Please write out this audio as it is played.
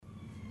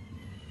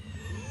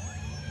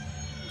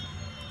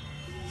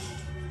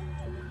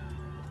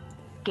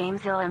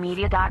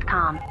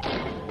GameZillaMedia.com.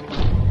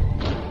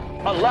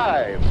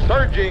 Alive,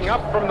 surging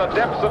up from the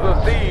depths of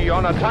the sea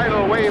on a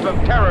tidal wave of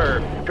terror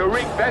to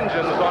wreak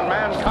vengeance on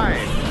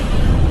mankind.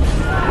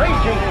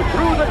 Raging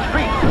through the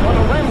streets on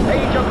a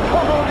rampage of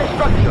total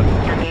destruction.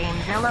 The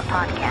GameZilla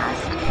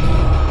Podcast.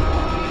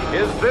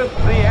 Is this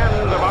the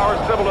end of our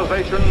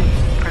civilization?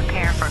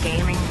 Prepare for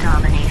gaming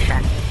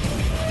domination.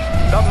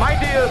 The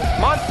mightiest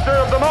monster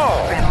of them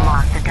all.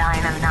 Grimlock the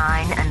Dino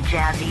 9 and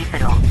Jazzy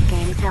Fiddle.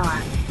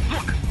 GameZilla.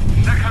 Look,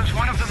 there comes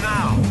one of them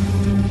now.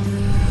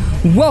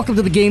 Welcome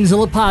to the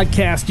GameZilla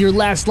Podcast, your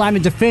last line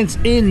of defense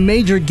in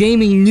major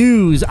gaming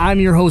news. I'm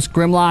your host,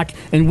 Grimlock,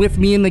 and with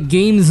me in the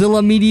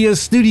GameZilla Media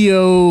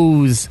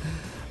Studios,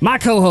 my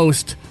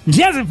co-host,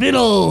 Jazzy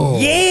Fiddle.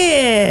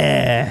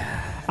 Yeah!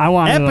 I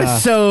want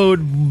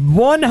Episode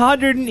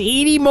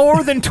 180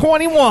 more than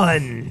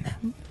 21.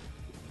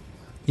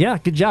 Yeah,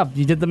 good job.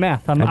 You did the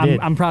math.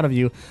 I'm proud of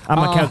you. I'm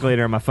a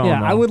calculator on my phone. Yeah,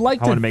 though. I would like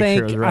to want to make thank.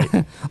 sure it was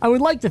right. I would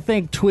like to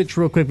thank Twitch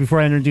real quick before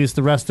I introduce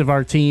the rest of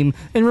our team,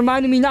 and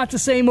reminding me not to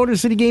say Motor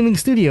City Gaming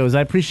Studios.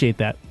 I appreciate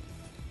that.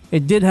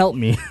 It did help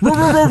me. Now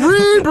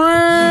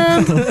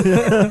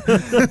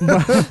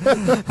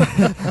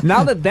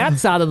that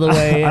that's out of the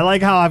way, I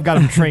like how I've got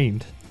him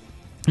trained.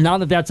 Now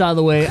that that's out of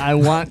the way, I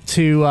want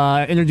to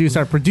introduce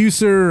our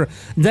producer,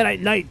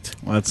 Deadite Knight.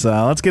 Let's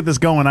get this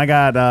going. I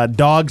got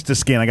dogs to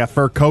skin. I got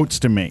fur coats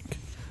to make.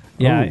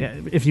 Yeah,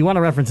 if you want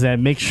to reference that,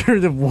 make sure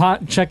to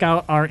check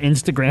out our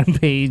Instagram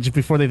page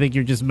before they think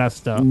you're just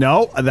messed up.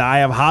 No, I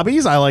have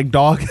hobbies. I like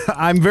dog.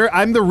 I'm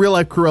the real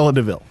life Cruella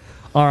de Vil.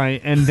 All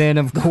right, and then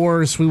of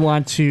course we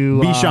want to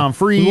Bichon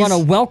Frise. We want to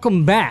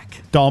welcome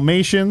back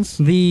Dalmatians,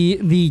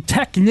 the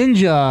tech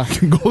ninja,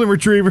 golden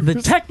retrievers, the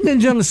tech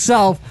ninja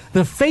himself,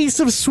 the face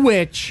of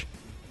Switch,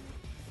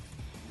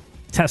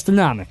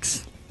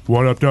 Testonomics.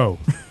 What up, though?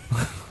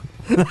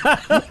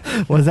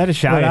 Was that a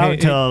shout out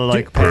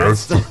to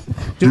past?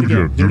 Do it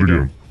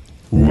again.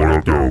 What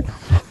up, though?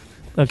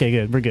 Okay,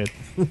 good. We're good.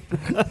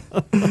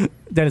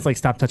 Then it's like,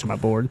 stop touching my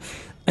board.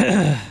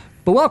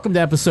 But welcome to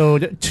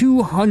episode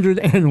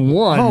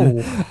 201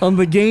 of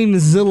the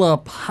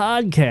GameZilla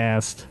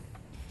Podcast.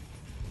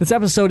 This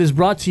episode is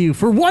brought to you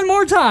for one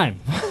more time.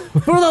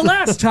 For the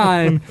last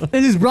time,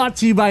 it is brought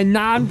to you by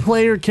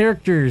non-player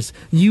characters.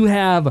 You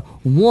have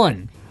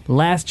one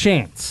last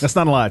chance That's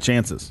not a lot of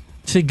chances.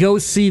 to go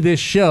see this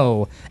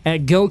show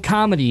at Go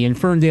Comedy in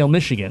Ferndale,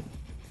 Michigan.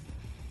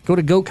 Go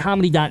to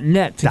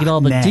gocomedy.net to get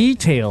all the .net.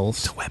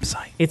 details. It's a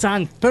website. It's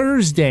on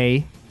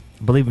Thursday,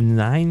 I believe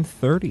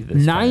 9:30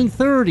 this time.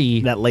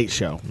 9:30. That late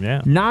show.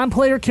 Yeah.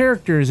 Non-player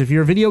characters. If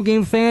you're a video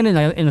game fan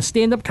and a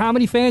stand-up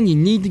comedy fan, you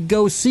need to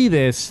go see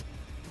this.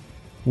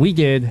 We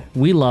did.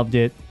 We loved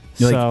it.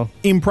 You So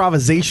like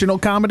improvisational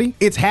comedy?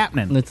 It's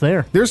happening. it's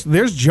there.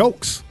 There's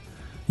jokes.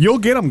 You'll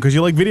get them because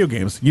you like video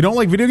games. You don't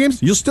like video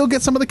games? You'll still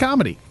get some of the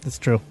comedy. That's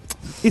true.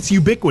 It's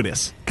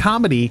ubiquitous.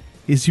 Comedy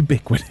is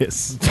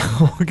ubiquitous.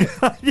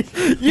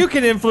 You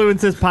can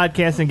influence this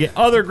podcast and get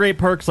other great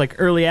perks like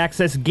early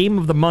access, game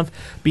of the month,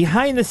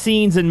 behind the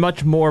scenes, and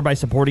much more by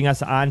supporting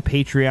us on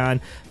Patreon.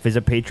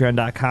 Visit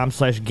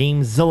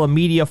patreon.com/GameZilla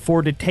Media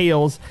for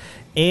details.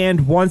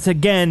 And once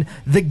again,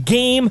 the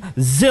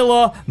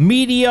GameZilla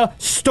Media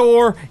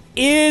store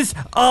is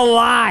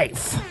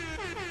alive.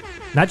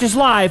 Not just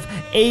live,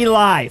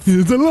 alive.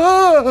 It's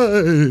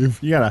alive.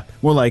 You gotta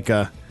more like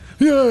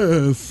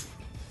yes.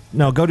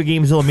 No, go to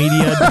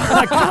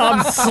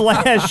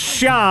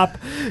GameZillaMedia.com/shop.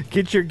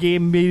 Get your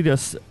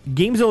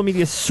GameZilla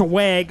Media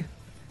swag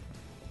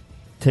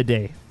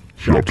today.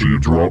 Shop till you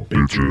drop,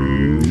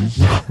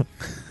 bitches.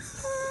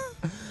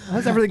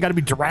 How's everything got to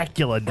be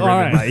Dracula driven All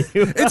right. by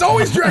you? It's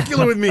always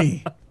Dracula with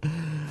me.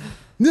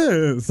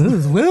 Yes.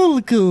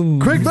 Welcome.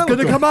 Craig's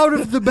gonna come out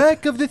of the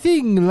back of the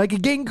thing like a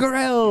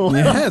gangrel.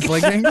 Yes,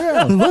 like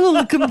Gangrel.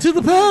 Welcome to the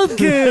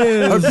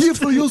podcast. A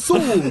gift for your soul.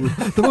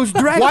 The most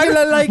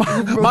Dracula-like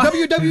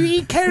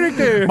WWE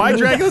character. My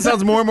Dracula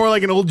sounds more and more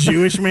like an old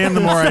Jewish man the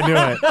more I do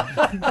it.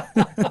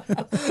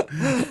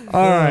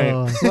 All right.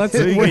 Let's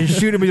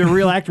shoot him with a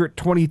real accurate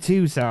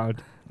 22 sound.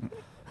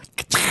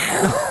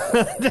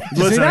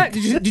 Listen,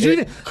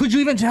 Could you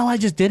even tell I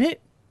just did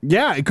it?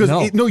 yeah, because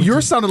No.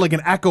 yours sounded like an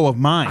echo of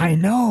mine. I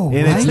know.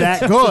 And it's right?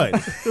 that good.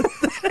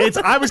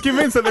 I was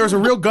convinced that there was a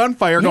real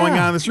gunfire going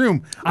on in this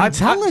room. I'm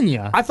telling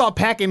ya. I thought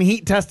Packing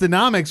Heat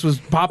Testonomics was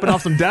popping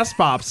off some desk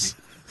pops.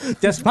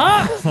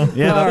 Despot.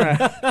 Yeah. All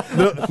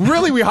right.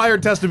 Really, we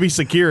hired Test to be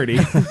security.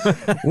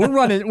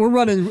 We're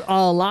running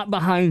a lot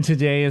behind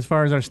today as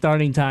far as our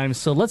starting time.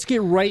 So let's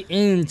get right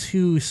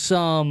into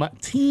some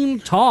team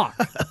talk.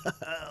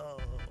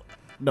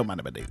 Don't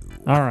mind if I do.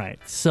 All right.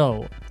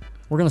 So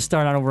we're gonna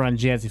start out over on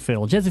Jazzy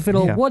Fiddle. Jazzy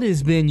Fiddle, Yeah. what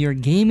has been your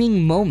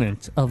gaming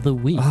moment of the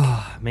week?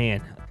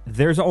 Man,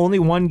 there's only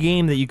one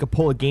game that you could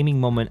pull a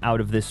gaming moment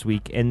out of this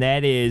week, and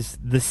that is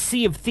the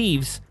Sea of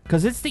Thieves,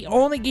 because it's the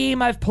only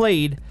game I've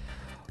played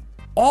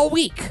all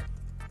week.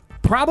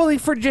 Probably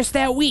for just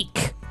that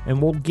week. And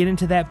we'll get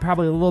into that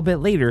probably a little bit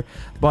later.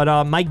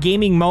 But my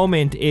gaming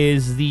moment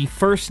is the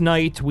first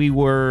night we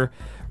were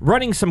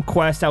running some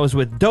quests. I was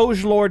with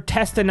Doge Lord,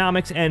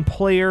 Testonomics, and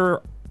player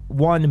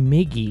one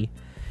Miggy,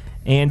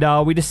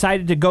 and we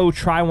decided to go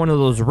try one of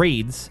those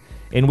raids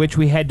in which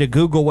we had to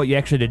Google what you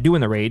actually had to do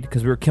in the raid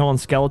because we were killing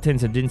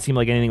skeletons and it didn't seem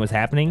like anything was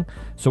happening.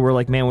 So we're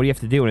like, man, what do you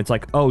have to do? And it's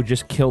like, oh,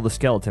 just kill the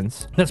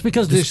skeletons. That's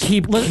because Just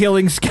keep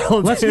killing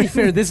skeletons. Let's be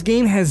fair. This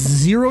game has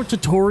zero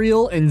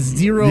tutorial and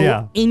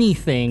zero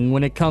anything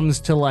when it comes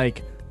to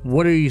like,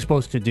 what are you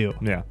supposed to do?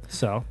 Yeah.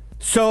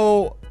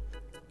 So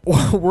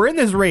we're in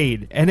this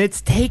raid, and it's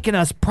taken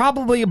us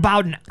probably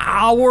about an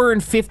hour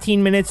and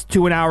 15 minutes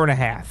to an hour and a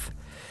half.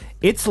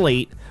 It's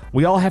late.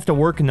 We all have to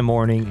work in the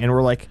morning, and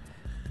we're like,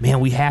 man,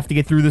 we have to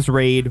get through this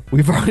raid.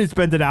 We've already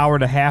spent an hour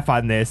and a half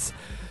on this.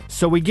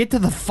 So we get to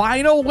the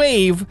final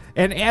wave,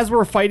 and as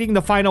we're fighting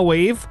the final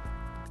wave,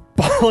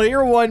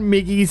 Player 1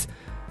 Miggy's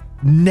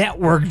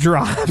network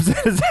drops at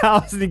his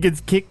house, and he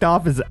gets kicked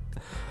off his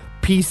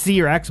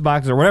PC or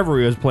Xbox or whatever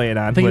he was playing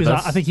on. I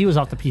think he was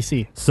off the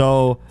PC.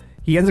 So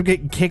he ends up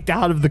getting kicked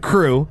out of the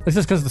crew. It's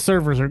just because the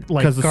servers are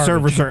like because the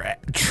servers are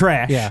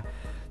trash. Yeah.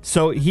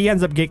 So he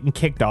ends up getting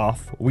kicked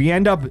off. We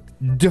end up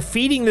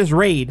defeating this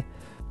raid,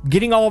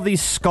 getting all of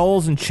these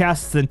skulls and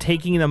chests and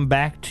taking them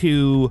back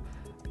to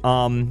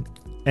an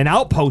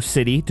outpost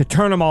city to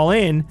turn them all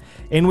in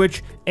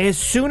which as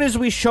soon as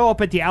we show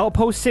up at the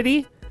outpost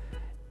city,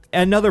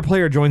 another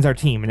player joins our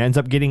team and ends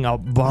up getting a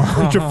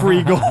bunch of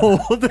free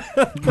gold.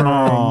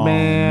 Oh,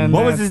 man.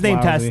 What was his name,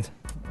 lousy. Test?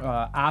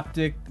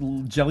 Optic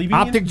Jellybean?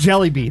 Optic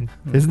Jellybean.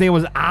 His name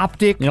was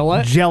Optic You know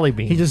what?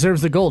 Jellybean. He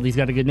deserves the gold. He's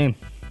got a good name.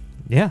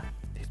 Yeah.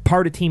 He's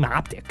part of Team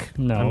Optic.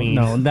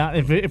 No, not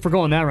if we're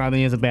going that route, then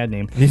he has a bad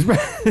name.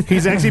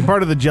 He's actually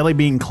part of the Jelly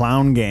Bean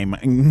Clown gang.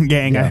 I'm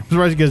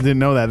surprised you guys didn't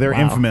know that. They're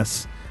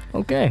infamous.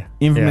 Okay.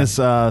 Infamous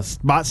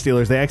spot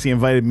stealers. They actually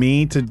invited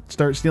me to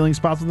start stealing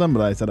spots with them,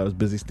 but I said I was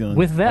busy stealing.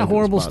 With that other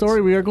horrible spots.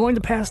 story, we are going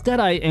to pass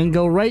Deadeye and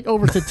go right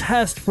over to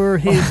Test for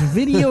his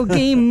video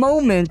game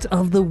moment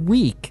of the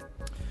week.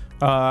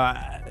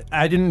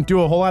 I didn't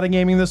do a whole lot of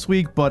gaming this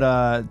week,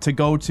 but to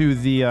go to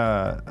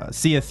the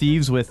Sea of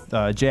Thieves with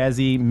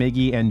Jazzy,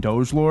 Miggy, and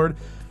Doge Lord.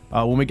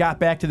 When we got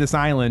back to this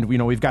island,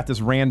 we've got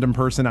this random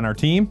person on our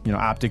team,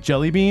 Optic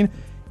Jellybean,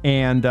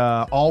 and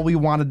all we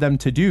wanted them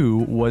to do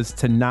was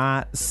to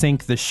not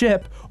sink the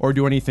ship or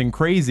do anything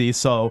crazy.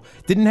 So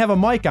didn't have a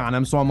mic on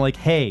him, so I'm like,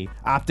 hey,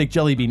 Optic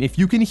Jellybean, if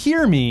you can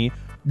hear me,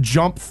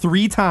 jump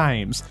 3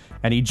 times.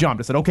 And he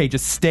jumped. I said, okay,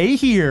 just stay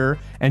here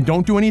and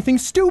don't do anything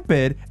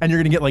stupid, and you're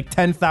gonna get like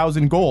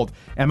 10,000 gold.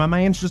 And my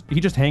man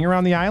just hang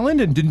around the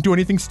island and didn't do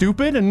anything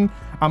stupid. And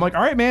I'm like,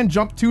 all right, man,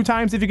 jump 2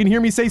 times. If you can hear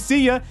me say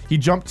see ya. He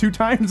jumped 2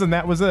 times, and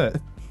that was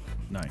it.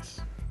 Nice.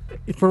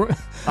 For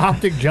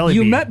Optic Jellybean.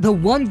 You met the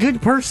one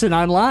good person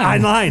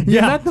online. You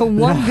yeah. met the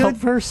one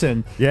good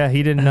person. Yeah,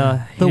 he didn't.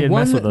 He didn't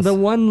mess with us. The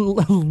one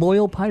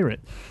loyal pirate.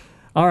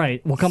 All right,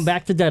 we'll come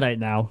back to Deadite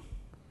now.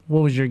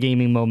 What was your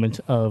gaming moment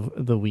of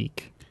the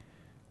week?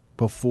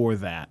 Before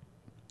that,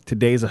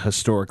 today's a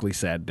historically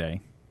sad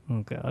day.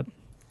 Oh, God.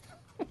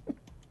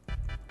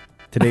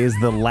 Today is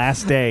the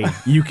last day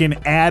you can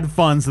add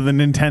funds to the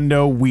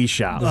Nintendo Wii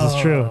Shop.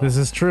 This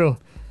is true.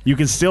 You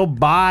can still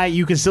buy,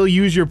 you can still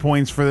use your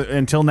points for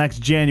until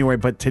next January,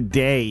 but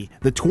today,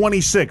 the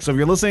 26th, so if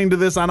you're listening to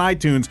this on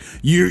iTunes,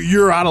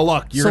 you're out of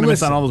luck. You're going to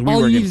miss on all those Wii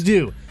all you games. need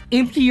to do,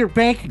 empty your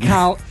bank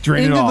account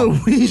Drain it into all. the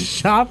Wii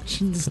Shop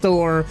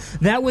store.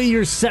 That way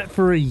you're set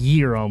for a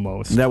year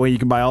almost. That way you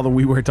can buy all the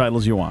WiiWare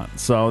titles you want.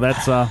 So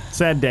that's a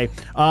sad day.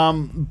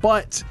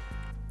 But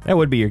That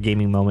would be your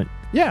gaming moment.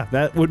 yeah,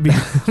 that would be.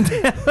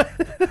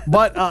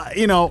 But,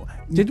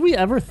 Did we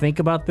ever think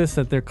about this,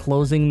 that they're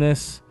closing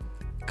this?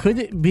 Could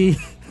it be,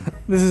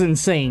 this is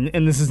insane,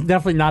 and this is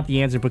definitely not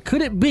the answer, but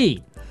could it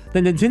be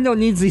that Nintendo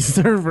needs these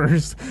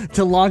servers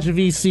to launch a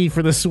VC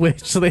for the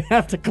Switch, so they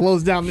have to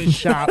close down this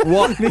shop?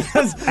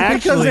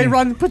 because they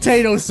run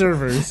potato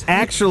servers.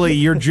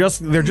 Actually, they're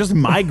just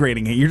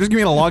migrating it. You're just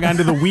going to log on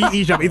to the Wii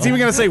eShop. It's even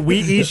going to say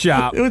Wii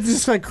eShop. It was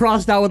just like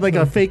crossed out with like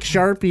a fake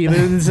Sharpie, and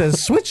then it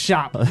says Switch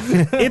Shop.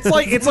 It's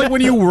like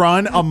when you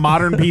run a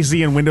modern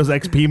PC in Windows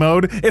XP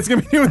mode. It's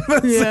going to be doing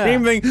the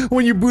same thing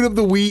when you boot up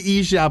the Wii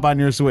eShop on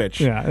your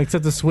Switch. Yeah,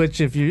 except the Switch,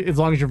 as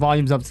long as your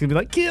volume's up, it's gonna be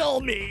like, kill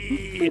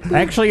me.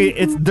 Actually,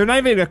 they're not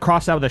even going to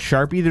cross out with a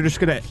Sharpie. They're just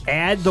going to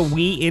add the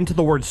Wii into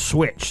the word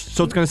Switch.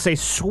 So it's going to say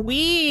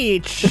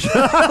Switch.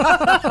 All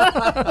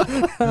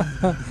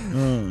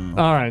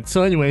right.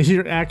 So, anyways,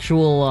 your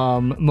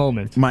actual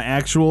moment. My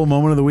actual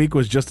moment of the week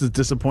was just as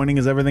disappointing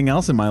as everything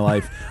else in my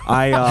life.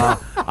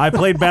 I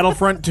played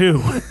Battlefront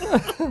 2.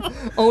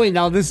 Oh wait,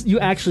 now you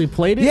actually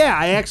played it? Yeah,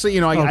 I actually,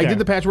 I did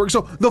the patchwork.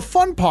 So the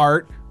fun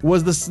part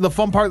was the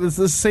fun part that's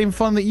the same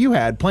fun that you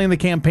had. Playing the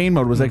campaign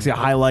mode was actually a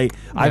highlight.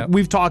 Yeah.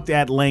 We've talked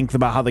at length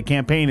about how the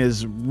campaign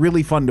is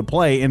really fun to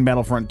play in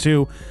Battlefront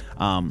 2.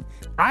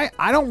 I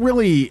don't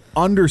really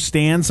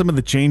understand some of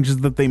the changes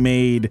that they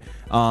made.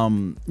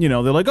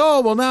 They're like,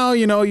 oh, well, now,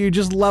 you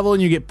just level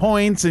and you get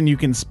points and you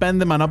can spend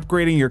them on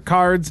upgrading your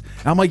cards.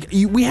 And I'm like,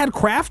 we had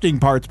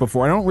crafting parts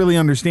before. I don't really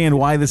understand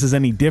why this is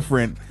any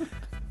different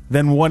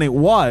than what it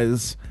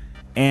was.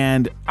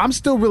 and I'm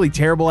still really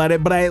terrible at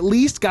it, but I at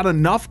least got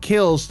enough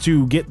kills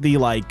to get the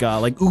like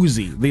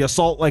Uzi, the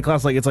assault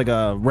class. Like it's like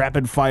a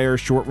rapid fire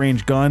short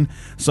range gun.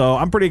 So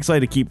I'm pretty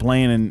excited to keep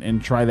playing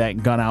and try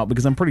that gun out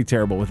because I'm pretty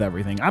terrible with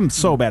everything. I'm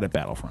so bad at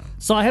Battlefront.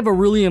 So I have a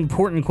really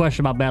important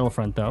question about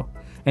Battlefront, though.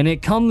 And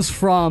it comes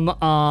from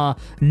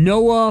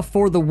Noah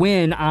for the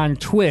Win on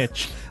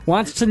Twitch.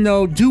 Wants to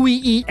know, do we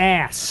eat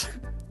ass?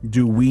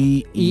 Do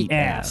we eat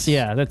ass?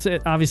 Yeah, that's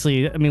it.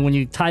 Obviously, I mean, when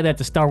you tie that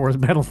to Star Wars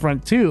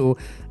Battlefront 2,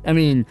 I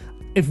mean,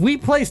 if we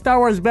play Star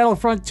Wars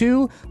Battlefront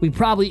 2, we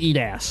probably eat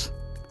ass.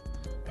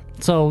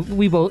 So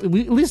we at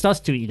least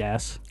us two eat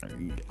ass.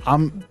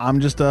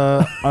 I'm just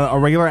a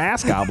regular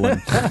ass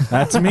goblin.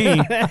 That's me.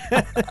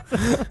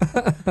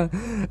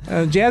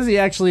 Jazzy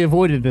actually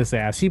avoided this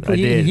ass. He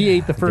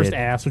ate the first did.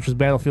 ass, which was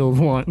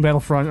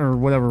Battlefront or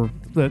whatever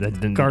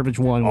the garbage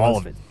one was. All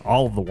of it.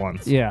 All of the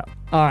ones. Yeah.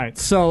 All right.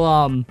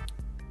 So,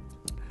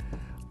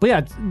 but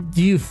yeah,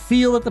 do you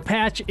feel that the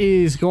patch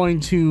is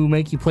going to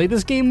make you play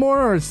this game more,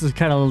 or is this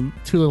kind of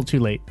too little, too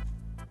late?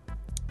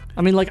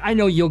 I mean, like, I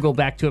know you'll go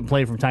back to it and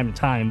play from time to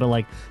time, but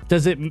like,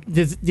 did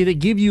it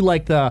give you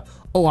like the,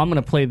 oh, I'm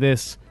gonna play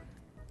this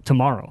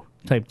tomorrow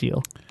type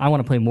deal? I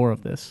want to play more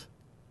of this.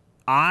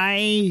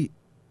 I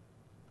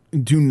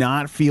do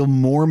not feel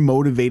more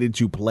motivated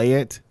to play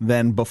it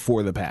than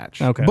before the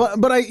patch. Okay.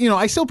 But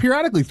I still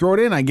periodically throw it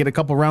in. I get a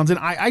couple rounds in.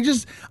 I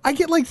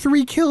get like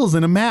 3 kills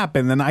in a map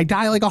and then I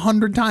die like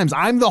 100 times.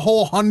 I'm the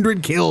whole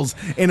 100 kills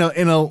in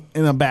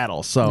a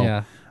battle. So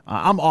Yeah.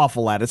 I'm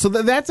awful at it. So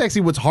that's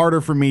actually what's harder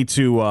for me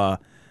to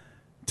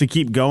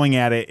keep going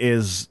at it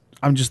is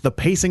I'm just the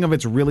pacing of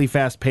it's really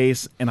fast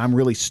pace and I'm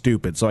really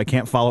stupid, so I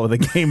can't follow the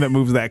game that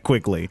moves that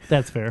quickly.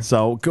 That's fair.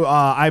 So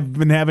I've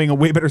been having a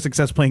way better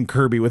success playing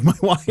Kirby with my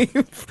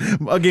wife.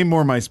 A game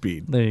more my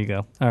speed. There you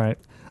go. All right.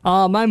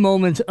 My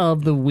moment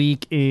of the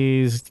week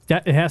is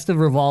that it has to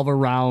revolve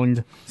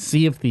around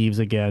Sea of Thieves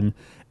again,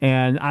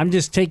 and I'm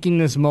just taking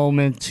this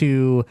moment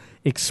to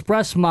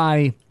express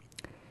my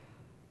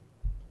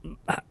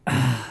I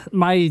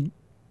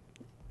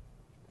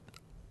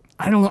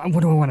don't know,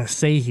 what do I want to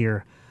say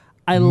here?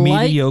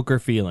 Mediocre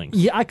feelings.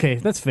 Yeah, okay,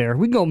 that's fair.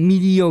 We can go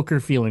mediocre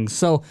feelings.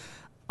 So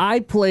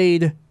I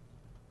played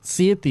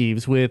Sea of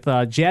Thieves with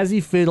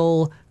Jazzy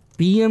Fiddle,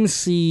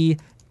 BMC,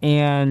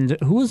 and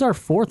who was our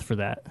fourth for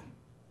that?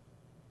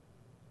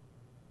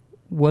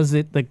 Was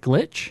it the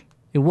Glitch?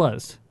 It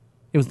was.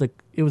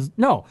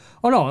 No.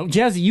 Oh, no,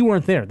 Jazzy, you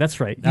weren't there. That's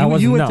right.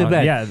 You went to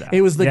bed. Yeah,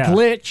 it was the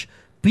Glitch,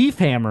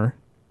 Beefhammer,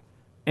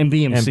 and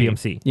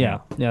BMC. Yeah,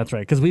 that's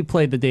right. Because we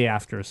played the day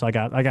after, so I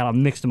got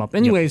mixed them up.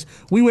 Anyways,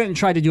 we went and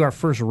tried to do our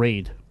first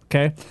raid.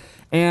 Okay,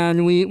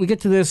 and we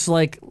get to this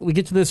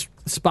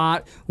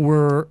spot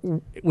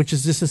which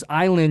is just this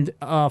island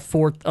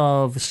fort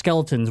of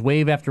skeletons,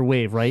 wave after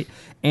wave, right?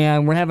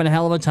 And we're having a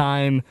hell of a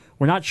time.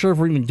 We're not sure if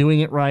we're even doing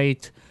it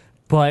right.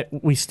 But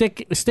we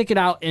stick it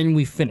out and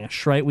we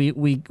finish, right?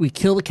 We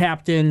kill the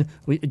captain.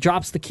 It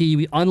drops the key.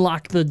 We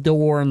unlock the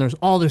door and there's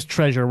all this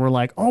treasure. We're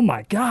like, oh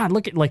my god,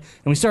 look at and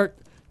we start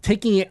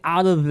taking it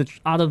out of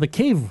the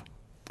cave.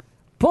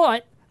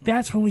 But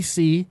that's when we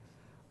see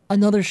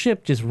another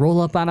ship just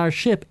roll up on our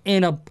ship,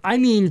 and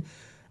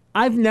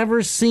I've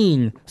never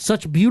seen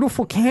such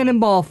beautiful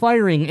cannonball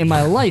firing in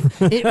my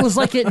life. It was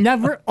like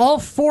all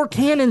 4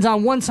 cannons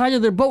on one side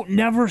of their boat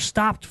never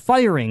stopped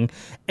firing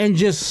and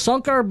just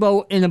sunk our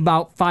boat in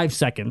about 5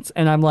 seconds.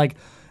 And I'm like,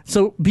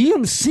 so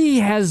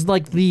BMC has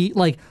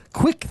the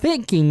quick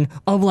thinking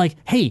of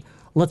hey,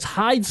 let's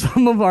hide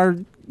some of our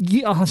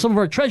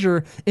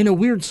treasure in a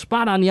weird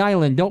spot on the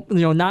island. Don't,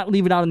 not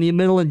leave it out in the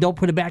middle and don't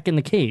put it back in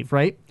the cave,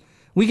 right?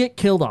 We get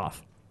killed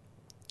off.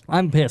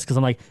 I'm pissed because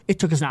I'm like, it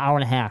took us an hour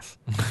and a half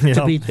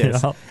to beat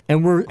this,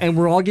 and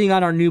we're all getting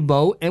on our new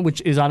boat,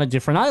 which is on a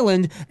different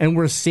island, and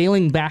we're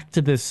sailing back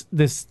to this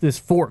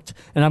fort,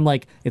 and I'm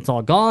like, it's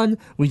all gone.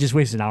 We just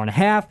wasted an hour and a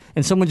half,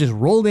 and someone just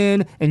rolled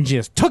in and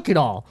just took it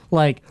all.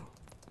 Like,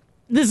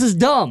 this is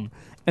dumb.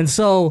 And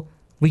so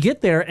we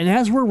get there, and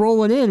as we're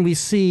rolling in, we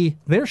see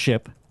their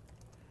ship.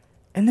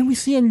 And then we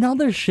see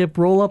another ship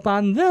roll up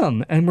on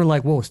them. And we're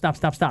like, whoa, stop.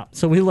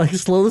 So we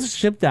slow the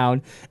ship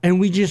down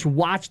and we just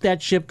watch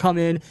that ship come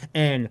in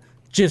and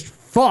just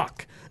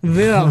fuck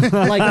them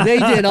like they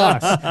did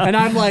us. And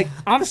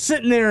I'm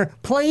sitting there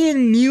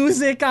playing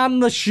music on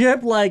the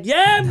ship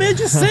yeah, bitch,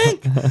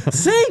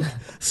 sink.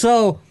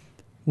 So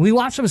we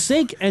watch them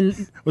sink,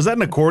 and was that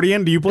an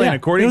accordion? Do you play an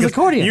accordion? It was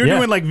accordion. You're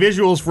doing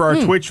visuals for our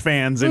Twitch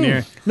fans in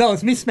here. No,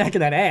 it's me smacking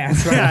that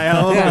ass.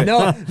 Right?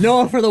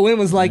 No, for the win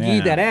was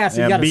eat that ass.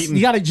 You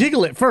gotta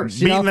jiggle it first.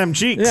 Beating them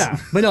cheeks. Yeah,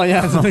 but no,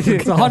 it's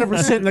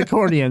 100% an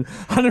accordion.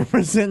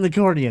 100% an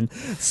accordion.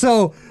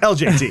 So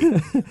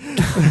LJT.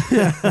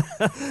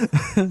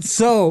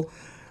 So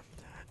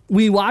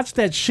we watch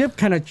that ship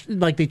kind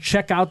of they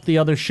check out the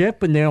other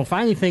ship and they don't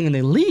find anything and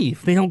they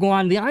leave. They don't go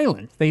on the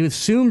island. They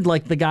assumed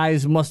the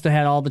guys must have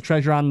had all the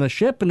treasure on the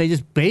ship and they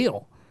just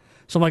bail.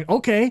 So I'm like,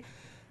 okay,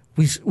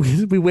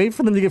 We wait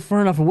for them to get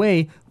far enough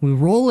away. We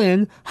roll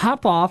in,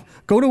 hop off,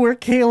 go to where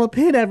Caleb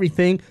hid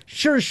everything.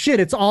 Sure as shit,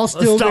 it's all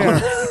still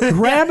there.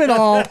 Grab it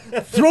all,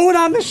 throw it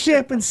on the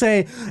ship, and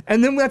say.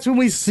 And then that's when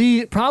we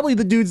see probably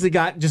the dudes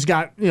that just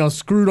got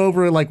screwed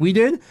over like we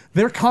did.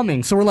 They're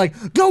coming, so we're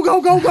like, go,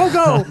 go, go, go,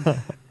 go.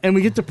 And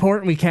we get to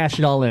port and we cash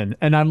it all in.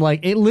 And I'm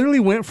like, it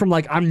literally went from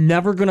like, I'm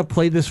never going to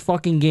play this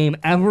fucking game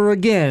ever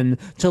again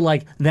to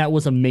like, that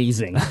was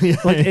amazing. It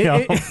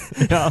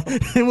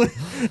was,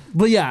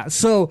 but yeah,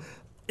 so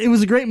it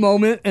was a great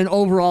moment. And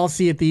overall,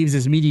 Sea of Thieves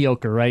is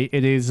mediocre, right?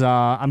 It is,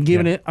 I'm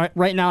giving it,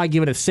 right now I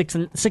give it a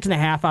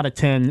 6.5 out of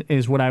 10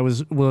 is what I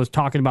was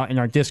talking about in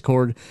our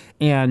Discord.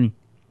 And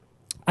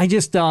I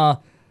just, I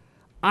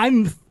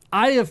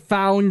have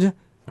found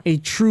a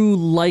true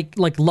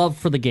love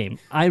for the game.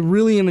 I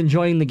really am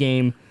enjoying the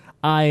game.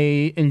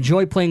 I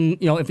enjoy playing.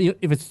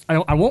 If it's,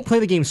 I won't play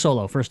the game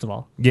solo. First of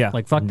all,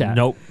 like fuck that.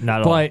 Nope, not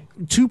at all. But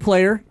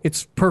 2-player,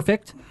 it's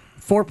perfect.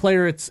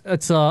 4-player,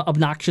 it's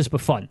obnoxious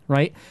but fun,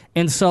 right?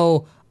 And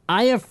so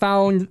I have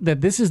found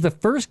that this is the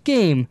first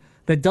game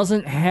that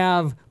doesn't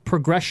have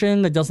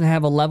progression, that doesn't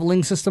have a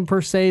leveling system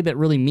per se, that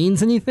really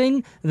means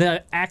anything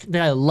that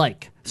I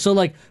like. So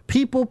like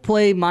people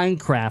play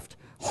Minecraft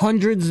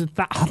hundreds,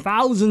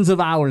 thousands of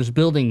hours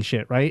building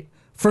shit, right?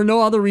 For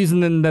no other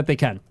reason than that they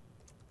can.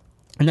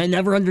 And I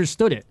never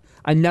understood it.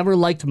 I never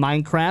liked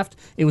Minecraft.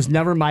 It was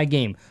never my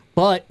game.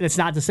 But it's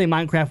not to say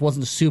Minecraft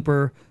wasn't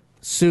super,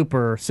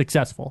 super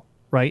successful,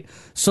 right?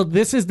 So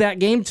this is that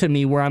game to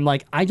me where I'm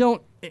like,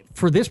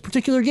 for this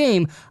particular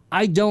game,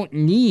 I don't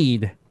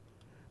need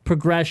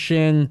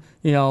progression,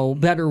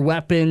 better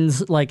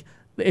weapons, like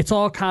it's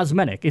all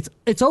cosmetic. It's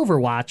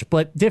Overwatch,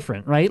 but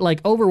different, right?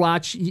 Like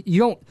Overwatch,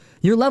 your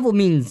level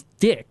means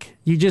dick.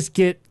 You just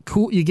get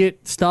cool. You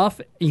get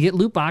stuff. You get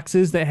loot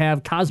boxes that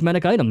have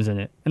cosmetic items in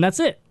it, and that's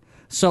it.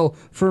 So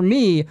for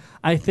me,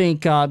 I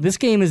think this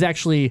game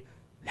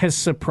has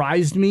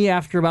surprised me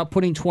after about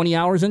putting 20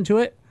 hours into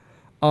it.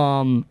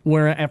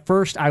 Where at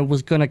first I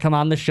was gonna come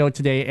on the show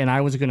today and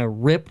I was gonna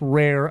rip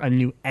Rare a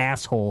new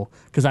asshole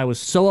because I was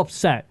so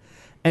upset,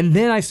 and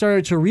then I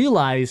started to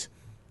realize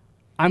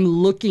I'm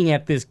looking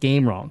at this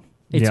game wrong.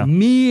 It's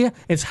me.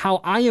 It's how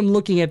I am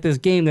looking at this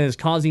game that is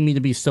causing me to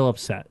be so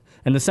upset.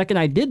 And the second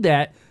I did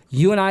that,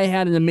 you and I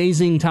had an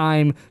amazing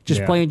time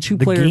just playing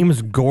 2-player. The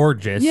game's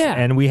gorgeous. Yeah.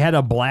 And we had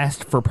a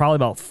blast for probably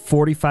about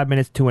 45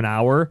 minutes to an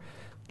hour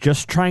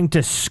just trying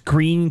to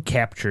screen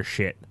capture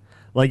shit.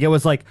 Like, it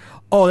was like,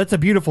 oh, that's a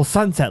beautiful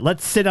sunset.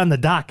 Let's sit on the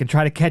dock and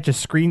try to catch a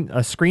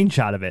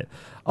screenshot of it.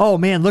 Oh,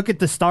 man, look at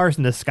the stars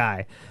in the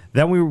sky.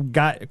 Then we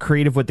got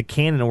creative with the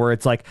cannon where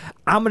it's like,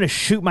 I'm going to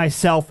shoot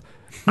myself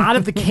out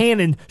of the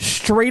cannon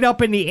straight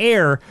up in the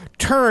air,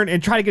 turn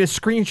and try to get a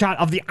screenshot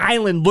of the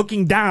island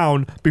looking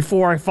down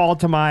before I fall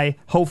to my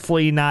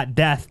hopefully not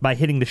death by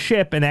hitting the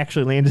ship and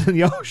actually land in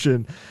the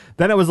ocean.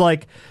 Then it was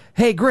like,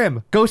 hey,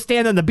 Grim, go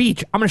stand on the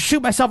beach. I'm going to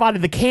shoot myself out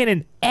of the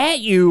cannon at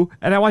you,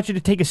 and I want you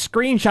to take a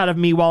screenshot of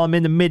me while I'm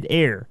in the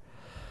mid-air.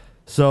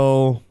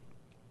 So,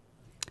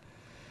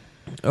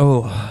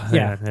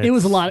 it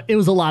was a lot. It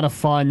was a lot of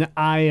fun.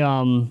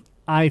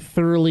 I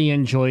thoroughly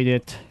enjoyed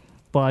it.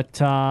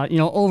 But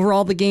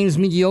overall, the game's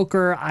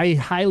mediocre. I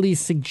highly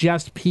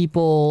suggest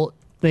people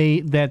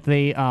enjoy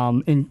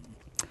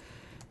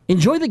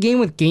the game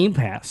with Game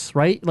Pass,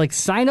 right? Like,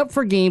 sign up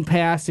for Game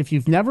Pass. If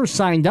you've never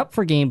signed up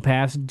for Game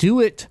Pass,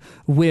 do it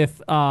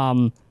with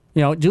do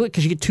it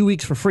because you get 2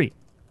 weeks for free.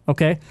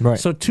 Okay, right.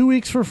 So 2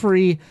 weeks for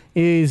free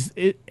is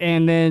it,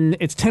 and then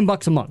it's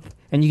 $10 a month,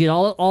 and you get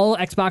all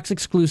Xbox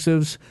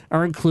exclusives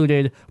are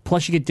included.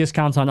 Plus, you get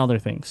discounts on other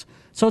things.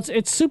 So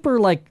it's super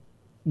like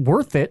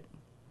worth it.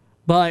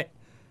 But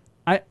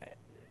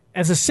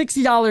as a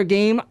 $60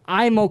 game,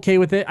 I'm okay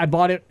with it. I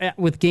bought it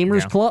with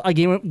Gamers Club,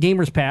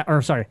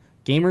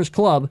 Gamers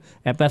Club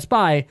at Best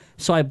Buy.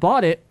 So I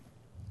bought it,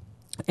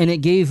 and it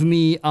gave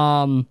me,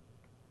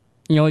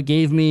 it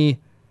gave me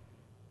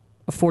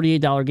a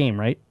 $48 game,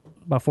 right?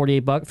 About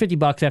 $48,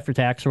 $50 after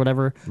tax or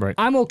whatever. Right.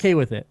 I'm okay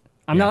with it.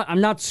 I'm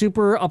not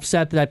super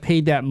upset that I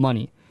paid that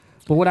money.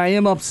 But what I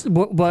am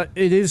but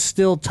it is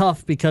still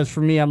tough because for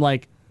me, I'm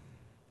like,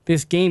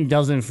 this game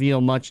doesn't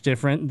feel much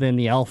different than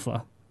the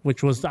alpha,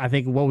 which was, I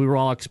think, what we were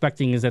all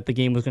expecting is that the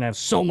game was going to have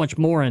so much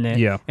more in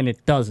it, and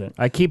it doesn't.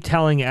 I keep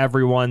telling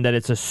everyone that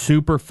it's a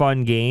super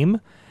fun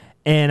game,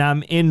 and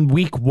I'm in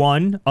week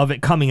 1 of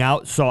it coming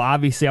out, so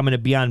obviously I'm going to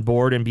be on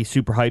board and be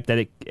super hyped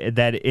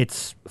that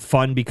it's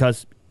fun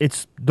because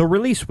it's the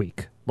release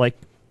week. Like,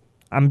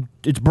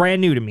 it's brand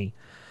new to me.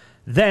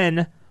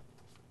 Then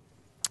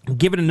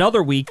give it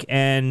another week,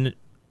 and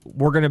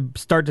we're going to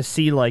start to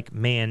see, like,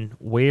 man,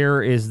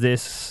 where is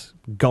this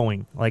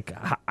going? Like,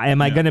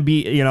 am I going to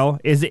be,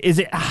 is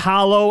it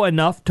hollow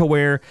enough to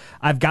where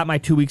I've got my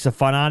 2 weeks of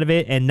fun out of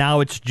it, and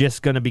now it's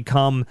just going to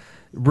become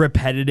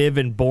repetitive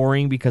and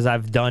boring because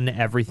I've done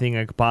everything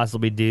I could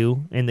possibly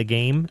do in the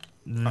game?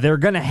 They're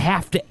going to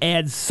have to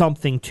add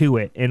something to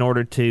it in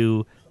order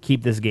to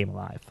keep this game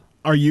alive.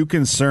 Are you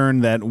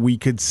concerned that we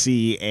could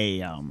see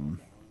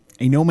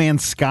No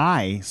Man's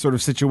Sky sort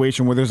of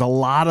situation where there's a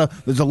lot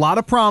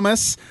of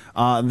promise,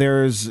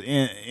 there's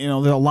a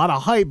lot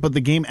of hype, but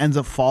the game ends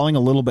up falling a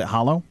little bit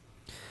hollow?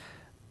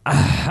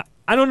 I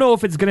don't know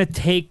if it's going to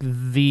take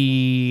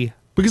the...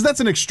 Because that's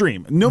an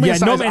extreme. No Man's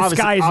Sky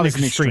is an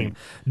obviously extreme.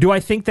 Do I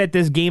think that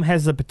this game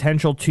has the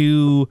potential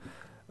to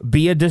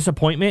be a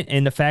disappointment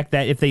in the fact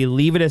that if they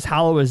leave it as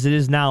hollow as it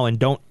is now and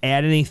don't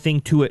add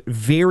anything to it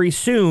very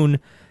soon,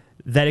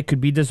 that it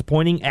could be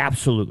disappointing?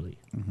 Absolutely.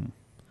 Mm-hmm.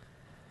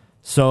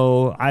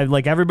 So,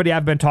 like everybody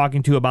I've been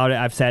talking to about it,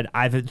 I've said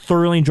I've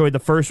thoroughly enjoyed the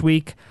first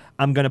week.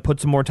 I'm going to put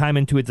some more time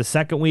into it the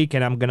second week,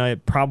 and I'm going to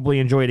probably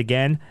enjoy it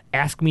again.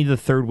 Ask me the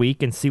third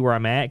week and see where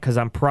I'm at, because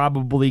I'm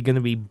probably going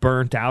to be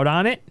burnt out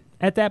on it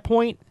at that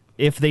point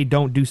if they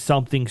don't do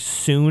something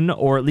soon,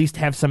 or at least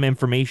have some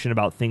information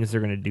about things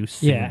they're going to do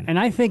soon. Yeah, and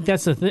I think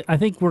that's I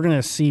think we're going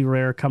to see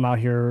Rare come out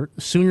here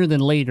sooner than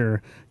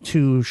later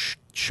to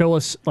show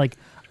us, like,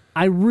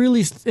 I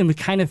really am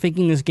kind of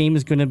thinking this game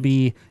is going to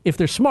be, if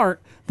they're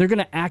smart, they're going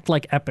to act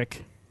like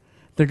Epic.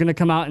 They're going to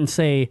come out and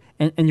say,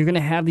 and you're going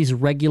to have these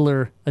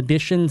regular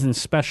additions and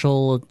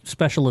special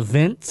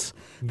events,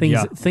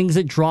 things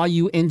that draw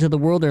you into the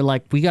world. They're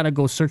like, we got to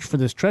go search for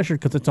this treasure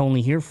because it's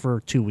only here for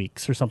 2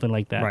 weeks or something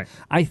like that. Right.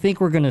 I think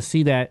we're going to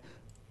see that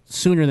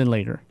sooner than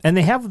later. And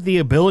they have the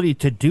ability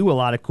to do a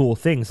lot of cool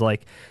things.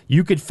 Like,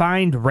 you could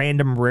find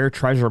random rare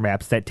treasure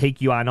maps that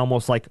take you on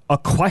almost like a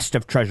quest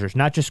of treasures,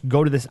 not just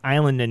go to this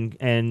island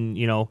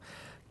and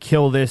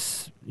kill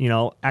this,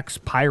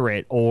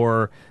 ex-pirate,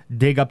 or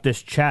dig up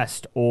this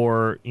chest,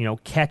 or,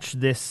 catch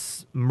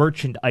this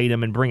merchant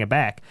item and bring it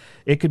back.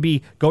 It could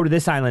be go to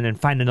this island and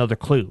find another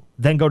clue,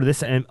 then go to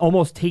this and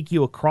almost take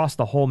you across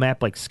the whole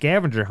map like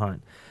scavenger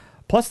hunt.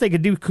 Plus, they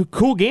could do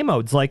cool game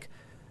modes, like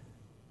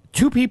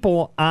 2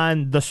 people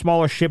on the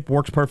smaller ship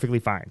works perfectly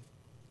fine.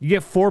 You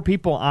get 4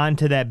 people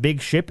onto that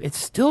big ship, it's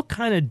still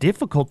kind of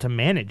difficult to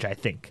manage, I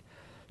think.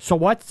 So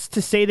what's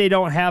to say they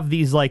don't have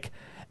these, like,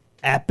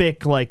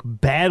 epic, like,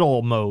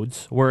 battle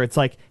modes where it's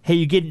like, hey,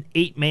 you get an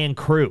 8-man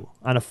crew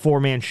on a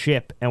 4-man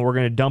ship, and we're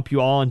going to dump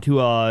you all into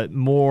a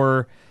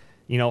more,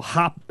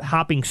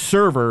 hopping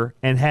server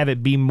and have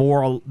it be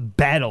more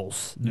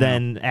battles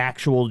than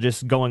actual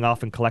just going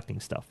off and collecting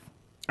stuff.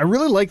 I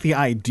really like the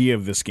idea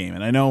of this game,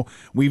 and I know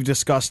we've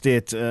discussed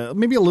it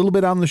maybe a little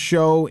bit on the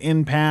show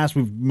in past.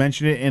 We've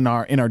mentioned it in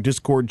our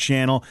Discord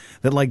channel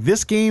that, like,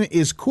 this game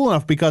is cool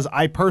enough because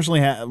I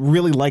personally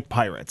really like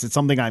pirates. It's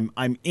something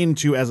I'm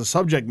into as a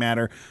subject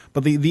matter,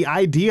 but the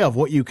idea of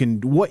what you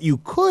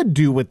could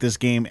do with this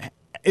game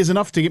is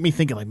enough to get me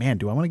thinking, like, man,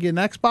 do I want to get an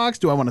Xbox?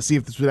 Do I want to see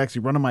if this would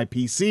actually run on my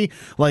PC?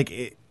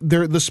 Like,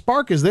 the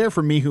spark is there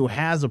for me who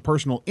has a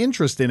personal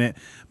interest in it,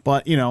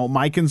 but,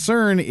 my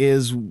concern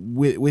is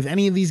with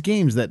any of these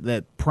games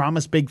that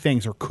promise big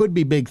things or could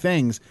be big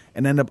things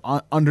and end up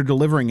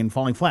under-delivering and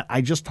falling flat.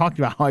 I just talked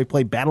about how I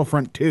played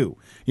Battlefront 2.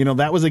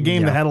 That was a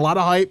game that had a lot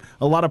of hype,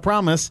 a lot of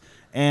promise,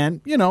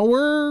 and,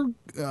 we're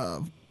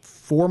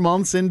 4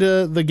 months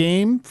into the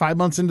game, 5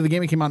 months into the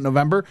game. It came out in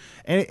November,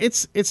 and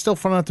it's still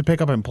fun enough to pick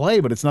up and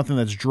play, but it's nothing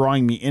that's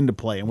drawing me into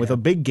play. And with a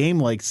big game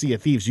like Sea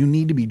of Thieves, you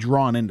need to be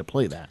drawn in to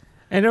play that.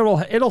 And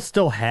it'll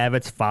still have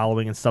its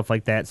following and stuff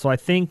like that. So I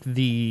think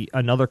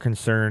another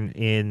concern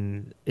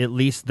in at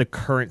least the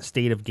current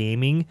state of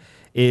gaming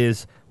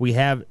is we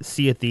have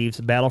Sea of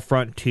Thieves,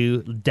 Battlefront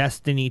 2,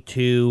 Destiny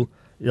 2,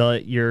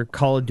 your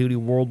Call of Duty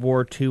World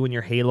War 2, and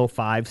your Halo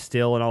 5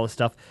 still, and all this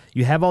stuff.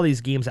 You have all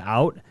these games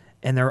out,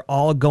 and they're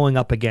all going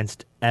up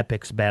against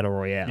Epic's Battle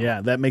Royale.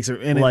 Yeah, that makes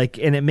it... And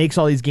it makes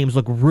all these games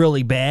look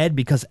really bad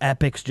because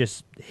Epic's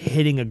just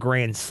hitting a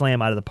grand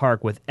slam out of the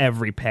park with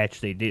every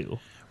patch they do.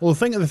 Well,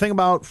 the thing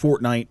about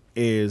Fortnite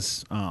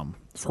is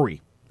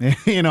free.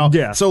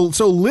 Yeah. So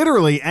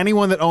literally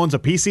anyone that owns a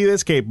PC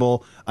that's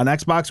capable, an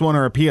Xbox One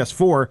or a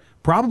PS4,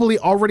 probably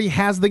already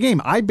has the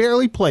game. I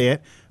barely play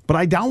it, but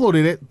I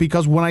downloaded it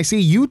because when I see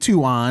you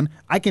two on,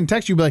 I can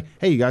text you, be like,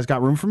 hey, you guys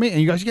got room for me?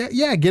 And you guys,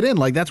 yeah, get in.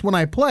 Like, that's when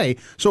I play.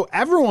 So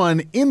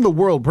everyone in the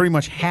world pretty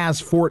much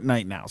has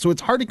Fortnite now. So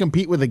it's hard to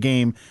compete with a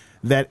game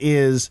that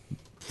is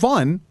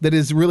fun, that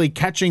is really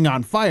catching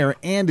on fire,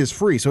 and is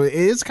free. So it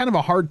is kind of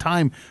a hard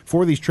time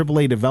for these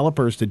AAA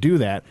developers to do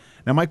that.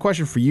 Now, my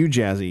question for you,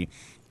 Jazzy,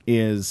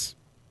 is...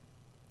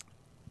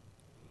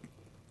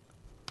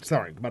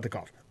 Sorry, about to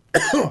cough.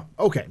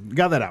 Okay,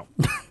 got that out.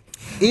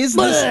 Is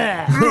this...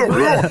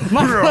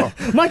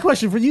 My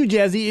question for you,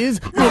 Jazzy, is...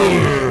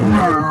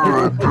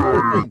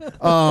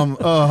 I'm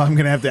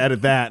going to have to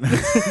edit that.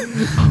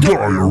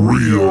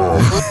 Diarrhea.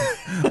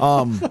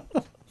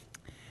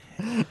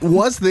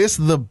 Was this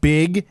the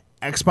big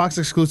Xbox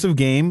exclusive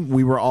game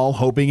we were all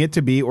hoping it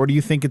to be, or do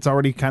you think it's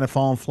already kind of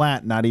fallen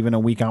flat, not even a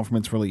week out from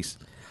its release?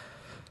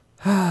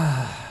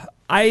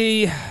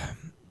 I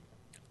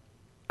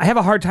have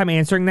a hard time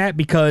answering that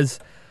because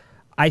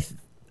I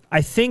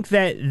think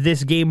that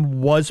this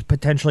game was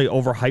potentially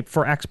overhyped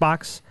for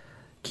Xbox.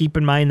 Keep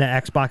in mind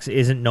that Xbox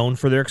isn't known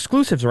for their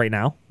exclusives right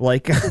now.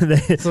 Like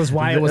this is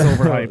why it was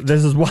overhyped.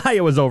 This is why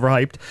it was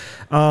overhyped.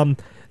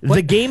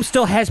 The game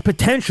still has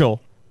potential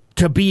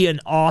to be an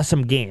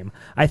awesome game.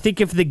 I think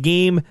if the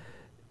game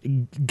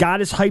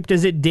got as hyped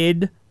as it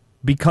did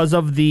because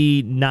of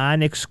the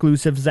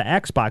non-exclusives that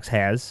Xbox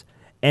has,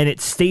 and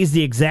it stays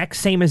the exact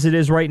same as it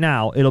is right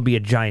now, it'll be a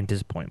giant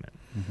disappointment.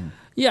 Mm-hmm.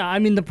 Yeah, I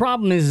mean the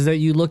problem is that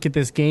you look at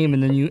this game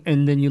and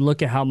then you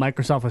look at how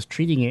Microsoft was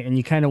treating it, and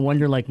you kind of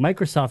wonder, like,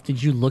 Microsoft,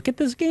 did you look at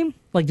this game?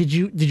 Like, did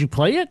you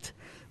play it?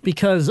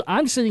 Because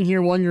I'm sitting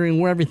here wondering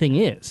where everything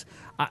is.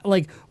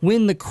 Like,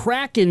 when the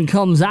Kraken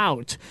comes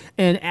out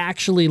and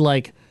actually,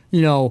 like,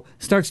 you know,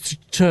 starts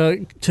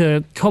to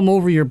come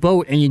over your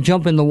boat, and you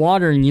jump in the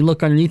water and you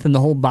look underneath and the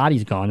whole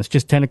body's gone. It's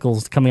just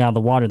tentacles coming out of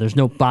the water. There's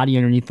no body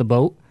underneath the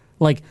boat.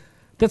 Like,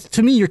 that's,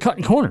 to me, you're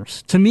cutting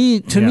corners. To me,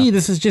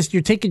 this is just,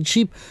 you're taking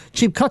cheap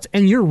cuts,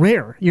 and you're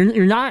rare.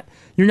 You're not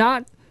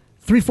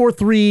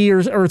 343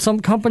 or some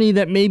company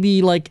that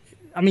maybe, like,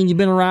 I mean, you've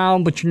been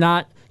around, but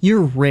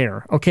you're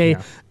rare. Okay.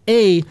 Yeah.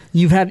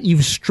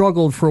 You've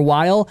struggled for a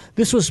while.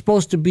 This was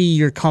supposed to be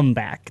your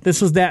comeback. This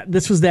was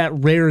that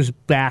Rare's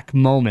back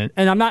moment.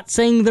 And I'm not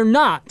saying they're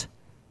not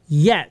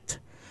yet,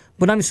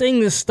 but I'm saying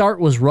this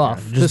start was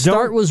rough. Yeah, the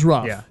start was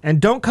rough. Yeah.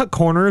 And don't cut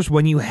corners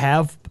when you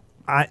have,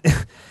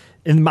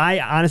 in my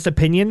honest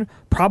opinion,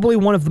 probably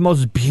one of the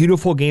most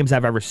beautiful games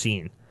I've ever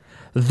seen.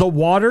 The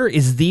water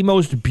is the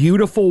most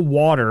beautiful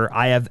water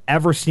I have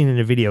ever seen in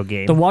a video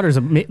game.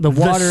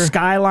 The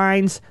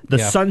skylines, the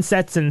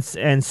sunsets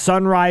and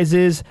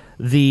sunrises,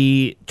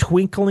 the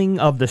twinkling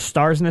of the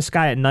stars in the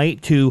sky at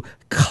night, to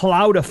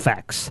cloud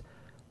effects,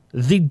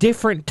 the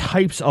different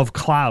types of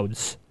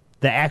clouds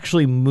that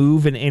actually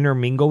move and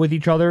intermingle with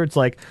each other. It's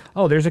like,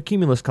 oh, there's a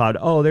cumulus cloud.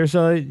 Oh, there's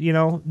a,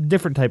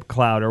 different type of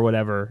cloud or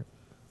whatever.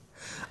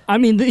 I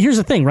mean, here's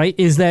the thing, right?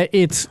 Is that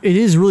it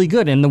is really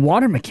good, and the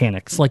water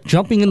mechanics, like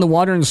jumping in the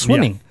water and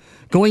swimming,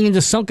 going into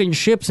sunken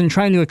ships and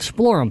trying to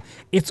explore them,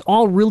 it's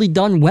all really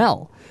done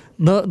well.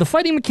 The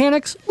fighting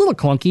mechanics, a little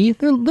clunky.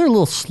 They're a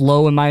little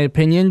slow, in my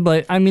opinion,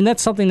 but I mean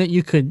that's something that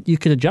you could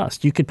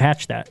adjust. You could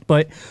patch that.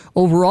 But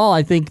overall,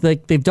 I think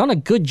that they've done a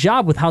good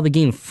job with how the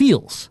game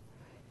feels.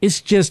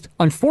 It's just,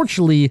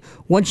 unfortunately,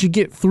 once you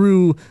get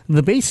through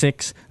the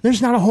basics,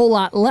 there's not a whole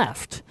lot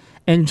left.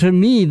 And to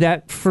me,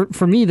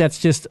 for me, that's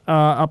just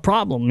a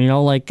problem.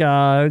 Like,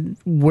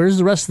 where's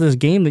the rest of this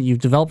game that you've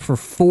developed for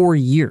 4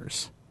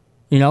 years?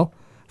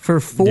 For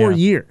 4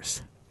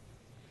 years.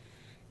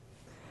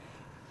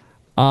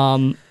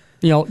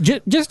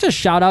 Just a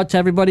shout out to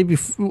everybody.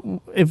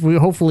 If we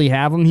hopefully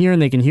have them here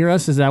and they can hear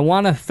us, is I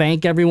want to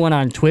thank everyone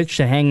on Twitch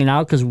for hanging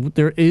out, because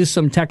there is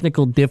some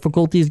technical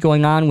difficulties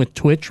going on with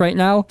Twitch right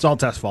now. It's all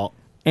Test's fault.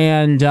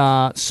 And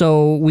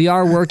so we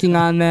are working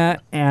on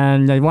that,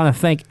 and I want to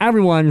thank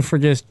everyone for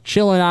just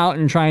chilling out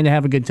and trying to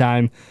have a good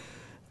time.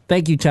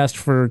 Thank you, Test,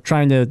 for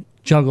trying to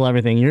juggle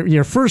everything.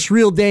 Your first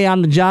real day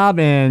on the job,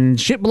 and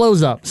shit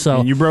blows up. So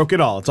and you broke it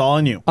all. It's all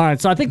on you. All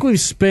right, so I think we've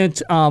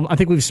spent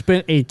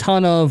a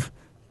ton of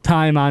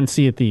time on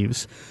Sea of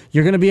Thieves.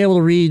 You're going to be able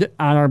to read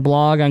on our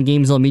blog on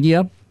Gamezilla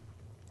Media.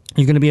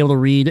 You're going to be able to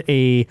read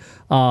a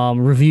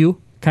review,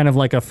 kind of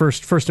like a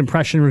first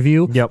impression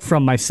review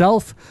from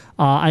myself.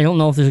 I don't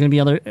know if there's going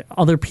to be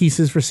other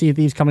pieces for Sea of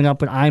Thieves coming up,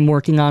 but I'm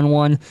working on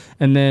one.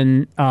 And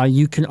then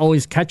you can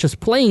always catch us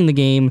playing the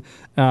game.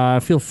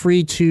 Feel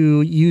free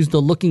to use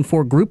the Looking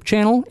For group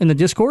channel in the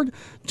Discord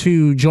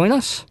to join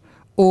us,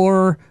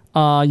 or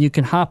you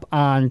can hop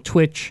on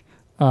Twitch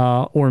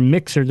or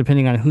Mixer,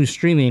 depending on who's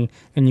streaming,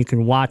 and you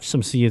can watch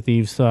some Sea of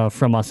Thieves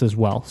from us as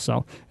well.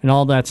 So, and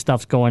all that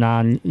stuff's going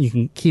on. You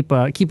can keep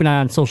an eye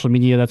on social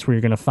media. That's where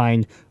you're going to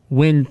find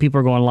when people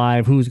are going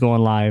live, who's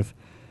going live.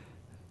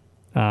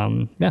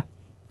 I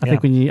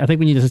think we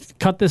need to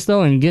cut this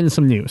though and get into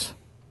some news.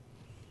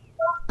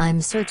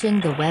 I'm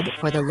searching the web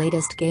for the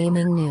latest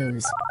gaming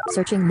news.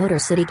 Searching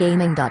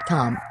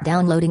MotorCityGaming.com.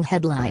 Downloading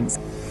headlines.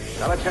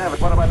 Now let's have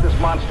it. What about this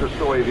monster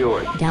story of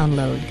yours?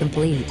 Download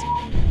complete.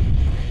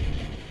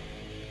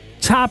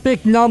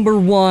 Topic number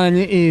 1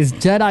 is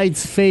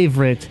Deadites'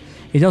 favorite.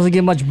 It doesn't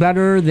get much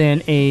better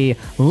than a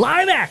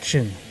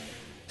live-action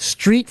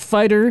Street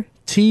Fighter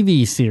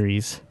TV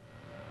series.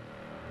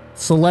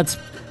 So let's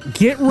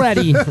get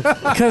ready,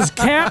 because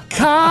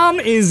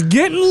Capcom is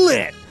getting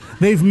lit.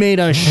 They've made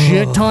a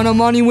shit ton of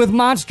money with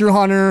Monster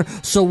Hunter,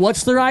 so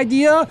what's their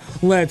idea?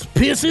 Let's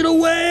piss it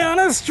away on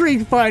a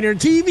Street Fighter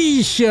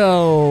TV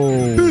show.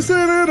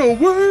 Pissing it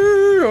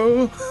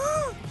away.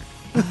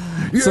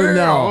 So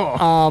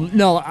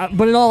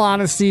but in all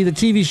honesty, the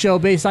TV show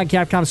based on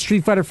Capcom's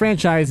Street Fighter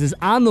franchise is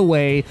on the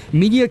way.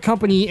 Media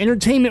company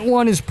Entertainment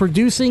One is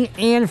producing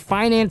and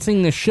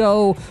financing the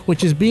show,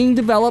 which is being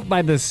developed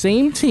by the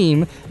same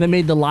team that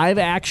made the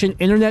live-action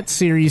internet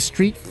series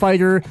Street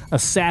Fighter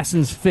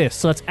Assassin's Fist.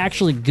 So that's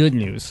actually good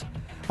news.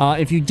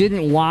 If you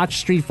didn't watch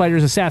Street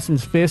Fighter's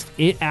Assassin's Fist,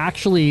 it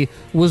actually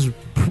was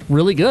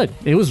really good.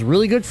 It was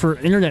really good for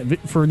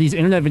these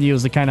internet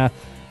videos that kind of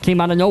came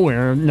out of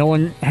nowhere. No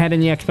one had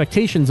any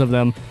expectations of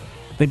them.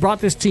 They brought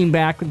this team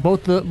back,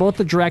 both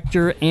the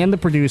director and the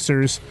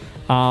producers,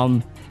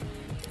 and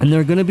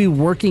they're going to be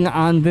working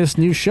on this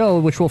new show,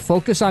 which will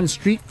focus on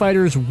Street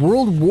Fighter's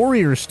World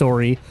Warrior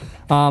story,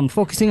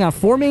 focusing on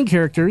 4 main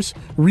characters: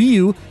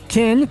 Ryu,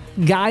 Ken,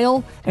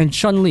 Guile, and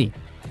Chun-Li.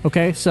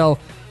 Okay, so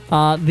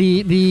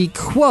the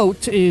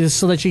quote is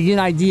so that you get an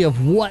idea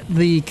of what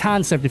the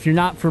concept, if you're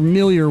not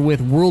familiar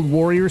with World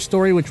Warrior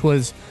story, which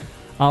was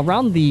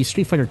around the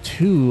Street Fighter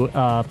II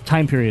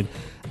time period.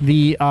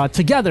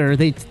 Together,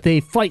 they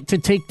fight to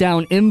take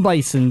down M.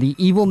 Bison, the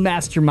evil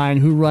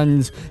mastermind who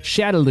runs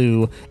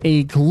Shadaloo,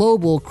 a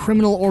global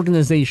criminal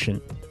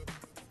organization.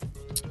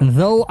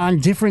 Though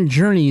on different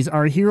journeys,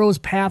 our heroes'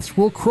 paths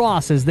will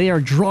cross as they are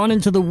drawn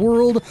into the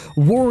World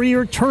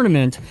Warrior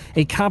Tournament,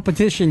 a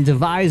competition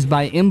devised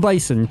by M.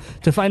 Bison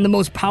to find the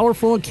most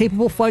powerful and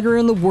capable fighter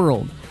in the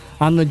world.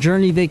 On the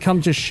journey, they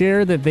come to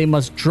share that they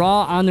must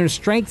draw on their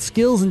strength,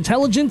 skills,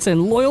 intelligence,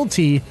 and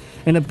loyalty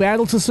in a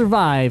battle to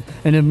survive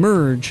and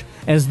emerge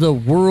as the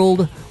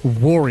World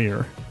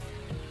Warrior.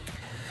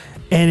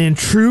 And in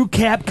true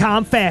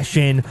Capcom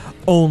fashion,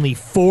 only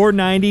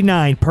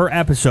 $4.99 per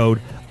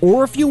episode.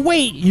 Or if you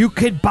wait, you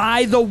could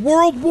buy the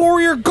World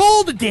Warrior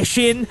Gold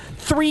Edition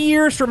 3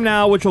 years from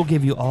now, which will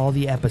give you all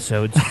the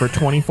episodes for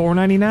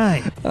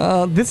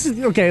 $24.99. This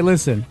is okay.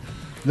 Listen,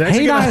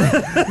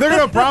 They're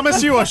gonna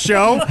promise you a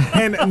show,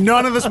 and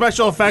none of the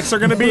special effects are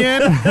gonna be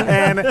in,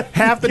 and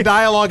half the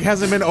dialogue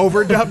hasn't been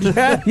overdubbed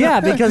yet.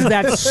 yeah, because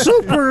that's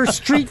Super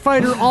Street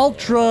Fighter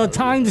Ultra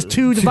times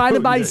 2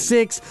 divided by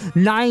 6,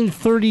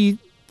 930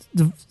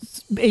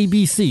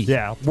 ABC.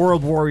 Yeah,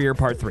 World Warrior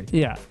Part 3.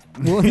 Yeah.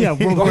 Well, yeah,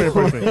 World Warrior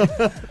Part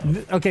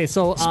 3. Okay,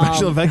 so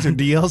Special effects are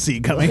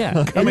DLC coming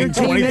yeah, coming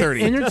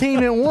 2030.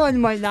 Entertainment One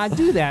might not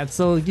do that,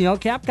 so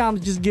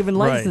Capcom's just giving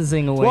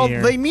licensing away Well,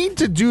 here. they need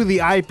to do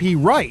the IP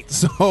right,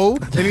 so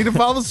they need to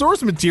follow the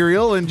source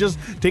material and just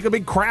take a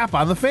big crap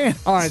on the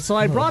fans. All right, so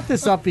I brought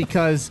this up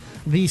because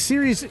the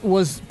series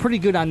was pretty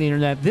good on the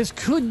internet. This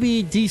could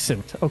be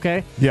decent,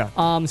 okay? Yeah.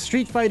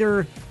 Street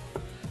Fighter's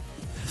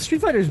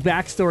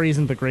backstory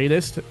isn't the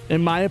greatest,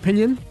 in my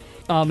opinion.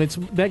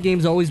 That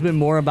game's always been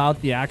more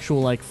about the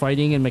actual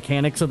fighting and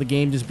mechanics of the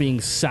game just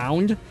being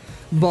sound,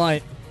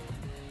 but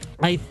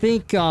I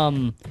think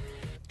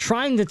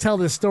trying to tell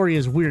this story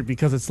is weird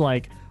because it's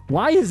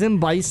why is M.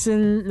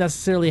 Bison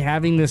necessarily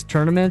having this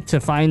tournament to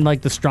find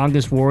the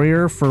strongest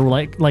warrior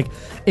for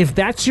if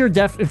that's your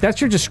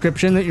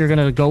description that you're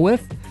gonna go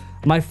with?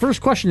 My first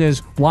question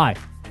is why.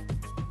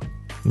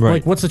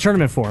 Right. What's the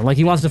tournament for?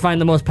 He wants to find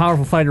the most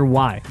powerful fighter.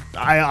 Why?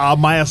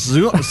 My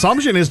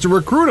assumption is to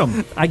recruit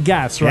him. I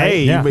guess, right?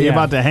 Hey, Yeah. you're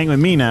about to hang with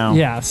me now.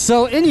 Yeah.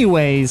 So,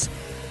 anyways,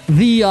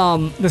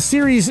 the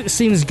series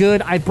seems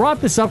good. I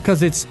brought this up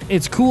because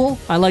it's cool.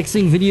 I like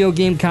seeing video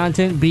game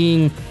content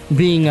being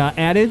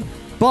added,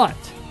 but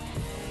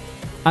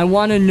I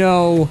want to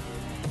know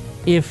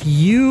if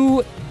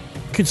you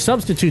could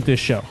substitute this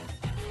show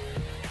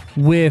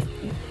with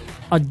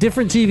a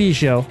different TV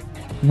show.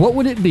 What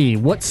would it be?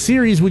 What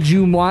series would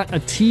you want a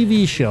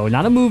TV show?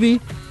 Not a movie,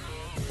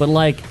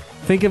 but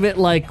think of it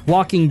like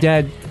Walking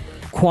Dead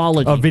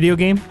quality. A video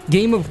game?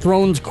 Game of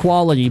Thrones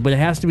quality, but it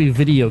has to be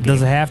video game.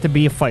 Does it have to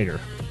be a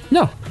fighter?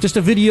 No, just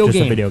a video Just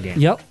a game. video game.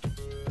 Yep.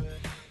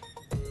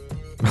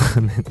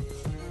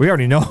 We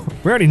already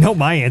know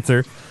my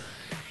answer.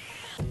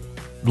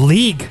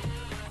 League.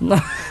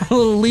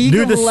 League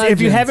Dude, of Legends.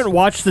 if you haven't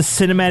watched the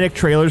cinematic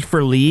trailers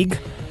for League,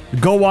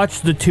 go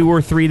watch the 2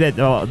 or 3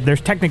 that there's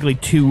technically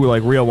 2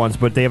 real ones,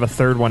 but they have a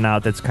third one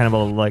out that's kind of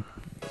a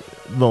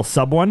little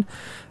sub one.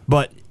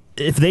 But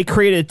if they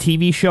created a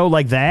TV show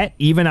like that,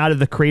 even out of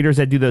the creators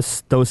that do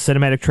those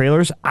cinematic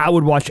trailers, I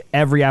would watch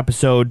every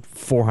episode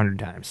 400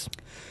 times.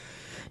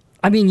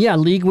 I mean, yeah,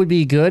 League would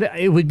be good.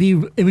 It would be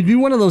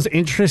one of those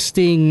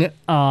interesting,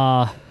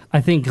 I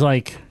think,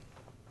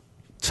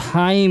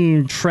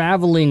 time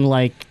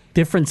traveling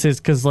differences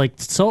because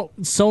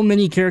so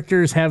many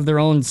characters have their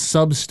own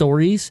sub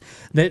stories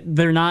that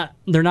they're not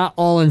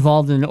all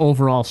involved in an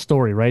overall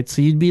story, right?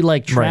 So you'd be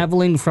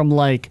traveling from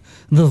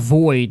the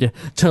void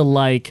to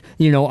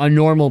a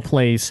normal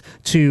place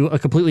to a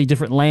completely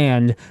different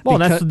land. Well,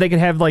 they could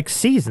have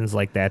seasons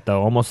like that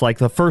though, almost like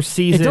the first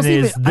season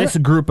is this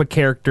group of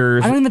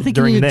characters. I don't even think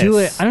you need to do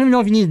it. I don't even know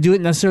if you need to do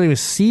it necessarily with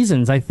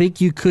seasons. I think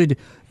you could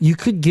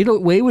get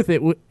away with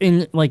it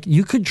in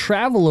you could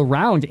travel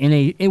around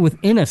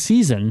within a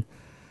season,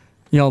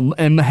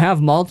 and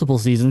have multiple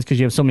seasons because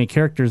you have so many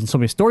characters and so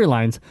many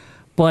storylines.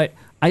 But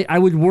I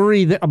would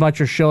worry about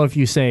your show if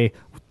you say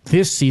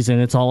this season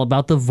it's all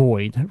about the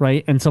void,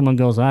 right? And someone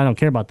goes, I don't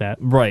care about that,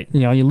 right?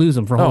 You lose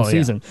them for a whole yeah.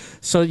 season.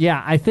 So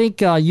yeah, I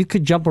think you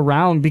could jump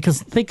around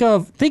because think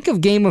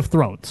of Game of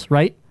Thrones,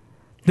 right?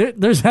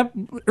 There's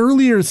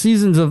earlier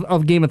seasons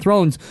of Game of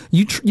Thrones.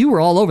 You were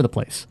all over the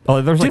place.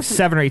 Oh, there's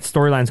 7 or 8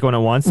 storylines going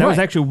on at once. That was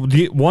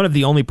actually one of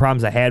the only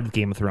problems I had with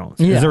Game of Thrones.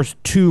 Yeah. There's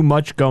too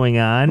much going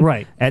on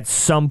right. at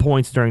some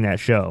points during that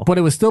show. But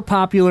it was still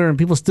popular and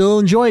people still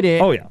enjoyed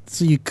it. Oh, yeah.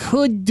 So you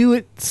could do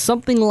it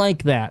something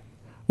like that.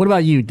 What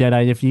about you,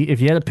 Deadeye? If you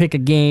had to pick a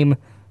game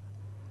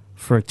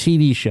for a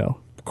TV show?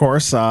 Of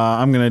course,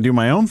 I'm going to do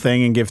my own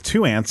thing and give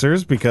 2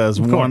 answers because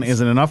one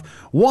isn't enough.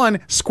 1,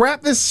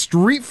 scrap this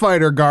Street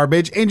Fighter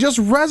garbage and just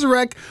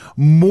resurrect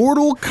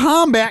Mortal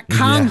Kombat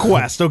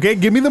Conquest. Okay,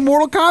 give me the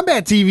Mortal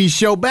Kombat TV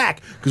show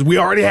back because we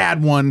already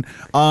had one.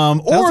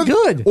 Or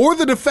good. Or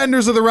the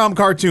Defenders of the Realm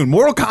cartoon.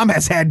 Mortal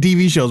Kombat's had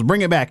TV shows.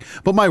 Bring it back.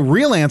 But my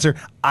real answer,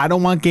 I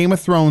don't want Game of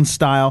Thrones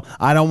style.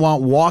 I don't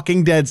want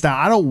Walking Dead style.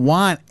 I don't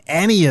want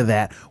any of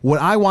that. What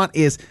I want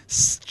is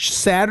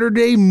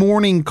Saturday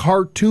morning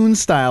cartoon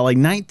style, like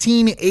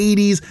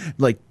 1980s,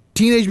 like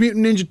Teenage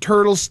Mutant Ninja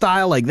Turtles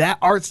style, like that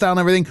art style and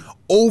everything.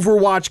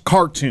 Overwatch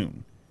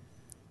cartoon.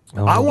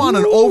 I want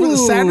an over the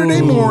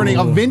Saturday morning,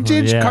 a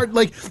vintage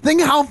like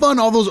think how fun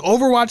all those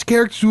Overwatch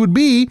characters would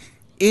be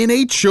in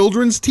a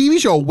children's TV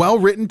show,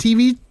 well-written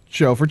TV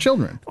show for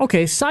children.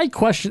 Okay, side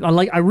question.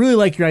 I really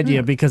like your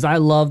idea because I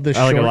love the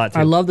short. like it a lot, too.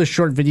 I love the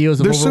short videos of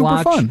They're Overwatch.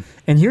 super fun.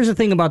 And here's the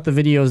thing about the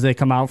videos that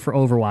come out for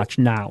Overwatch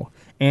now,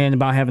 and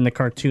about having the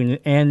cartoon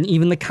and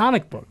even the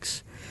comic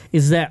books,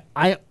 is that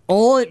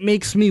all it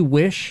makes me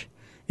wish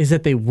is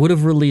that they would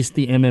have released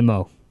the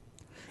MMO.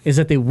 Is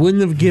that they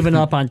wouldn't have given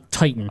up on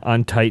Titan.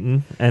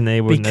 And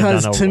they wouldn't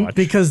have done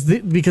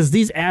Overwatch. Because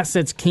these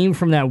assets came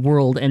from that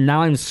world, and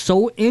now I'm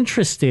so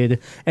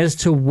interested as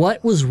to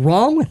what was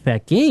wrong with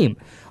that game.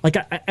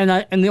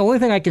 And the only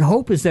thing I can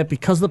hope is that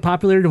because of the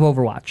popularity of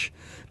Overwatch,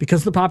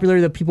 because of the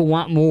popularity that people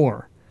want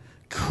more,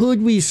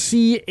 could we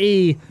see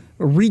a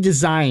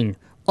redesign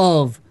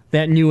of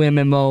that new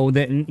MMO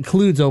that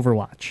includes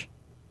Overwatch?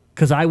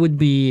 Because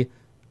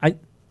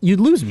you'd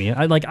lose me.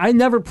 I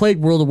never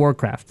played World of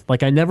Warcraft.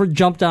 I never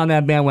jumped on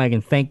that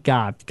bandwagon. Thank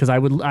God, because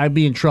I'd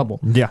be in trouble.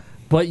 Yeah.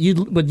 But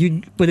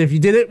if you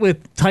did it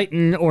with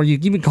Titan, or you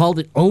even called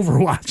it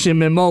Overwatch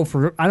MMO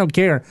for, I don't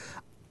care,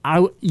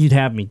 you'd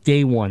have me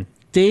day one.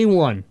 Day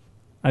one,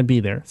 I'd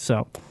be there.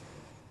 So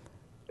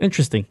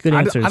interesting, good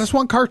answers. I just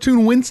want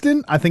cartoon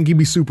Winston. I think he'd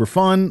be super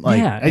fun.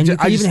 And you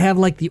could even have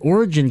the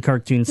origin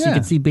cartoon, so you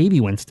could see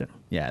baby Winston.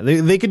 Yeah,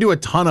 they could do a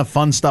ton of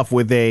fun stuff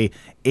with a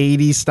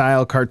 80s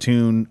style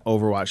cartoon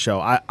Overwatch show.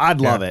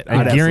 I'd love it.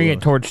 And gearing it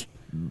towards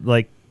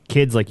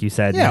kids, like you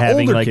said, and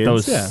having older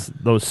kids,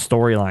 those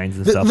storylines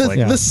and stuff like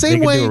that. The same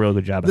they way, could do a real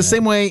good job. The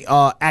same way,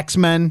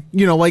 X-Men.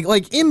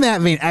 Like in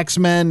that vein,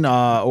 X-Men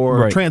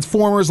or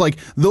Transformers, like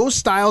those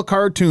style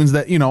cartoons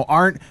that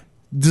aren't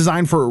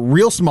designed for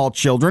real small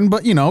children,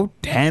 but 10,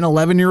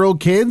 11-year-old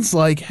kids.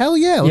 Like hell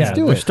yeah, let's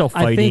do they're it. Still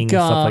fighting and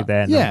stuff like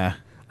that. Yeah.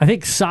 I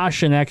think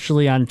Sashin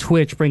actually on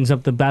Twitch brings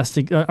up the best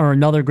or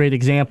another great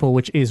example,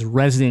 which is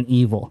Resident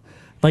Evil.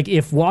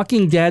 If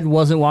Walking Dead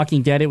wasn't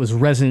Walking Dead, it was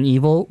Resident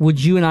Evil,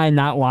 would you and I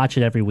not watch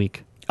it every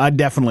week? I'd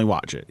definitely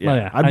watch it. Yeah, Oh,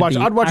 yeah.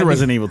 I'd watch a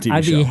Resident Evil TV show.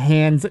 I'd be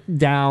hands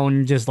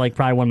down just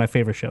probably one of my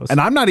favorite shows. And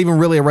I'm not even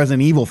really a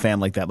Resident Evil fan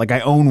like that. I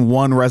own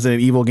one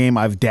Resident Evil game.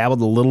 I've dabbled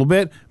a little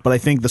bit, but I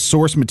think the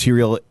source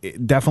material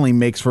definitely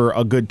makes for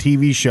a good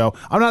TV show.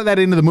 I'm not that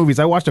into the movies.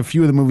 I watched a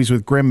few of the movies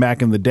with Grimm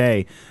back in the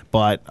day,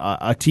 but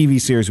a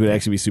TV series would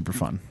actually be super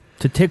fun.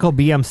 To tickle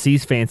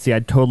BMC's fancy,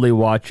 I'd totally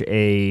watch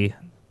a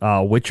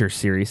Witcher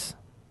series.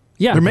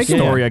 Yeah, they're making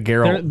story of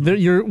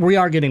Geralt. We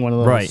are getting one of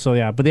those, right? So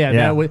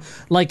that would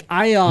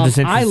I loved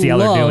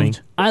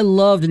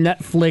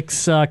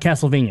Netflix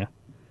Castlevania.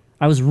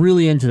 I was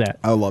really into that.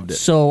 I loved it.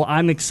 So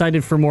I'm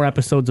excited for more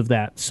episodes of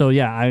that. So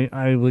yeah,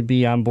 I would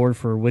be on board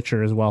for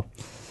Witcher as well.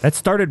 That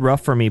started rough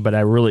for me, but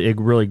it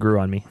really grew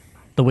on me.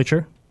 The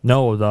Witcher?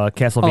 No, the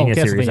Castlevania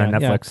series on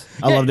Netflix.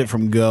 Yeah. I loved it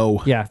from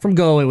Go. Yeah, from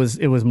Go it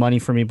was money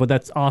for me, but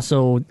that's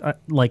also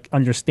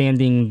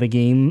understanding the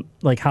game,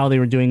 how they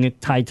were doing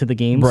it tied to the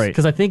games. Right.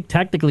 Because I think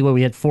technically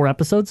we had 4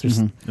 episodes.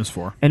 It was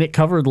 4. And it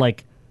covered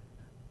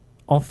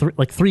all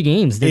 3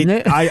 games, didn't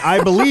it?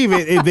 I believe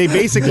it. They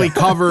basically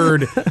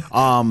covered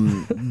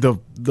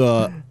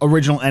the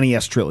original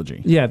NES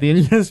trilogy. Yeah, the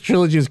NES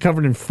trilogy is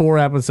covered in 4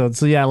 episodes.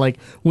 So yeah,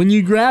 when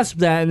you grasp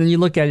that and then you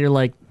look at it, you're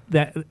like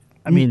that.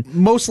 I mean,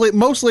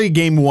 mostly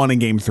game 1 and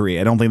game 3.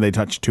 I don't think they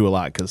touch 2 a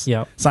lot because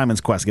Yep. Simon's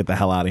Quest, get the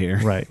hell out of here.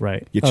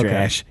 Right. You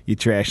trash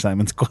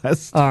Simon's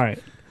Quest. All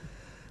right.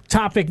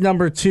 Topic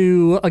number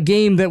 2, a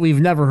game that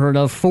we've never heard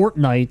of,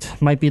 Fortnite,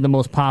 might be the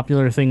most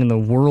popular thing in the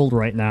world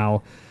right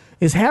now,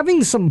 is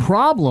having some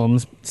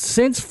problems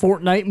since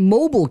Fortnite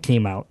Mobile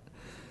came out.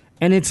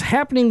 And it's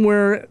happening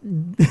where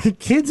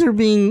kids are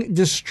being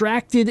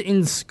distracted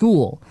in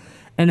school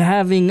and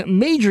having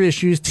major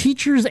issues.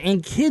 Teachers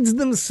and kids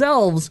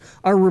themselves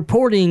are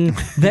reporting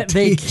that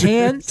they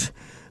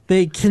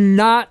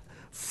cannot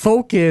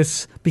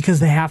focus because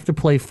they have to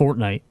play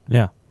Fortnite.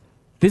 Yeah.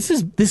 This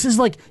is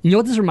you know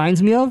what this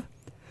reminds me of?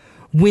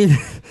 When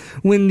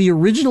the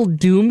original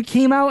Doom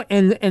came out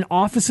and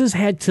offices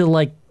had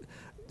to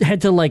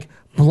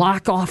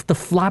block off the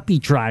floppy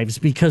drives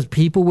because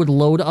people would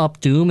load up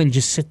Doom and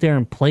just sit there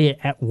and play it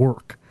at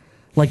work.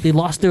 They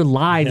lost their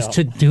lives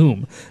to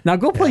Doom. Now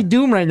go play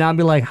Doom right now and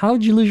be like, how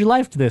did you lose your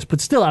life to this?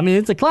 But still, I mean,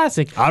 it's a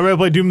classic. I'd rather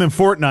play Doom than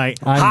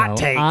Fortnite. Hot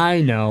take.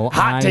 I know.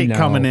 Hot take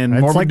coming in.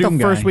 It's More like the Doom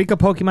first guy. week of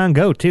Pokemon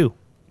Go, too.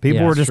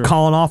 People Yeah, were just true.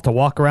 calling off to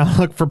walk around and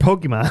look for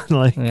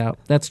Pokemon. Yeah,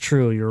 that's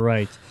true. You're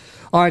right.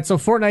 All right, so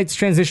Fortnite's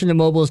transition to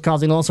mobile is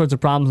causing all sorts of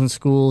problems in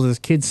schools as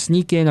kids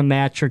sneak in a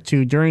match or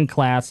two during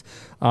class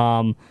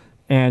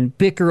and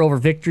bicker over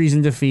victories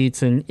and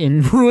defeats and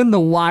ruin the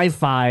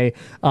Wi-Fi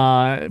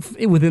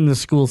within the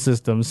school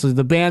system. So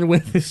the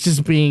bandwidth is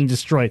just being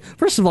destroyed.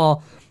 First of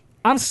all,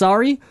 I'm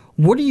sorry.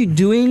 What are you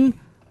doing?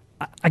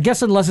 I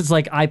guess unless it's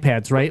like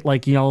iPads, right?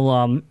 Like,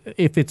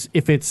 if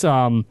it's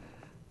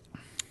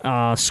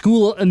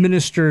school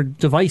administered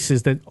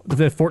devices that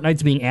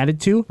Fortnite's being added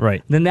to,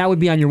 right, then that would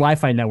be on your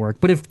Wi-Fi network.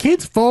 But if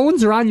kids'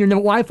 phones are on your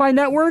Wi-Fi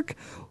network,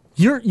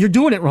 you're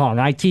doing it wrong,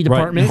 IT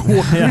department.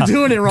 Right. You're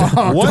doing it wrong.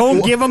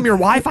 Don't give them your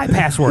Wi-Fi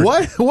password.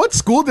 What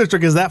school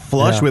district is that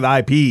flush with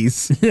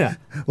IPs? Yeah.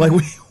 Like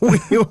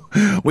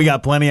we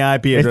got plenty of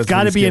IP addresses. It's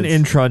got to be an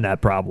kids.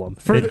 intranet problem.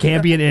 It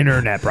can't be an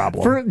internet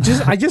problem.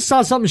 I just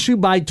saw something shoot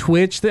by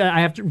Twitch that I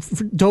have to.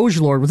 Doge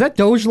Lord, was that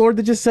Doge Lord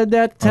that just said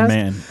that?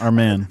 Tess? Our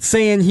man,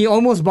 saying he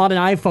almost bought an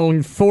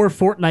iPhone for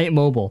Fortnite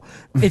Mobile.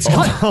 It's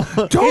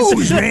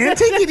Doge, man,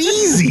 take it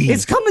easy.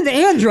 It's coming to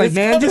Android,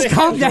 man. Just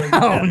calm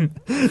down.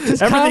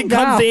 Just Everything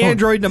comes to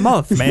Android in a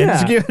month, man. Yeah.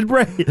 Just give it a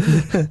break.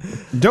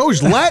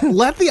 Doge,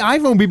 let the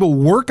iPhone people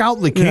work out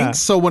the kinks.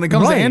 So when it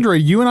comes to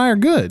Android, you and I are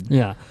good.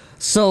 Yeah.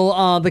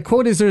 So the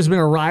quote is, there's been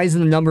a rise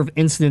in the number of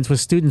incidents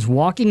with students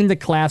walking into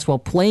class while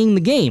playing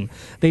the game.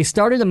 They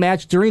started a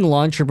match during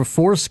lunch or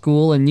before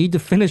school and need to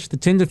finish the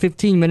 10 to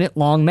 15 minute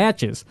long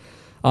matches.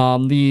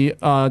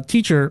 The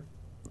teacher,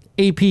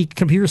 AP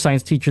computer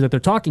science teacher that they're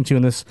talking to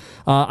in this,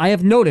 I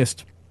have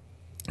noticed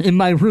in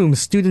my room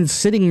students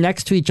sitting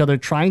next to each other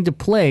trying to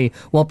play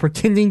while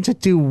pretending to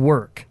do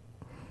work.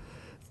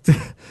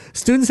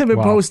 Students have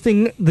been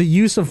posting the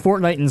use of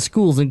Fortnite in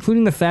schools,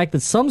 including the fact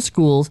that some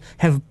schools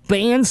have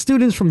banned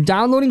students from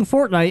downloading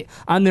Fortnite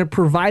on their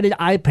provided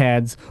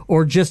iPads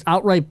or just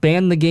outright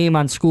banned the game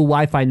on school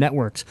Wi-Fi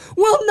networks.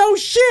 Well, no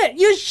shit,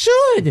 you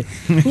should.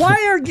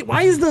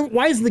 Why is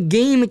the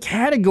game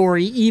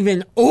category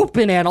even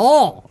open at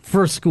all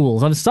for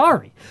schools? I'm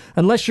sorry.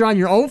 Unless you're on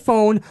your own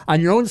phone,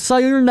 on your own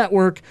cellular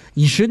network,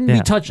 you shouldn't be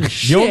touching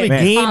shit. The only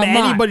game online.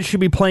 anybody should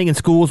be playing in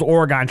school is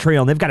Oregon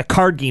Trail, and they've got a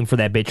card game for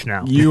that bitch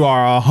now. You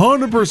are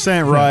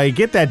 100% right.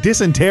 Get that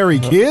dysentery,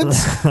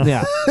 kids.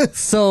 Yeah.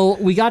 So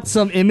we got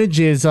some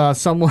images.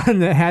 Someone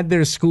that had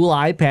their school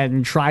iPad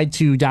and tried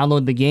to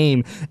download the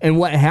game, and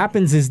what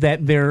happens is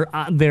that their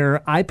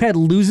iPad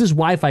loses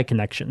Wi-Fi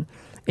connection.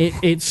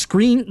 The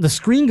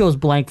screen goes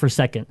blank for a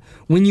second.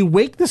 When you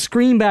wake the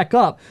screen back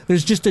up,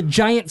 there's just a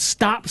giant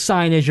stop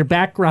sign as your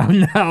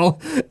background now.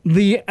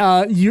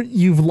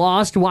 You've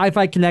lost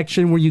Wi-Fi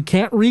connection where you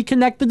can't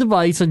reconnect the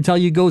device until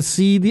you go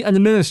see an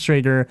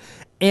administrator,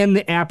 and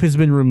the app has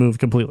been removed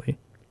completely.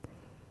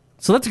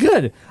 So that's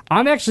good.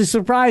 I'm actually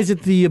surprised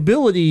at the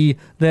ability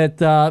that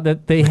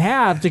they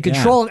have to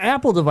control an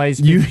Apple device.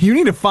 You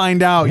need to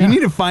find out. You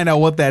need to find out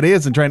what that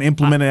is and try and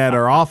implement it at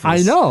our office. I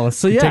know.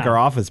 So yeah, take our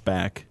office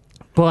back.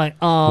 But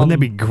wouldn't that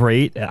be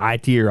great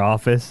at IT or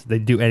office? They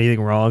do anything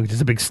wrong,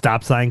 just a big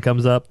stop sign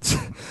comes up.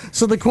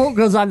 So the quote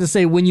goes on to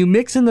say, when you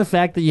mix in the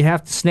fact that you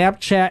have to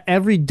Snapchat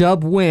every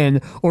dub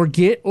win or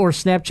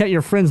Snapchat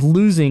your friends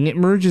losing, it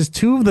merges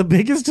two of the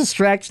biggest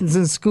distractions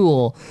in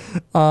school.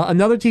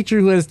 Another teacher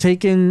who has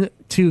taken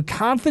to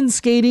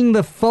confiscating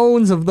the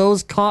phones of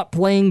those caught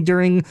playing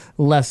during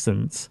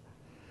lessons.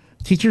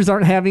 Teachers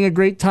aren't having a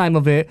great time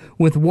of it,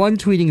 with one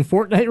tweeting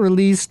Fortnite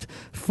released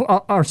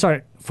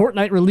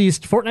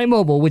Fortnite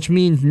Mobile, which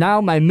means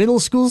now my middle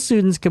school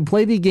students can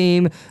play the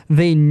game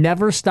they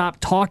never stop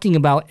talking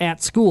about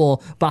at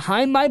school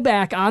behind my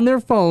back on their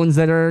phones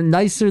that are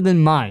nicer than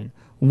mine.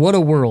 What a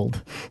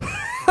world.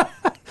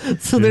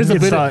 So there's a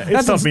bit of...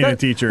 It's tough being a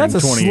teacher in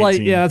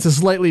 2018. That's a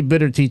slightly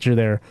bitter teacher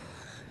there.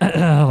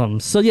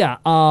 So yeah,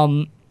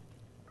 I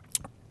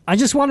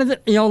just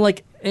wanted to,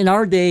 like in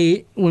our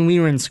day when we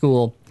were in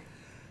school,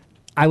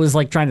 I was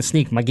like trying to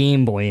sneak my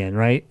Game Boy in,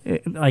 right?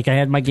 Like I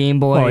had my Game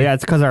Boy. Oh yeah,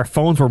 it's because our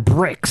phones were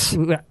bricks.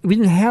 We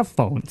didn't have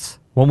phones.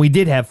 When we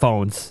did have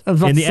phones,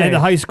 in the end of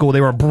high school,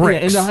 they were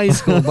bricks. Yeah, in the high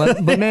school,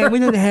 but man, we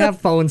didn't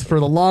have phones for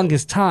the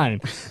longest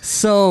time.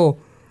 So,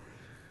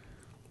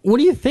 what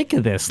do you think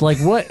of this? Like,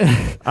 what?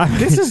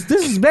 This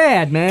is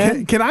bad,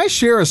 man. Can I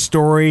share a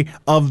story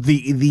of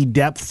the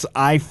depths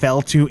I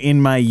fell to in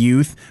my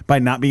youth by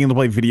not being able to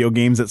play video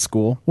games at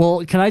school?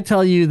 Well, can I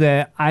tell you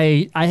that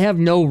I have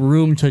no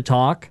room to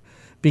talk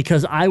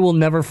because I will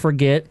never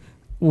forget.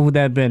 What would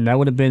that have been? That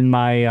would have been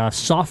my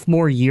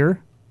sophomore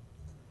year.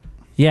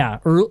 Yeah,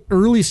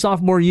 early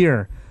sophomore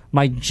year.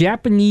 My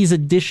Japanese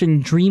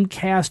edition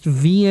Dreamcast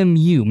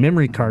VMU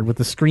memory card with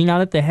the screen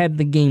on it that had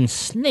the game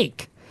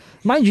Snake.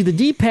 Mind you, the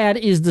D-pad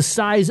is the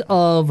size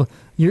of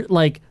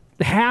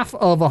half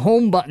of a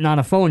home button on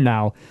a phone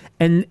now,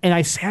 and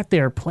I sat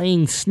there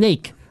playing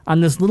Snake on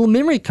this little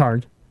memory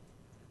card,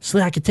 so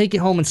that I could take it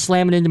home and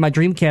slam it into my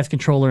Dreamcast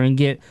controller and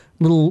get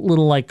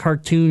little like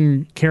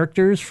cartoon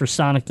characters for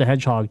Sonic the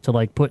Hedgehog to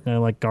like put in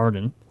a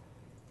garden.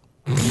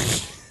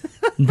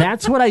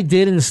 That's what I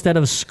did instead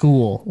of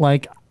school.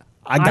 Like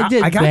I got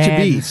you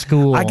beat.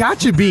 School. I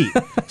got you beat.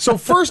 So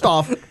first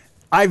off,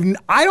 I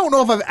don't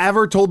know if I've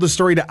ever told the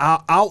story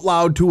out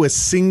loud to a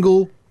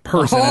single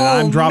person, and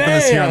I'm dropping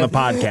this here on the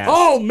podcast.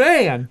 Oh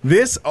man!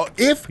 This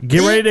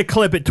Get ready to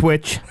clip it,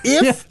 Twitch.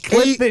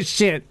 Clip this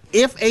shit.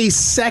 If a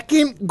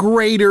second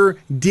grader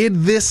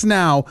did this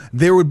now,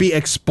 there would be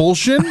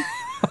expulsion.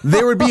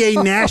 There would be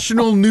a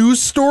national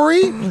news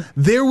story.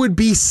 There would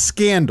be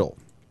scandal.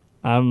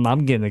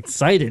 I'm getting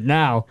excited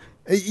now.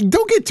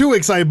 Don't get too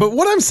excited, but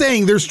what I'm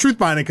saying, there's truth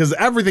behind it because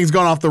everything's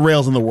gone off the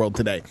rails in the world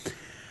today.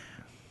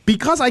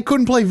 Because I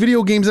couldn't play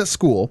video games at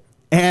school,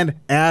 and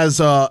as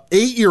a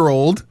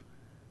 8-year-old,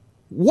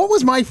 what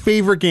was my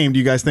favorite game, do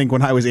you guys think,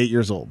 when I was 8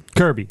 years old?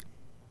 Kirby.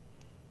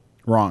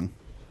 Wrong.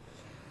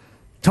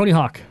 Tony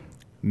Hawk.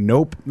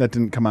 Nope, that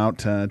didn't come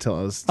out until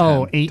I was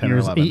 10, 8 10 or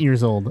years. 11. 8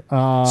 years old.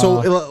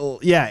 So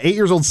yeah, 8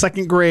 years old,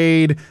 second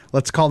grade.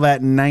 Let's call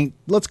that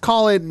Let's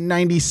call it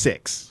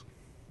 96,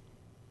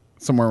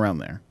 somewhere around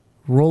there.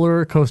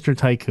 Roller Coaster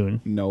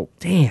Tycoon. Nope.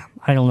 Damn,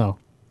 I don't know.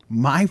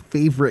 My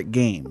favorite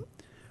game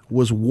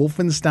was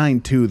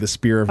Wolfenstein 2: The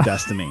Spear of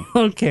Destiny.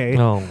 Okay.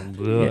 Oh,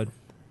 good.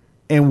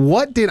 And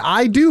what did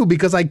I do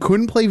because I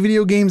couldn't play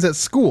video games at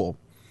school?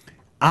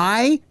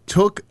 I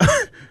took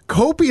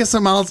copious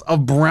amounts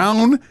of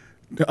brown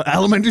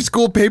elementary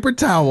school paper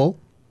towel,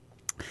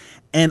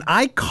 and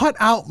I cut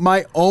out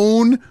my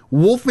own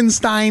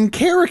Wolfenstein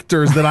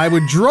characters that I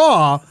would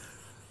draw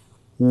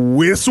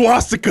with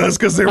swastikas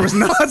because there was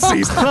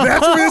Nazis.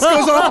 That's where this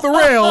goes off the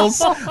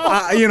rails.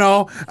 I didn't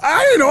know.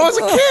 I was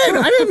a kid.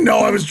 I didn't know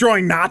I was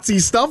drawing Nazi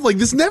stuff. Like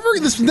this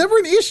was never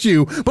an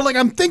issue. But like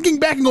I'm thinking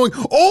back and going,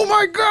 oh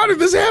my god, if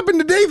this happened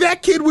today,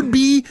 that kid would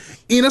be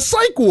in a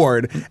psych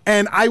ward,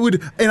 and I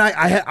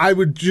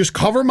would just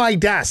cover my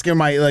desk and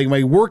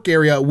my work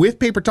area with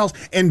paper towels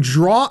and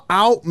draw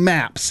out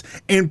maps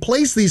and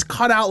place these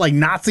cut out like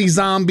Nazi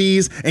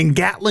zombies and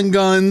Gatling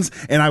guns,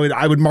 and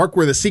I would mark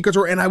where the secrets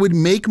were, and I would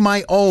make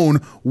my own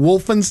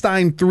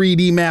Wolfenstein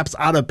 3D maps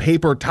out of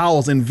paper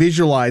towels and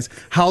visualize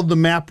how the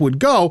map would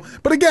go.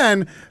 But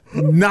again,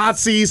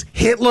 Nazis,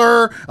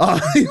 Hitler,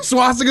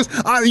 swastikas,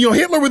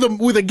 Hitler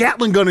with a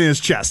Gatling gun in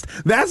his chest.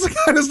 That's the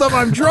kind of stuff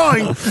I'm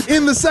drawing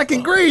in the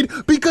second grade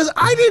because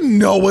I didn't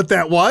know what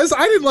that was.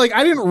 I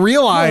didn't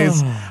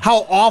realize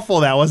how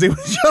awful that was. It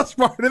was just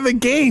part of the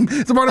game.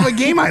 It's a part of a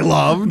game I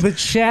loved. The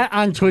chat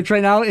on Twitch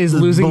right now is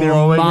losing their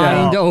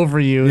mind over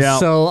you. Yeah.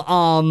 So,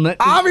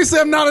 obviously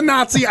I'm not a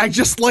Nazi. I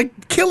just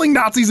like killing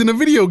Nazis in a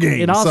video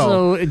game.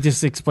 It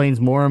just explains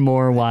more and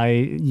more why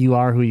you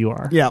are who you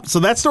are. Yeah. So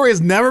that story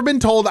has never been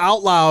told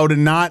out loud,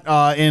 and not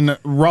in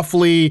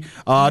roughly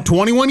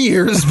 21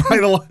 years.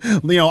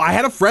 I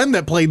had a friend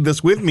that played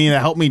this with me that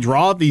helped me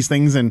draw these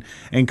things and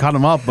cut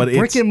them up. But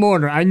brick and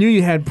mortar. I knew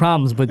you had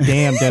problems, but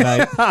damn, did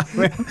I?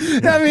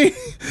 I mean,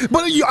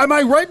 but am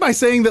I right by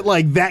saying that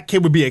that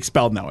kid would be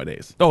expelled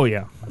nowadays? Oh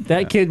yeah,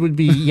 that kid would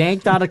be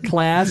yanked out of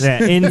class.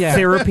 In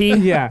therapy.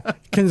 Yeah,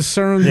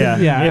 concerned.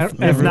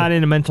 If not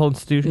in a mental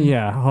institution.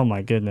 Yeah. Oh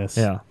my goodness.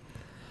 Yeah.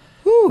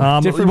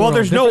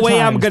 There's no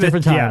way I'm gonna.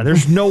 Yeah,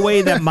 there's no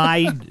way that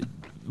my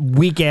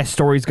weak ass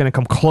story is gonna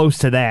come close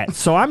to that.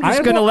 So I'm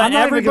just gonna let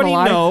everybody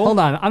know. Hold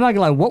on, I'm not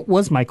gonna lie. What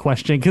was my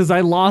question? Because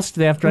I lost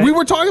it after. We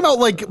were talking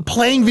about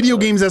playing video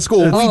games at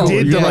school. We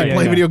did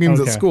play video games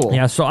at school.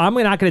 Yeah. So I'm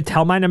not gonna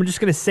tell mine. I'm just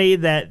gonna say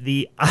that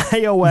the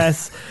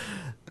iOS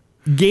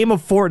game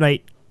of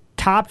Fortnite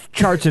topped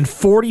charts in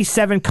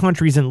 47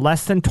 countries in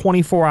less than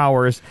 24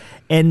 hours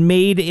and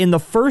made in the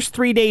first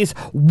 3 days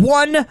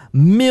 $1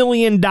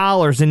 million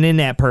in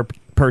in-app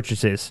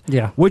purchases.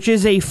 Yeah. Which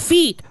is a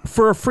feat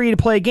for a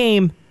free-to-play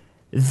game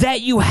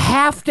that you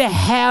have to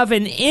have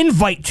an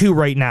invite to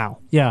right now.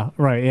 Yeah,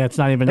 right. Yeah, it's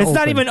not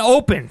even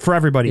open for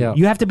everybody. Yeah.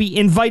 You have to be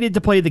invited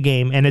to play the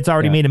game, and it's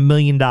already made $1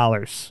 million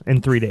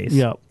in 3 days.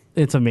 Yeah.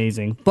 It's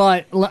amazing.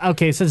 But,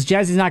 okay, since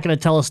Jazzy's not going to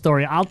tell a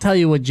story, I'll tell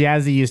you what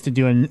Jazzy used to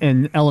do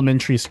in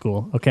elementary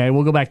school, okay?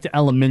 We'll go back to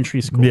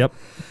elementary school. Yep.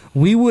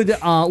 We would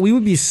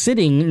be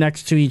sitting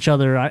next to each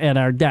other at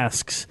our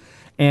desks,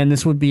 and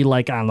this would be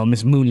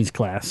Miss Mooney's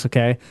class,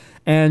 okay?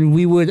 And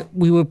we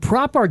would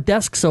prop our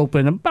desks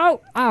open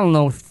about,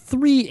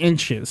 3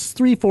 inches,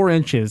 4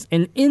 inches,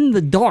 and in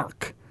the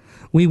dark,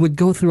 we would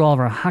go through all of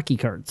our hockey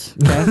cards.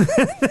 Okay?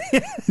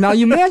 Now,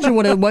 you imagine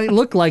what it might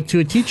look like to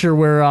a teacher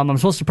where I'm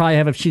supposed to probably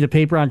have a sheet of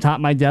paper on top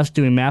of my desk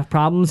doing math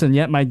problems, and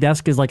yet my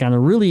desk is on a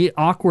really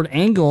awkward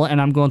angle, and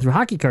I'm going through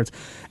hockey cards.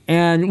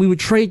 And we would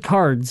trade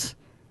cards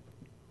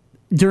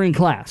during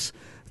class.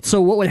 So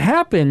what would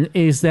happen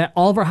is that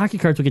all of our hockey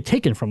cards would get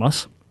taken from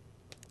us.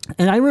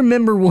 And I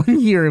remember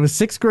one year, it was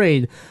 6th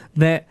grade,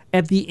 that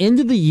at the end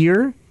of the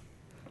year,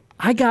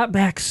 I got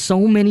back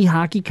so many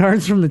hockey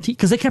cards from the team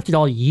because they kept it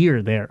all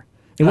year there.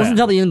 It wasn't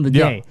until the end of the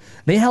day.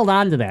 They held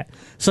on to that.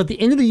 So at the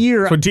end of the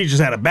year... So teachers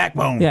had a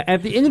backbone. Yeah,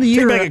 at the end of the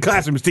year... Take back in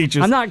classrooms,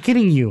 teachers. I'm not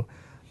kidding you.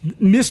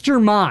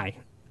 Mr. Mai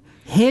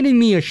handed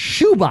me a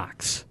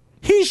shoebox.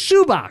 His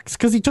shoebox,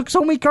 because he took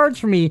so many cards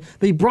from me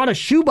that he brought a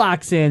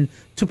shoebox in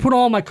to put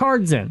all my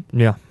cards in.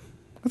 Yeah.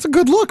 That's a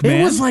good look,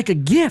 man. It was like a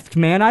gift,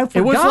 man. I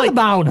forgot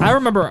about it. I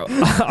remember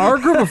our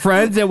group of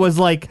friends. It was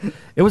like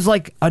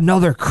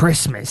another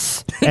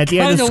Christmas at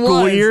the end of kinda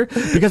school was. year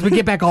because we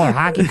get back all our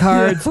hockey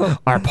cards,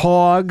 our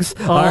Pogs.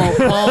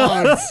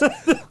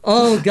 Pogs.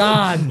 Oh,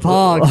 God.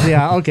 Pogs.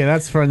 Yeah, okay,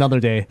 that's for another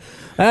day.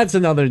 That's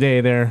another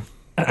day there.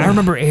 I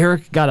remember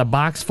Eric got a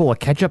box full of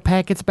ketchup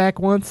packets back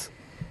once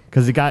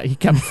because he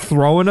kept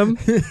throwing them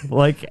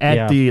like at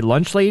Yeah. the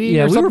lunch lady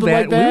Yeah, or we were something bad.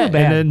 like We were that,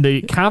 bad. and then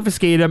they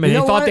confiscated them and You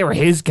they know thought what? they were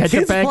his ketchup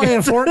Kids playing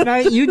packets.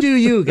 Fortnite, you do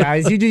you,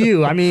 guys. You do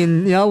you. I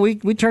mean,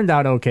 we turned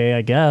out okay,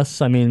 I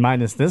guess. I mean,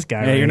 minus this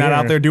guy. Yeah, right you're not here.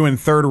 out there doing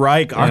Third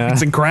Reich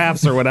arts and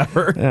crafts or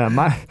whatever.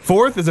 Yeah,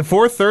 Fourth? Is it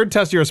fourth? Third?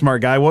 Test, you're a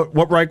smart guy.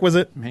 What Reich was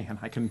it? Man,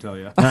 I couldn't tell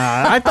you.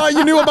 I thought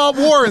you knew about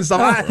war and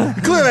stuff.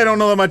 Clearly, I don't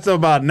know that much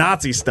about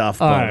Nazi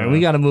stuff. All right, we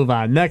got to move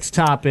on. Next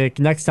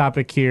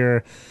topic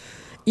here.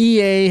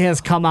 EA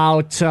has come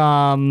out,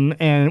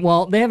 and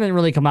well, they haven't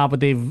really come out,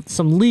 but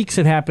some leaks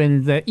have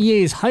happened that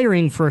EA is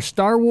hiring for a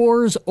Star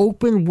Wars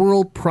open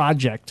world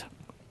project.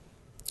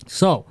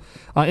 So,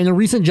 in a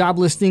recent job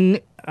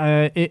listing,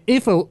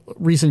 if a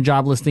recent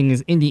job listing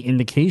is any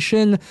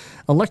indication,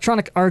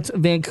 Electronic Arts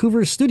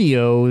Vancouver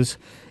Studios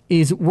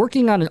is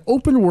working on an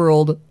open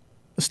world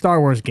Star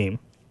Wars game.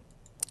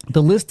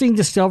 The listing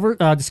discovered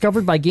by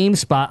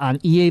GameSpot on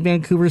EA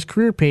Vancouver's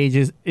career page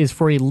is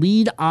for a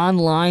lead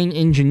online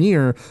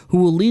engineer who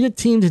will lead a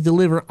team to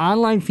deliver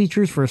online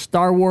features for a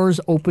Star Wars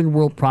open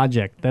world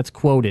project. That's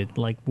quoted,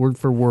 like word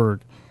for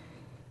word.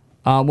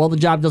 While the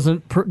job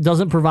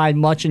doesn't provide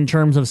much in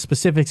terms of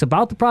specifics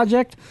about the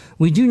project,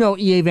 we do know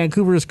EA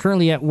Vancouver is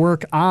currently at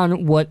work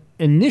on what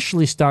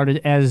initially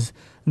started as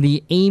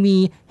the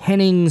Amy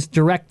Hennings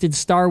directed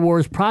Star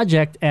Wars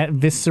project at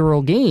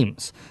Visceral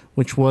Games,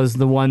 which was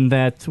the one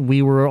that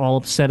we were all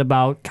upset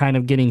about kind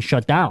of getting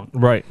shut down.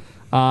 Right.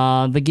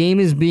 The game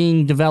is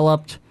being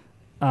developed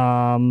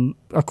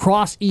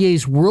across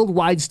EA's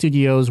worldwide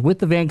studios, with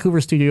the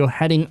Vancouver studio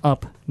heading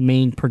up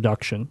main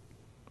production.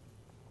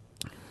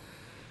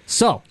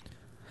 So,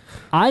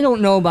 I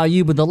don't know about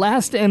you, but the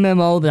last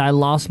MMO that I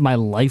lost my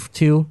life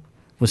to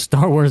was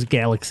Star Wars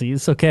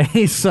Galaxies,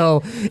 okay?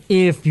 So,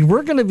 if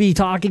we're going to be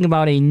talking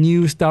about a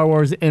new Star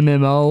Wars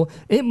MMO,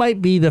 it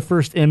might be the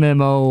first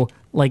MMO,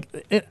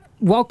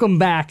 welcome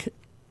back,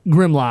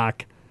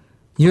 Grimlock.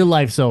 Your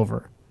life's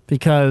over.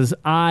 Because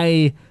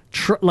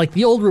like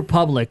the Old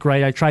Republic,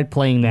 right? I tried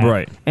playing that.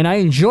 Right. And I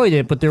enjoyed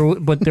it, but there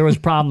was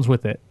problems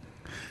with it.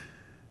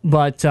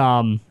 But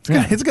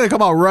It's going to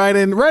come out right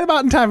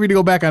about in time for you to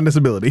go back on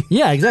disability.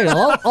 yeah, exactly.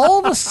 All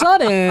of a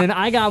sudden,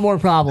 I got more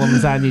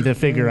problems I need to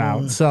figure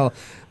out. So,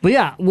 but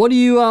yeah, what are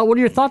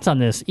your thoughts on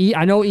this?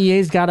 I know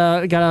EA's got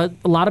a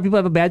lot of people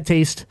have a bad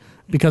taste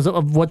because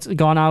of what's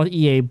gone on with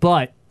EA,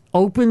 but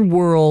open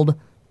world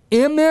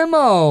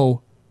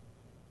MMO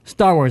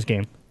Star Wars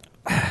game.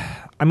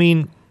 I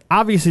mean,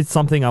 obviously it's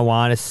something I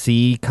want to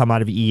see come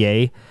out of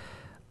EA.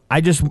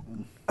 I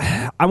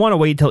want to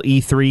wait till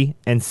E3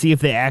 and see if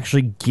they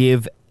actually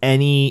give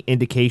any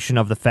indication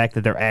of the fact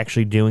that they're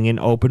actually doing an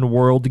open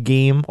world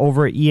game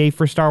over at EA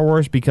for Star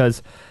Wars,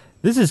 because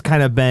this has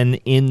kind of been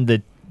in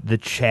the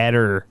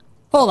chatter.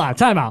 Hold on,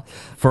 time out.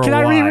 For a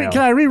while.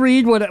 Can I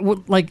reread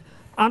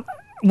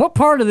what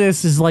part of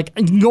this is like,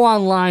 you can go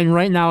online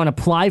right now and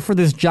apply for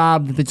this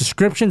job. The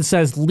description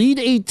says lead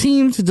a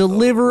team to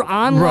deliver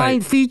online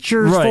Right.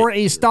 features Right. for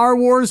a Star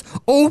Wars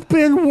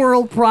open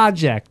world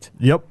project.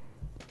 Yep.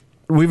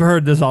 We've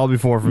heard this all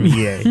before from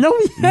EA. No,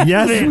 we haven't.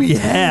 Yes, we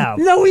have.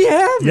 No, we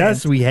haven't.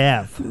 Yes, we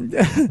have.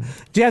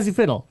 Jazzy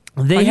Fiddle.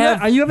 Are you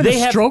having they a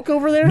have- stroke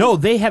over there? No,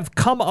 they have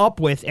come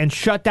up with and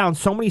shut down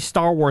so many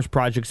Star Wars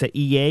projects at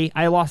EA.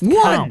 I lost One.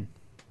 count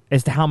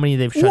as to how many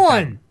they've shut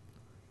One. down.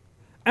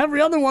 Every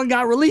other one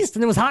got released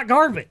and it was hot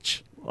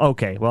garbage.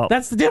 Okay, well,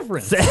 That's the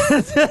difference.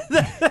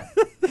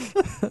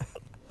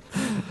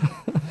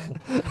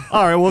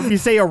 all right. Well, if you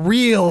say a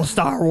real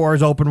Star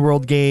Wars open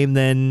world game,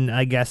 then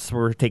I guess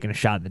we're taking a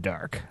shot in the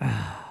dark.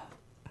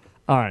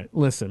 All right,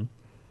 listen.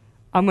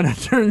 I'm going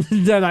to turn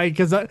to Deadeye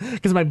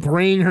because my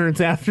brain hurts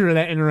after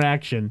that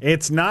interaction.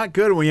 It's not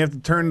good when you have to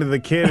turn to the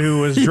kid who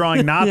was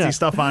drawing Nazi Yeah.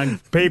 stuff on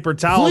paper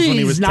towels when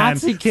he Please, was 10.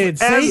 Nazi kid,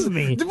 save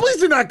me. Please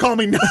do not call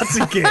me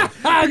Nazi kid.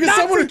 Because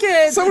Nazi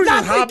kid, someone's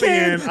just Nazi hopping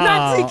kid, in.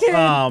 Nazi kid.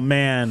 Oh,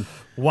 man.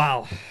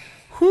 Wow.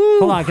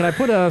 Hold on, can I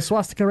put a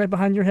swastika right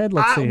behind your head?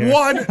 Let's see here.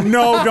 One,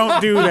 no, don't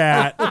do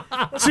that.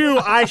 Two,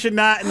 I should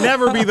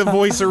never be the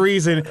voice of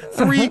reason.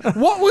 Three,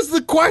 what was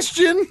the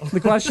question? The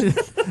question.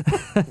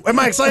 Am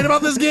I excited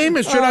about this game?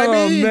 Should I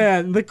Oh be?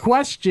 man, the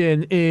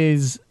question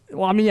is,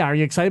 well, I mean, yeah, are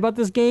you excited about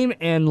this game?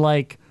 And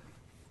like,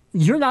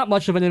 you're not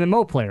much of an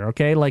MMO player,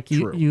 okay? Like,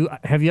 you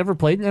have you ever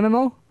played an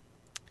MMO?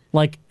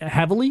 Like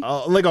heavily?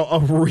 Like a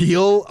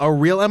real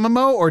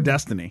MMO or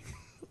Destiny?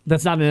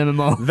 That's not an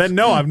MMO. Then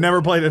no, I've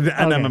never played an Okay.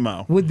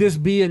 MMO. Would this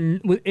be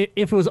if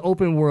it was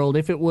open world?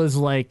 If it was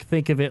like,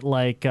 think of it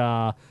like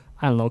I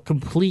don't know,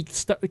 complete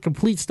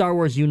Star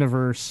Wars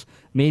universe,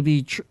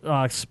 maybe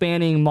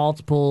spanning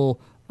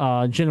multiple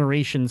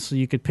generations, so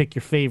you could pick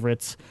your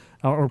favorites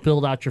or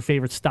build out your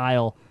favorite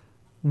style.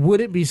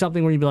 Would it be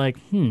something where you'd be like,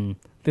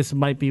 this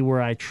might be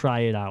where I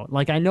try it out.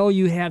 Like, I know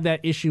you have that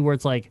issue where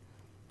it's like,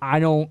 I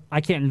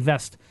can't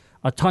invest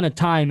a ton of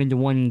time into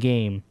one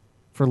game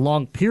for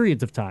long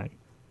periods of time.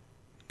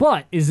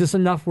 But is this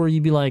enough where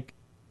you'd be like,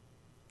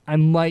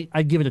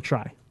 I'd give it a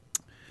try?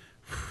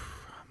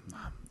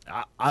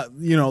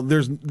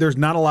 There's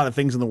not a lot of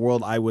things in the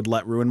world I would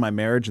let ruin my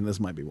marriage, and this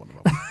might be one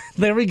of them.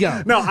 There we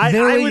go. No,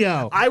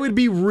 go. I would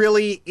be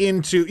really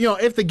into,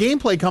 if the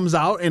gameplay comes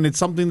out and it's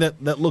something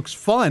that looks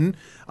fun.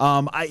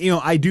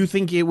 I do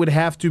think it would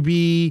have to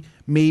be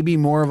maybe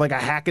more of like a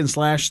hack and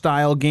slash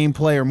style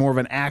gameplay or more of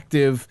an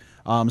active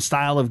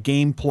style of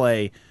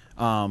gameplay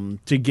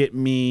to get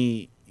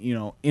me,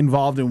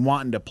 involved in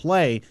wanting to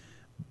play.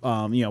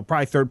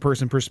 Probably third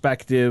person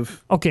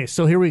perspective. Okay,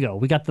 so here we go.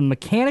 We got the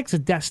mechanics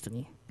of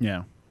Destiny.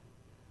 Yeah.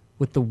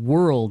 With the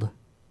world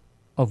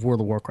of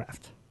World of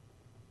Warcraft.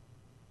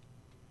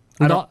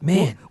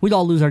 We'd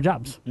all lose our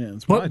jobs. Yeah,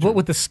 that's but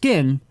with the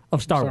skin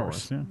of Star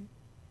Wars.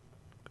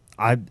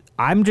 Yeah.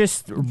 I'm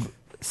just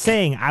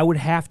saying I would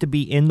have to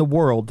be in the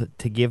world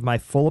to give my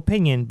full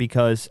opinion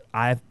because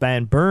I've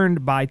been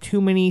burned by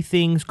too many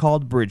things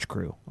called Bridge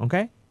Crew.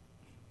 Okay.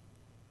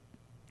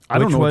 I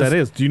don't know what that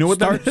is. Do you know what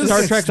that is?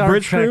 Star Trek's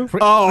Bridge Crew?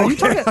 Oh,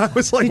 okay. I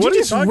was like, did what you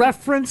are just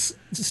reference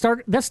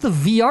Star? That's the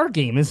VR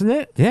game, isn't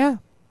it? Yeah.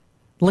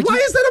 Like, why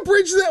is that a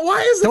bridge?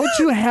 Why is that? Don't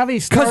you have a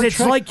Star Trek? Because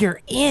it's like you're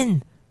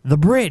in the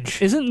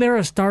bridge. Isn't there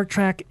a Star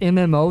Trek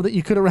MMO that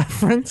you could have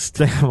referenced?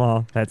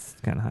 Well, that's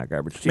kind of hot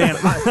garbage. Man,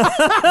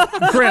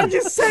 I'm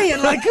just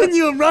saying, like, couldn't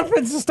you have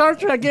referenced a Star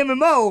Trek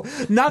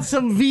MMO, not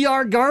some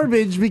VR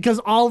garbage, because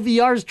all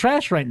VR is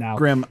trash right now?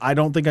 Grim, I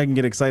don't think I can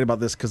get excited about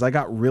this because I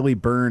got really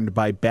burned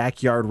by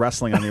backyard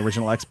wrestling on the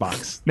original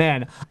Xbox.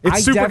 Man,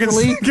 It's super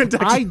contextual.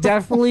 I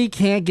definitely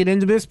can't get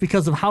into this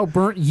because of how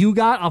burnt you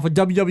got off of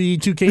WWE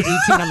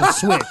 2K18 on the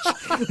Switch.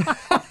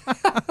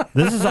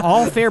 This is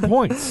all fair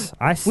points.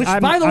 I'm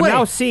way,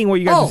 now seeing what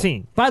you guys are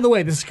seeing. By the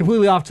way, this is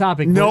completely off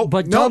topic. Nope,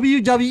 but nope.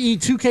 WWE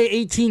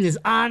 2K18 is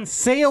on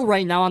sale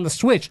right now on the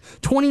Switch,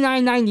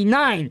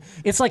 $29.99.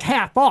 It's like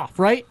half off,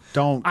 right?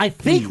 I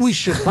think we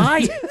should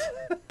buy it.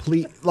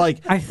 Please,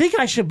 I think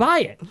I should buy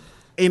it.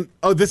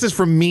 This is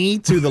from me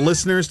to the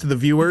listeners, to the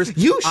viewers.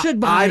 You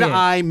should buy eye it. Eye to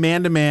eye,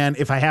 man to man.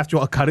 If I have to,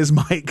 I'll cut his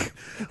mic.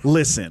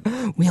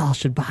 Listen. We all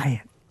should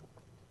buy it.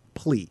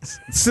 Please.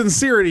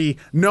 Sincerity.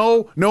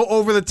 No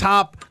over the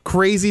top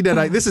crazy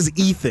this is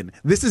Ethan.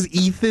 This is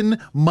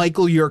Ethan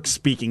Michael Yerk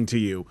speaking to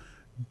you.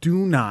 Do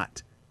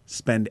not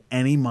spend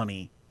any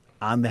money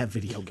on that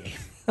video game.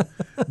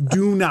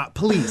 Do not,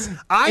 please.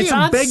 It's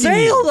on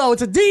sale though.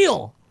 It's a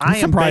deal. I'm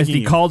surprised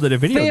he called it a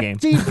video game.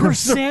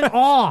 50%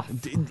 off.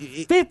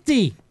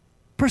 50%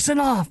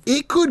 off.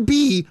 It could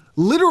be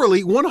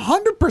literally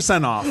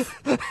 100%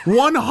 off.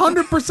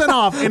 100%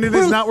 off, and it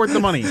is not worth the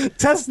money.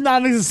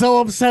 Testnomics is so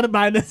upset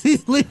about this.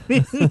 He's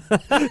leaving.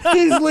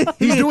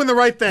 He's doing the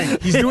right thing.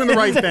 He's doing the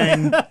right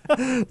thing.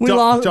 We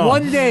lost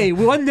one day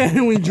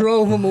we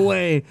drove him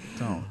away.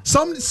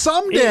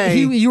 Someday.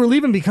 You were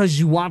leaving because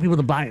you want people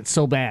to buy it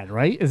so bad,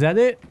 right? Is that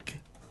it?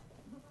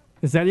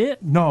 Is that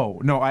it? No,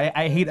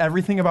 I hate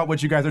everything about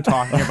what you guys are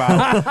talking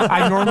about.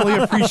 I normally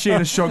appreciate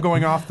a show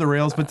going off the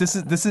rails, but this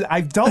is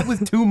I've dealt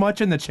with too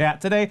much in the chat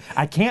today.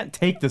 I can't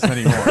take this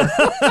anymore.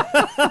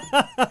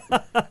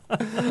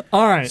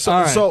 All right.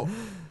 So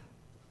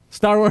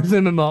Star Wars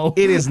MMO.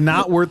 it is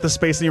not worth the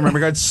space in your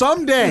memory card.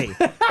 Someday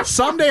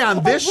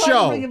on this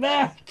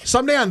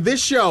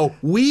show,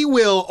 we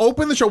will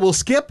open the show. We'll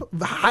skip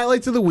the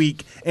highlights of the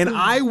week, and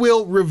I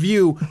will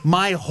review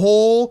my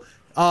whole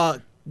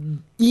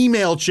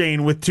email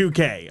chain with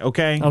 2K.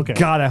 Okay.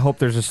 God, I hope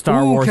there's a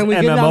Star Wars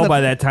MMO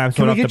by that time,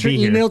 so I don't have to be here.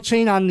 Can we get your email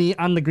chain on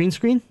the green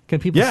screen? Can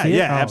people see it?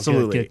 Yeah,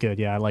 absolutely. Good.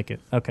 Yeah, I like it.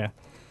 Okay.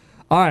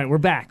 All right, we're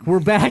back. We're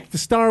back to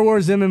Star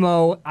Wars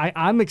MMO.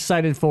 I'm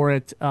excited for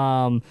it.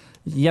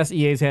 Yes,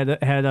 EA's had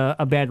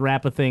a bad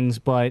rap of things,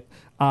 but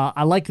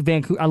I like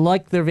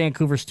their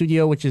Vancouver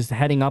studio, which is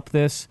heading up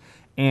this.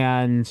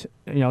 And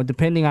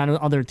depending on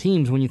other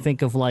teams, when you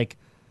think of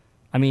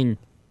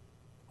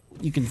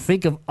you can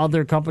think of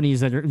other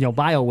companies that are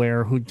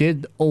BioWare who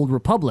did Old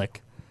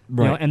Republic,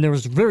 right? And there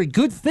was very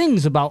good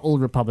things about Old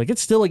Republic.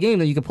 It's still a game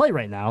that you can play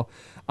right now.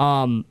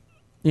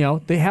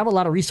 They have a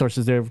lot of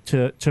resources there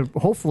to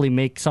hopefully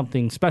make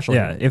something special.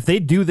 Yeah, if they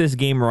do this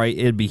game right,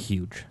 it'd be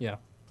huge. Yeah,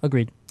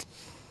 agreed.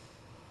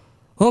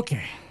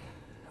 Okay,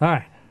 all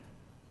right.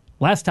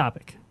 Last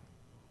topic.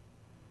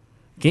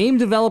 Game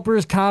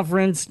Developers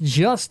Conference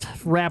just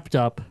wrapped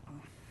up.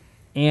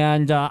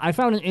 And I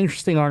found an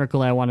interesting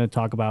article I wanted to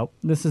talk about.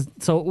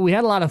 So we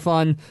had a lot of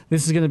fun.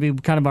 This is going to be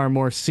kind of our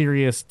more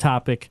serious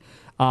topic.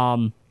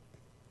 There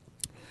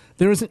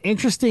was an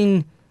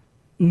interesting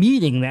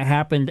meeting that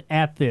happened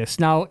at this.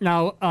 Now,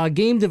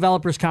 Game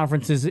Developers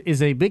Conference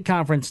is a big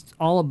conference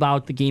all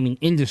about the gaming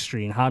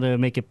industry and how to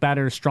make it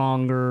better,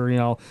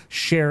 stronger.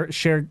 Share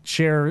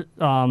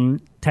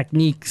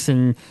techniques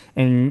and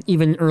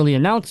even early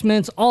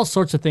announcements. All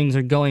sorts of things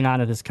are going on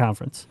at this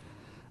conference.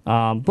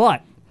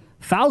 But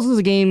thousands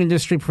of game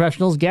industry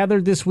professionals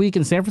gathered this week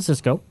in San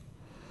Francisco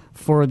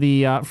for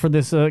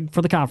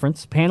the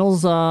conference.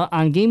 Panels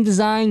on game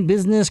design,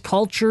 business,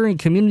 culture, and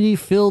community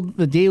filled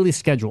the daily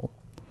schedule.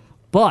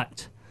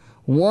 But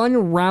one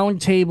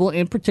roundtable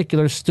in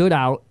particular stood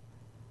out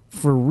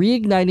for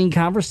reigniting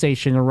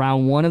conversation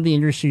around one of the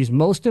industry's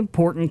most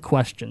important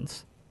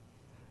questions.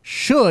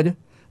 Should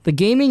the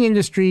gaming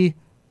industry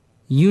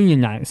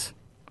unionize?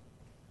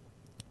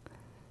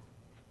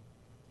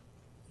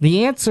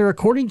 The answer,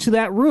 according to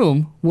that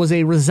room, was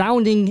a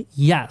resounding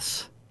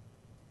yes.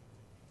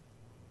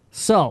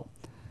 So,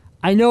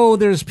 I know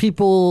there's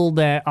people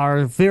that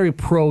are very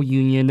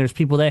pro-union. There's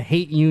people that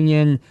hate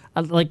union.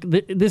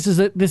 This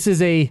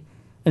is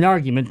an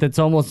argument that's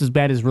almost as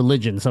bad as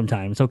religion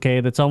sometimes.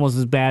 Okay, that's almost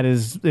as bad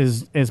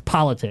as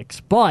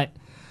politics. But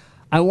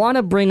I want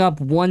to bring up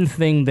one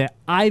thing that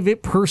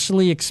I've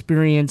personally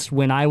experienced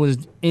when I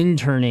was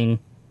interning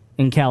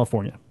in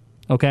California.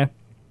 Okay,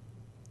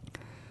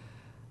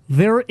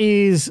 there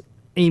is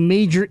a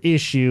major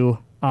issue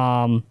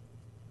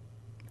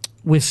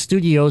with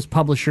studios,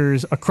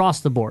 publishers across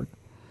the board.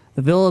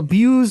 They'll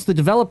abuse the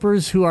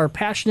developers who are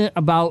passionate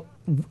about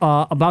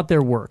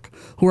their work,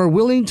 who are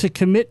willing to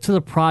commit to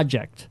the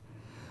project.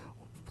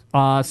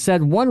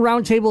 Said one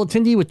roundtable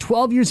attendee with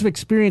 12 years of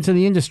experience in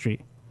the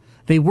industry.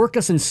 They work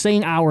us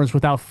insane hours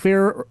without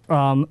fair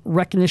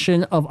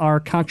recognition of our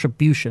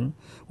contribution,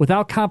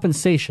 without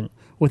compensation,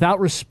 without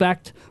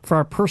respect for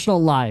our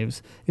personal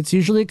lives. It's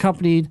usually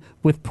accompanied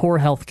with poor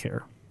health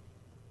care.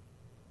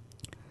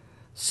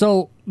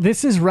 So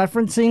this is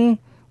referencing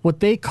what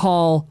they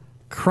call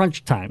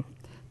crunch time.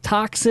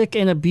 Toxic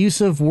and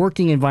abusive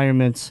working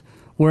environments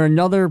were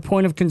another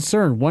point of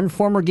concern. One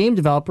former game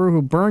developer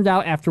who burned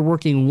out after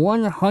working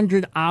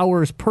 100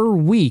 hours per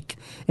week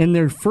in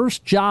their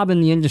first job in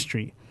the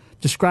industry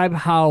described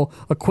how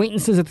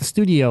acquaintances at the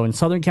studio in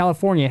Southern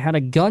California had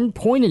a gun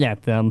pointed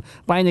at them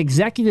by an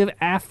executive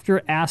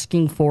after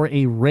asking for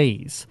a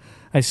raise.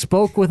 I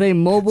spoke with a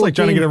mobile It's like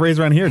trying to get a raise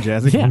around here,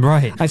 Jazzy. Yeah.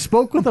 Right. I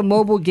spoke with a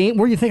mobile game.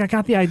 Where do you think I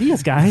got the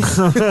ideas, guys?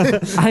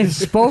 I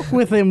spoke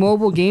with a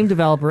mobile game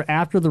developer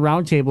after the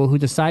roundtable who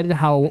decided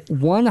how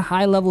one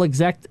high-level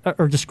exec,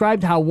 or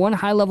described how one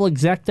high-level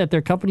exec at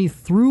their company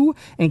threw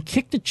and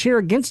kicked a chair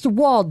against a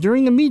wall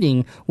during a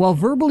meeting while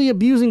verbally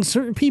abusing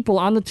certain people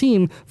on the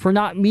team for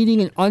not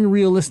meeting an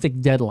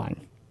unrealistic deadline.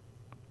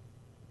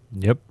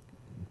 Yep.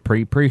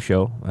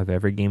 Pre-show of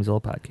every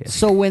Gamezilla podcast.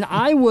 So when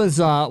I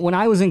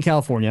was in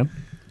California,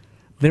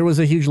 there was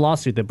a huge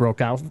lawsuit that broke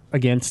out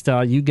against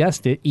you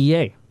guessed it,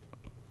 EA.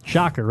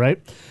 Shocker, right?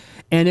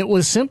 And it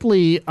was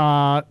simply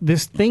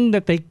this thing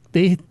that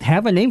they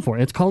have a name for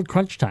it. It's called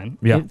crunch time.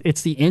 Yeah.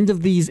 It's the end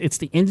of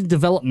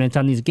development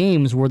on these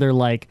games where they're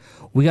like,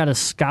 we got to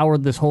scour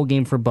this whole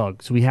game for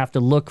bugs. We have to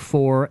look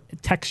for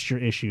texture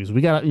issues. We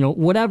got to,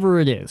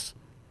 whatever it is,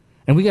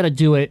 and we got to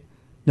do it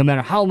no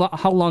matter how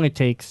long it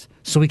takes,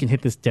 so we can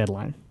hit this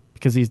deadline,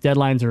 because these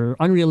deadlines are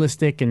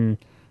unrealistic and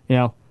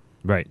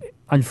Right.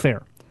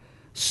 unfair.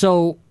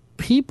 So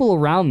people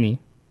around me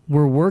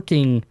were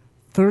working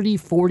 30,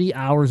 40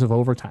 hours of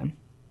overtime.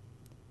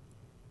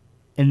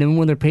 And then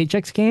when their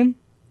paychecks came,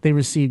 they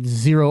received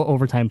zero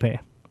overtime pay.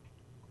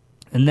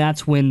 And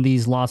that's when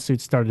these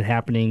lawsuits started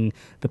happening.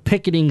 The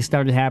picketing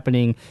started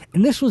happening.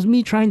 And this was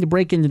me trying to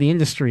break into the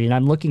industry. And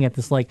I'm looking at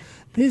this like,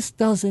 this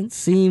doesn't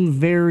seem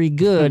very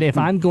good if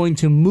I'm going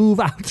to move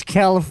out to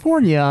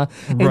California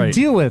and Right.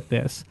 deal with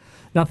this.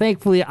 Now,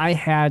 thankfully, I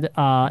had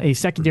a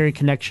secondary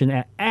connection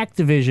at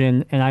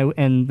Activision,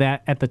 and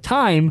that at the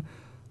time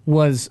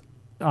was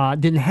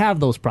didn't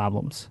have those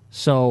problems.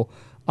 So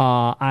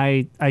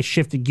I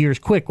shifted gears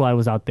quick while I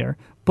was out there.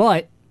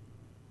 But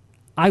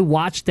I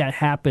watched that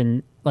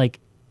happen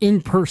like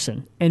in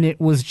person, and it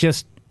was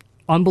just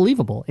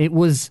unbelievable. It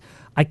was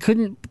I've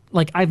had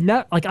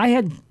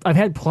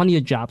plenty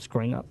of jobs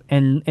growing up,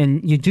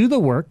 and you do the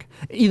work.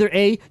 Either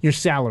A, your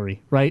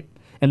salary, right?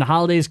 And the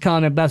holidays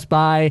come at Best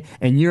Buy,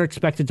 and you're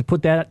expected to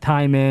put that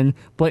time in.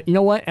 But you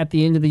know what? At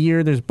the end of the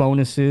year, there's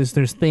bonuses.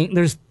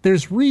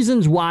 There's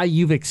reasons why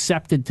you've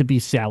accepted to be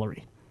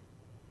salary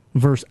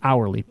versus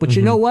hourly. But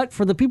you know what?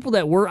 For the people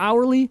that were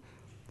hourly,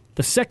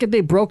 the second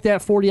they broke that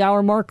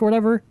 40-hour mark or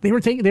whatever, they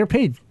were paid.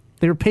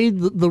 They were paid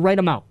the right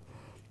amount.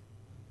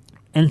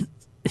 And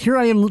here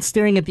I am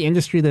staring at the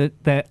industry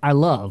that I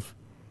love,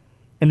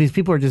 and these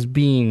people are just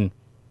being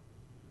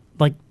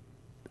like,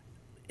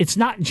 it's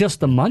not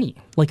just the money.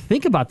 Like,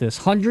 think about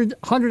this,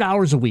 100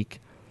 hours a week.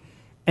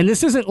 And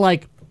this isn't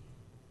like,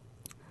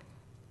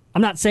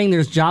 I'm not saying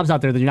there's jobs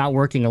out there that you're not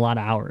working a lot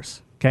of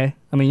hours, okay?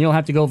 I mean, you don't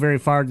have to go very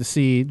far to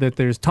see that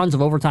there's tons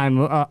of overtime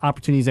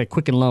opportunities at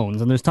Quicken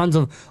Loans, and there's tons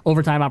of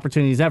overtime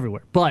opportunities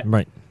everywhere. But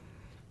Right.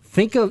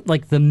 think of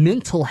like the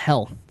mental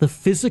health, the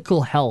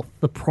physical health,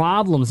 the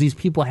problems these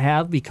people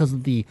have because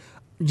of the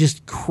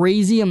just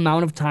crazy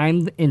amount of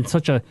time in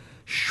such a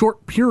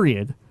short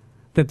period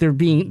that they're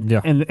being, Yeah.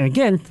 and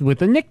again, with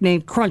the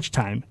nickname crunch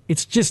time.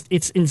 It's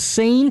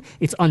insane.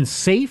 It's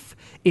unsafe.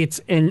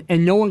 And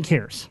no one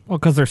cares. Well,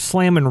 because they're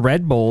slamming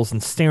Red Bulls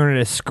and staring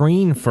at a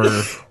screen for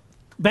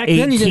Back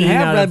then, you didn't 18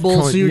 have out Red of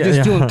Bull, so you're 20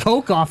 just yeah. doing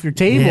coke off your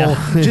table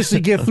Yeah. just to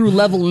get through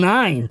level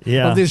 9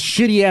 Yeah. of this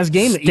shitty ass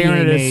game that Staring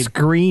EA at a made.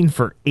 screen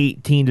for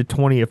 18 to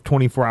 20 of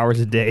 24 hours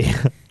a day.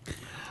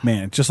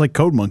 Man, just like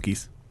Code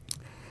Monkeys.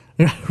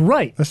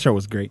 Right. That show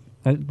was great.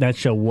 That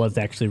show was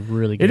actually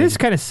really good. It is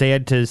kind of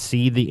sad to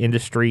see the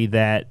industry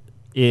that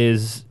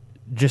is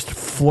just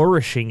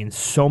flourishing in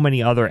so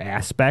many other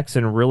aspects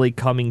and really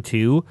coming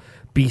to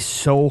be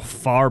so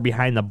far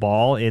behind the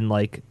ball in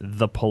like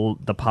the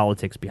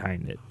politics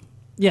behind it.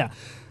 Yeah.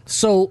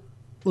 So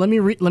let me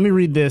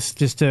read this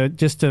just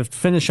to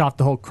finish off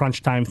the whole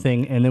crunch time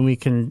thing, and then we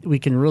can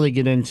really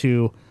get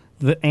into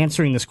the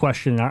answering this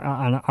question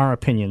on our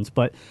opinions.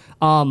 But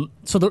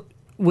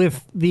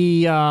with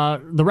the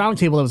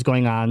roundtable that was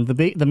going on,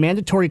 the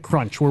mandatory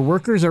crunch, where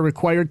workers are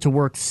required to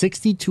work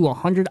 60 to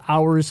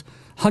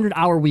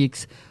 100-hour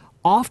weeks,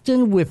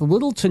 often with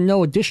little to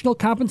no additional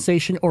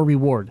compensation or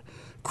reward.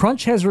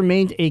 Crunch has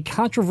remained a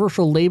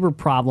controversial labor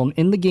problem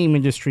in the game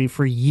industry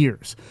for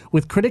years,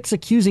 with critics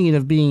accusing it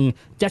of being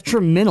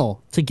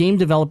detrimental to game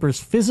developers'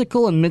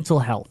 physical and mental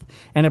health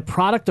and a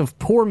product of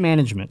poor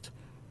management.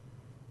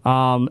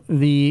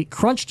 The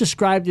crunch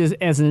described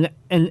as an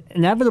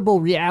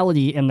inevitable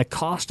reality and the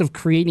cost of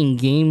creating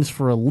games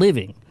for a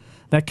living.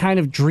 That kind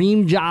of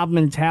dream job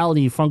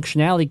mentality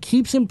functionality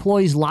keeps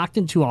employees locked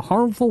into a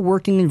harmful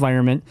working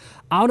environment,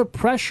 out of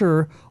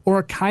pressure, or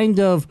a kind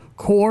of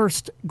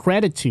coerced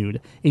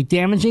gratitude, a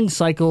damaging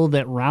cycle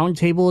that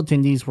roundtable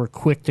attendees were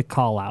quick to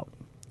call out.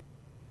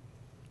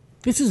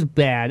 This is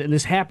bad, and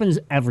this happens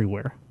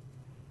everywhere.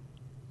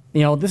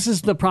 You know, this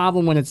is the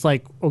problem when it's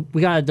like, oh,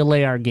 we got to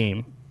delay our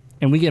game.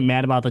 And we get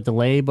mad about the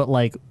delay, but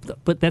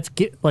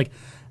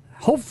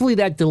hopefully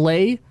that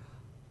delay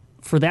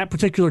for that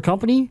particular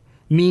company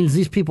means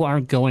these people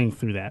aren't going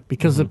through that,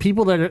 because the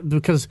people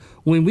because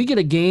when we get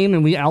a game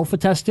and we alpha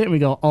test it and we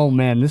go, oh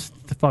man, this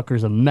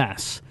fucker's a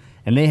mess,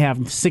 and they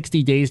have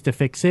 60 days to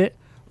fix it,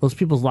 those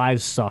people's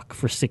lives suck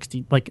for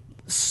 60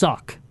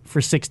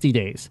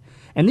 days.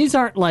 And these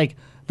aren't like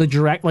the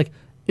direct, like,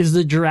 is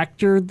the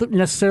director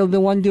necessarily the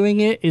one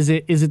doing it? Is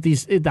it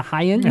the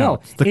high end? No,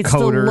 it's the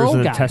coders low and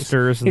the guys.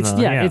 testers and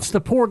It's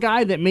the poor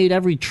guy that made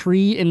every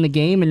tree in the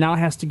game and now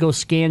has to go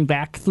scan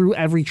back through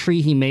every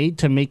tree he made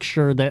to make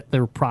sure that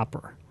they're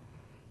proper.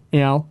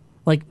 You know,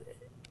 like,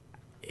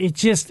 it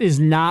just is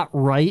not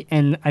right.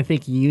 And I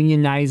think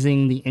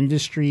unionizing the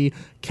industry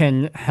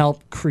can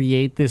help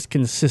create this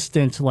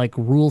consistent like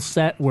rule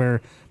set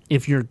where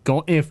if you're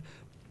gonna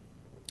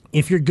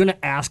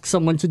ask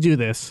someone to do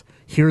this,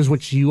 here's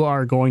what you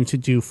are going to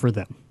do for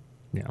them.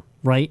 Yeah.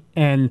 Right?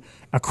 And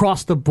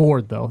across the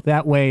board, though.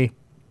 That way,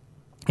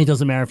 it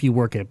doesn't matter if you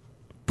work at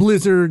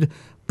Blizzard,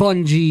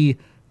 Bungie,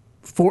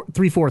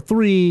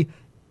 343,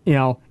 you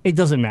know, it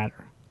doesn't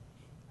matter.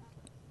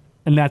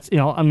 And that's, you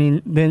know, I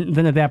mean,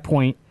 then at that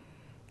point,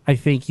 I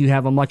think you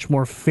have a much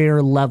more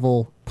fair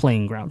level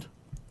playing ground.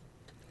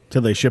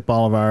 Till they ship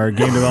all of our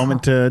game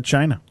development to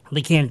China.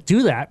 They can't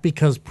do that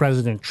because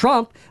President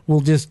Trump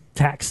will just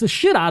tax the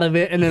shit out of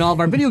it, and then all of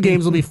our video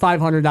games will be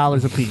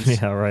 $500 a piece.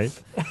 Yeah, right.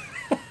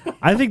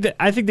 I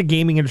think the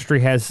gaming industry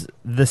has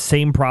the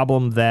same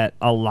problem that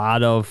a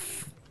lot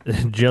of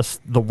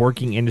just the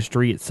working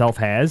industry itself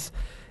has,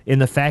 in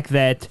the fact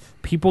that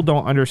people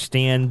don't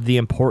understand the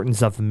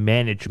importance of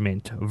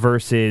management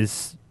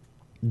versus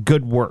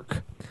good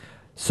work.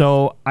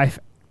 So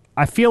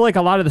I feel like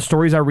a lot of the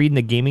stories I read in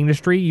the gaming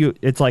industry,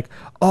 it's like,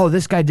 oh,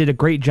 this guy did a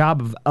great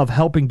job of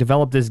helping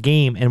develop this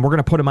game, and we're going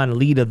to put him on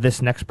lead of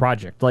this next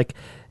project. Like,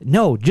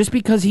 no, just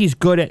because he's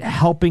good at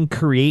helping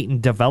create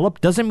and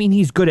develop doesn't mean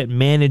he's good at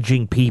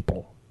managing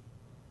people.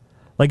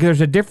 Like,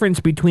 there's a difference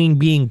between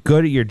being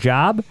good at your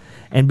job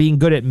and being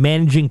good at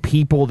managing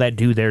people that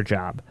do their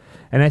job.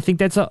 And I think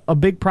that's a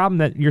big problem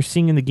that you're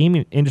seeing in the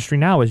gaming industry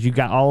now, is you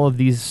got all of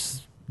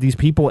these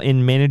people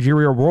in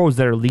managerial roles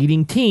that are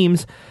leading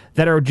teams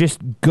that are just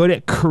good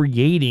at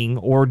creating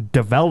or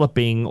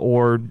developing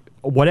or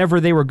whatever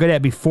they were good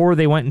at before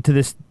they went into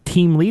this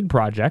team lead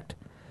project,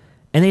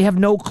 and they have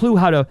no clue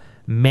how to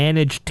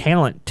manage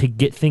talent to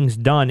get things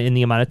done in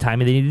the amount of time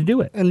they need to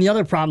do it. And the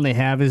other problem they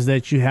have is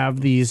that you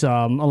have these,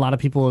 a lot of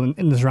people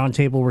in this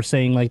roundtable were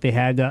saying like they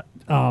had, it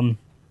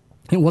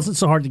wasn't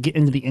so hard to get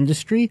into the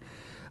industry,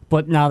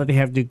 but now that they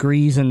have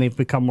degrees and they've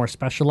become more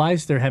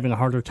specialized, they're having a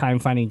harder time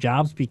finding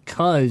jobs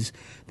because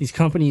these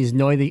companies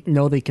know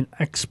they can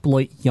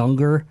exploit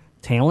younger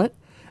talent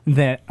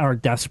that are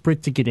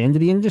desperate to get into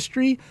the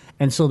industry,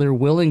 and so they're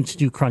willing to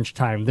do crunch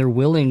time. They're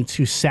willing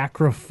to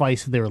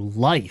sacrifice their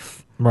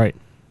life, right,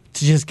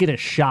 to just get a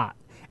shot.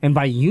 And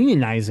by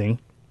unionizing,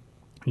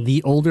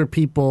 the older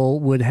people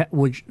would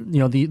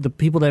the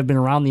people that have been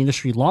around the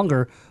industry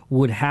longer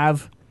would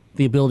have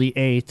the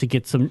ability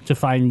to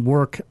find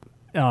work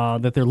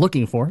that they're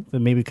looking for,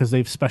 maybe because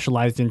they've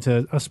specialized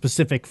into a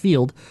specific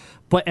field,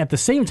 but at the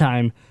same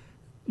time,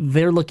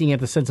 they're looking at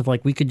the sense of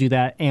like, we could do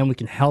that and we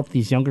can help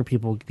these younger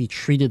people be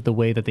treated the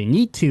way that they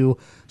need to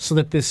so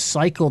that this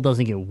cycle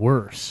doesn't get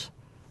worse.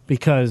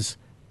 Because,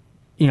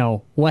 you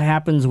know, what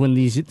happens when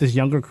this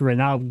younger crew right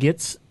now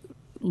gets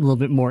a little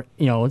bit more,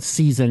 you know,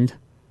 seasoned,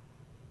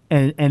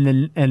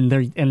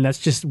 and that's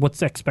just what's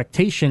the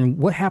expectation.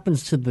 What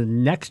happens to the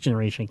next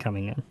generation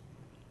coming in?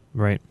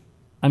 Right.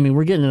 I mean,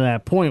 we're getting to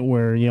that point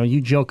where, you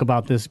joke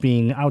about this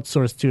being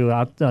outsourced to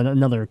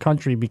another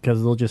country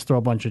because they'll just throw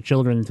a bunch of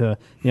children to,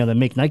 that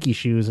make Nike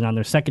shoes, and on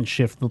their second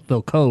shift,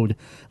 they'll code.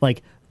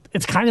 Like,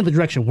 it's kind of the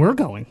direction we're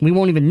going. We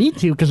won't even need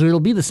to because it'll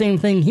be the same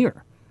thing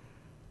here.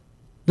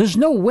 There's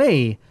no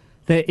way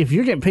that if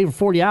you're getting paid for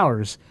 40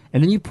 hours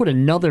and then you put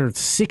another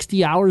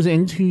 60 hours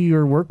into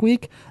your work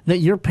week, that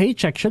your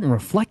paycheck shouldn't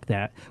reflect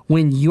that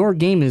when your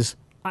game is,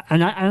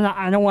 and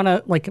I don't want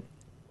to, like,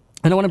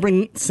 I don't want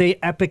to say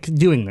Epic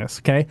doing this,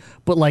 okay?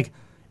 But, like,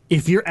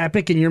 if you're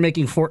Epic and you're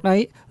making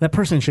Fortnite, that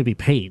person should be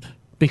paid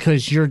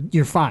because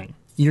you're fine.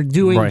 You're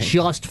doing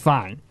just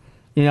fine,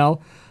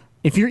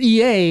 If you're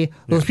EA,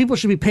 those people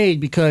should be paid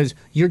because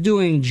you're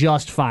doing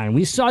just fine.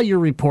 We saw your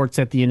reports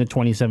at the end of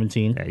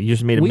 2017. Yeah, you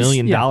just made $1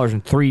 million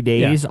in 3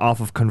 days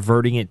off of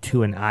converting it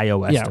to an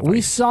iOS device.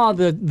 We saw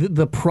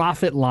the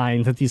profit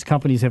lines that these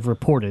companies have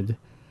reported.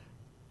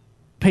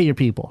 Pay your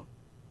people.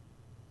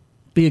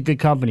 Be a good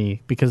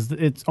company because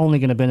it's only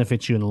going to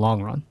benefit you in the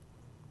long run.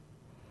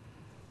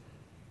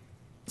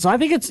 So I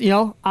think it's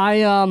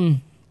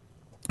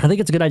I think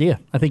it's a good idea.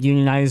 I think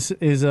unionize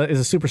is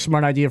a super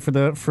smart idea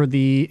for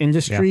the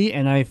industry,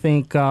 and I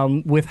think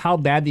with how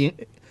bad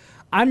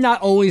I'm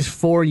not always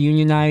for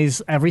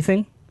unionize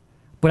everything,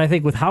 but I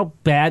think with how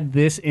bad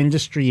this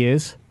industry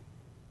is,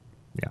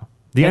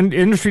 the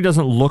industry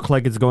doesn't look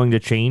like it's going to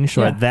change.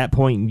 So at that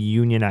point,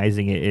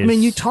 unionizing it is. I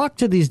mean, you talk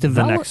to these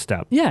developers. The next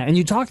step. Yeah, and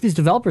you talk to these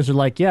developers who are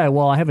like, yeah,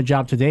 well, I have a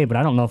job today, but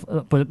I don't know if,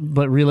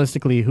 but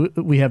realistically,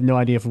 we have no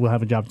idea if we'll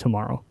have a job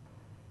tomorrow.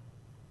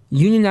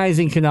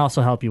 Unionizing can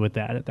also help you with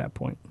that at that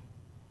point.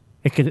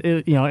 It could,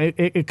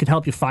 it could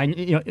help you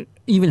find,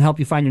 even help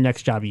you find your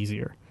next job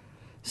easier.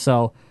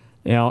 So,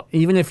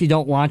 even if you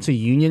don't want to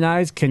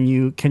unionize, can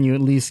you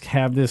at least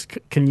have this?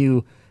 Can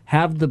you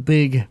have the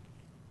big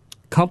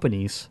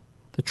companies,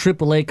 the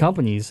AAA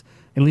companies,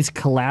 at least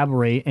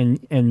collaborate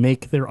and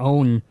make their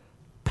own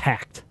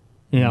pact?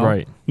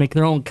 Make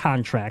their own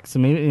contracts,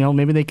 and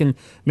maybe they can.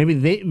 Maybe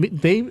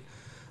they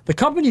the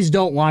companies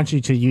don't want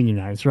you to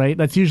unionize, right?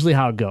 That's usually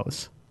how it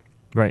goes.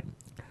 Right.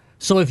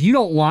 So if you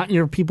don't want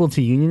your people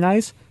to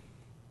unionize,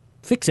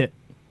 fix it.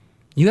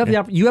 You have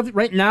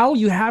right now.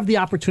 You have the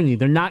opportunity.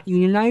 They're not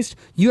unionized.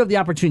 You have the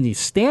opportunity.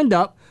 Stand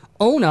up,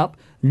 own up,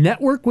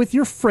 network with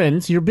your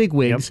friends, your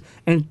bigwigs,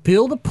 and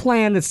build a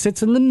plan that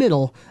sits in the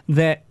middle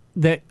that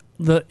the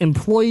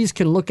employees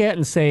can look at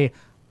and say,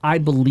 "I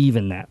believe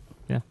in that."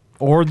 Yeah.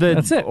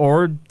 That's it.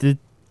 Or the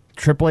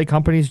AAA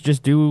companies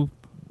just do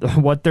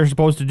what they're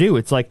supposed to do.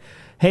 It's like,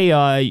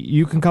 hey,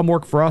 you can come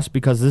work for us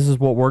because this is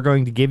what we're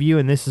going to give you,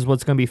 and this is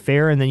what's going to be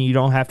fair, and then you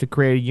don't have to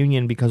create a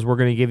union because we're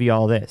going to give you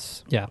all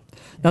this. Yeah.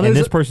 Now, and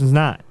this person's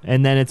not.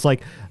 And then it's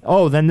like,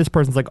 then this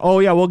person's like,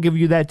 yeah, we'll give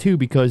you that too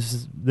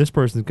because this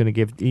person's going to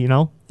give, you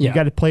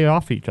got to play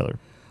off each other.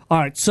 All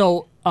right.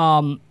 So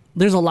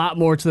there's a lot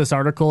more to this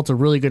article. It's a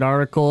really good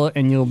article,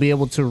 and you'll be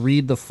able to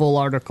read the full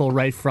article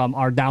right from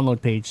our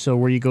download page. So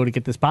where you go to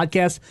get this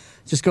podcast,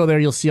 just go there.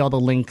 You'll see all the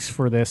links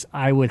for this.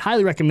 I would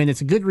highly recommend it.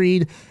 It's a good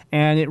read,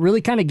 and it really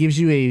kind of gives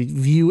you a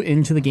view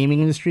into the gaming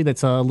industry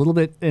that's a little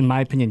bit, in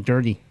my opinion,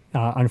 dirty,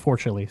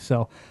 unfortunately.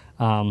 So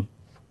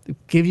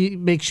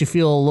makes you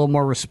feel a little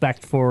more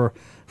respect for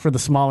the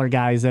smaller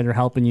guys that are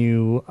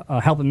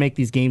helping make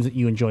these games that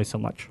you enjoy so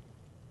much.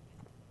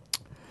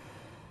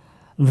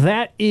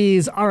 That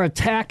is our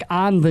attack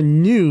on the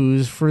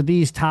news. For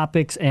these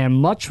topics and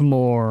much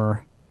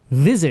more,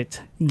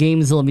 visit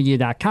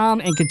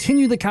GameZillaMedia.com and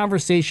continue the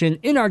conversation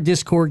in our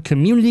Discord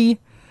community.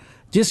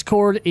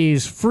 Discord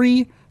is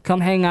free. Come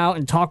hang out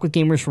and talk with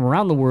gamers from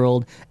around the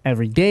world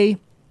every day.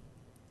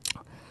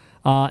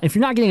 If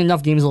you're not getting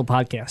enough GameZilla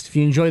podcast, if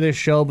you enjoy this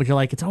show but you're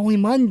like, it's only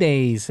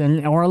Mondays,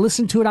 or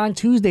listen to it on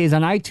Tuesdays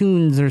on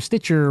iTunes or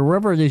Stitcher or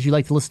wherever it is you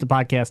like to listen to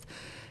podcasts,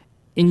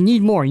 and you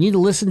need more. You need to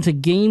listen to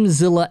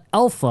GameZilla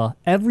Alpha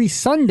every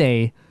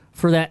Sunday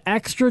for that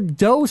extra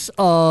dose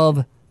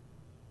of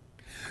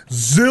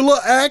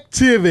Zilla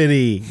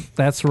activity.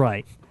 That's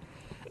right.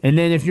 And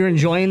then if you're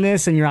enjoying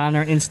this and you're on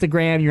our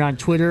Instagram, you're on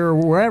Twitter, or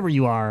wherever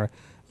you are,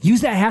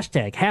 use that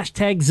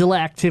hashtag Zilla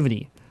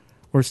activity.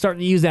 We're starting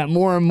to use that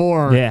more and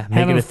more,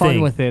 having fun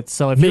with it.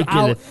 So if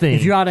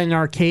you're out in an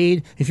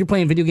arcade, if you're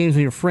playing video games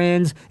with your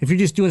friends, if you're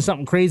just doing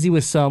something crazy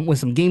with some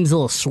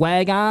GameZilla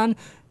swag on,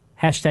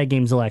 hashtag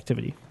GameZilla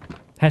activity.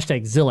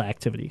 Hashtag Zilla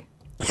activity.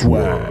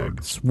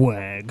 Swag.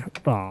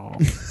 Oh.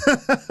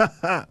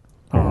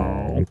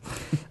 Oh.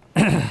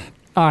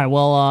 All right,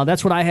 well,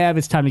 that's what I have.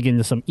 It's time to get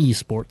into some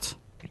esports.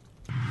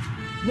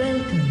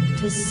 Welcome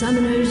to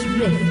Summoner's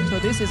Rift. So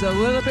this is a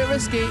little bit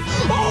risky.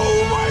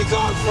 Oh my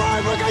God,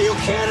 Freiburg, are you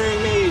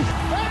kidding me?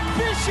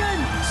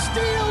 Ambition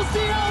steals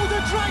the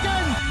Elder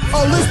Dragon.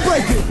 Oh, let's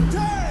break it.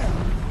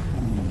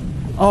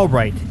 All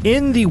right,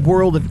 in the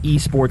world of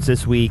esports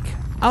this week,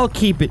 I'll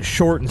keep it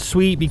short and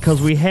sweet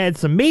because we had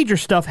some major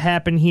stuff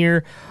happen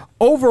here.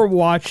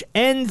 Overwatch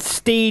ends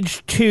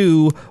Stage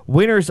 2.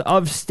 Winners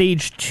of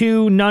Stage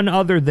 2, none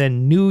other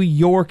than New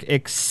York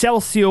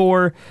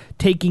Excelsior,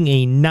 taking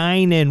a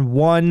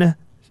 9-1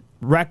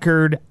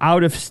 record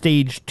out of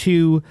Stage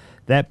 2.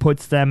 That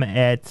puts them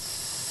at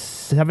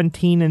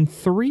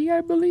 17-3, I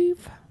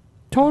believe,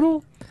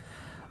 total.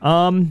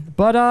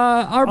 But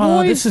our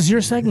boys... this is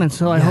your segment,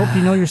 so I hope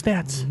you know your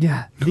stats.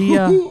 Yeah.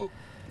 The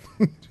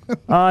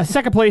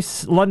second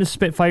place, London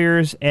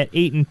Spitfires at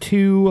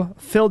 8-2.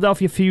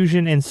 Philadelphia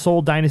Fusion and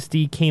Seoul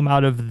Dynasty came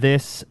out of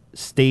this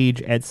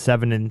stage at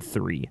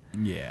 7-3.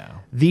 Yeah.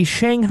 The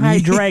Shanghai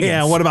Dragons.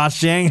 Yeah, what about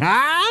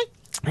Shanghai?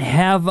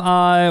 Have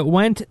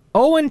went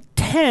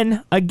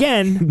 0-10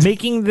 again,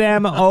 making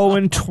them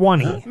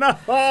 0-20. No.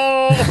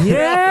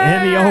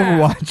 Yeah. In the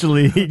Overwatch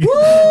League.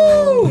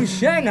 Woo!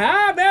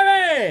 Shanghai,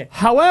 baby!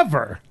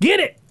 However,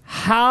 Get it!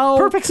 how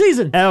Perfect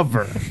season.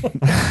 ever,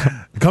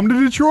 Come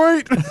to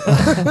Detroit.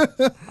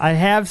 I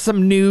have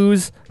some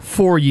news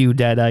for you,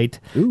 Deadite.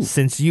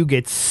 Since you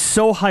get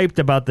so hyped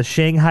about the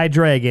Shanghai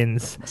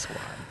Dragons,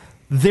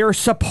 their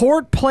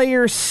support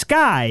player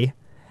Sky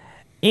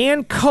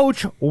and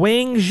coach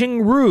Wang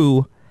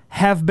Jingru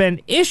have been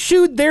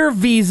issued their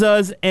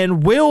visas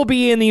and will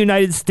be in the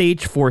United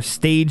States for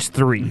Stage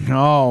 3.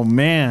 Oh,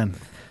 man.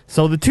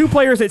 So the two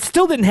players that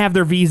still didn't have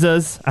their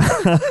visas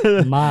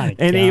My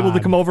and able to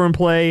God. come over and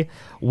play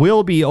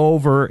will be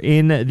over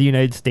in the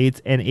United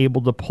States and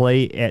able to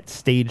play at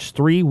Stage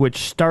 3, which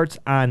starts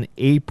on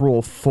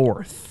April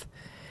 4th.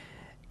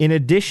 In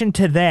addition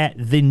to that,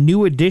 the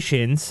new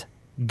additions,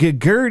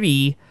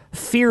 Gagurti,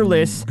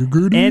 Fearless,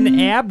 and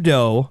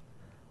Abdo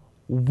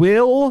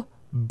will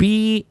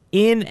be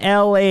in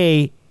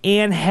LA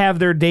and have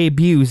their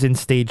debuts in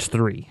Stage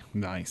 3.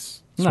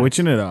 Nice.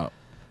 Switching it up.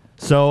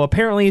 So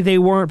apparently they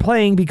weren't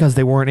playing because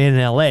they weren't in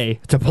LA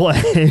to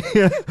play.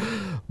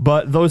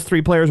 But those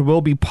three players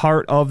will be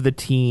part of the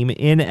team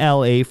in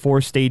LA for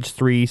Stage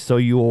 3, so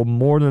you will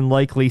more than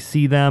likely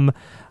see them.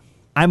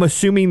 I'm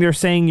assuming they're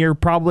saying you're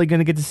probably going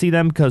to get to see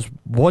them because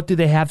what do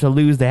they have to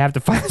lose? They have to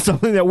find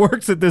something that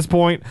works at this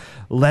point.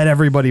 Let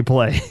everybody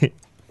play.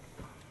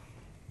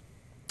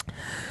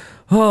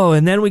 Oh,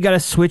 and then we got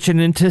to switch it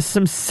into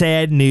some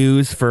sad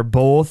news for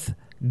both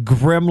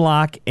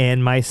Grimlock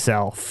and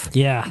myself.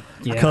 Yeah.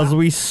 Because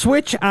we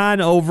switch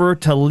on over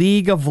to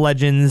League of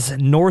Legends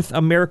North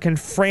American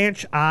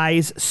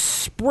franchise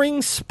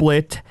spring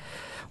split.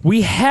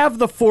 We have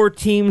the 4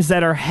 teams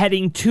that are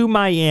heading to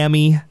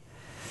Miami.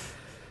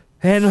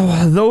 And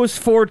those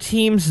 4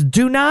 teams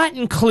do not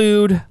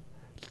include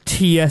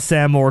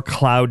TSM or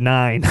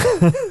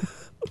Cloud9.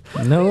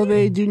 No,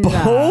 they do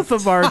not. Both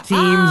of our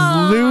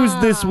teams lose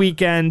this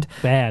weekend.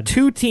 Bad.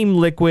 To Team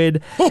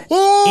Liquid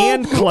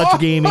and Clutch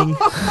Gaming.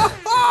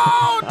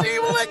 Oh,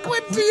 Team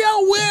Liquid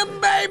TL win,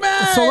 baby!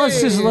 So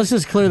let's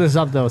just clear this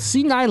up though.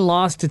 C9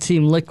 lost to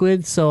Team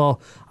Liquid, so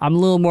I'm a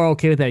little more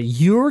okay with that.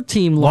 Your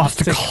team lost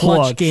to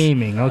Clutch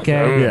Gaming,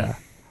 okay? Yeah.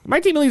 My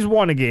team at least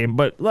won a game,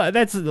 but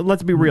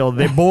let's be real.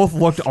 They both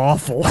looked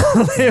awful.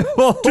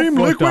 Team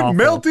Liquid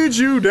melted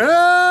you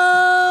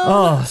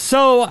down.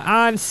 So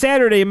on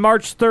Saturday,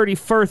 March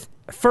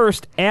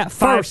 31st at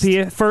 5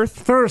 p.m.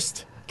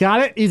 First. Got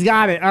it? He's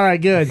got it. All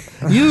right, good.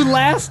 You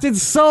lasted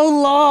so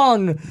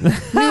long. I've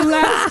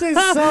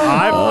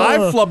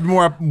flubbed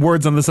more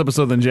words on this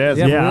episode than Jazz.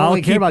 Yeah, we Yeah, I'll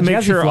only care about make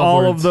Jazzy sure Flub all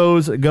words. of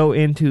those go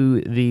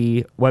into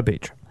the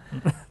webpage.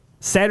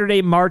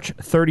 Saturday, March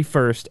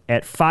 31st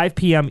at 5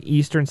 p.m.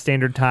 Eastern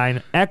Standard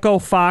Time, Echo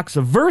Fox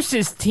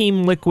versus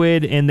Team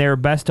Liquid in their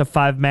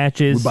best-of-5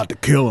 matches. We're about to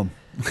kill him.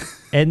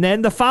 And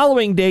then the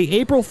following day,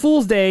 April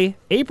Fool's Day,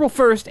 April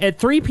 1st at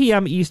 3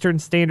 p.m. Eastern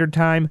Standard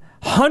Time,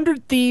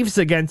 100 Thieves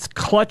against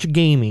Clutch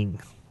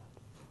Gaming.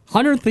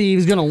 100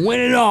 Thieves gonna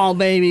win it all,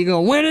 baby.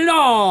 Gonna win it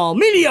all.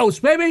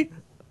 Medios, baby.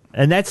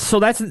 And that's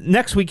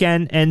next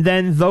weekend, and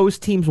then those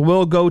teams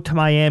will go to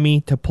Miami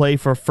to play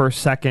for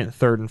first, second,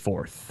 third, and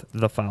fourth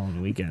the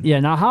following weekend. Yeah,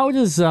 now how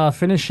does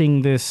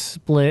finishing this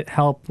split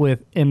help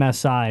with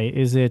MSI?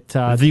 Is it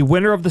The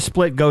winner of the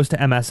split goes to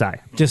MSI.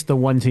 just the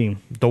one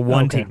team? The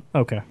one Okay. team.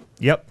 Okay.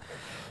 Yep.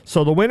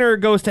 So the winner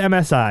goes to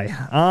MSI.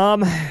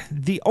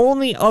 The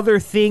only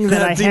other thing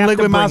that I Team have to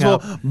Liquid might bring as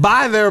up, well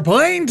buy their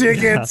plane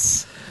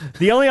tickets.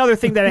 the only other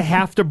thing that I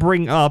have to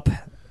bring up,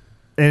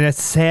 and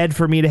it's sad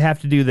for me to have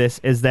to do this,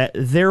 is that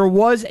there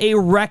was a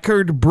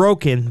record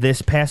broken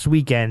this past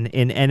weekend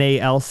in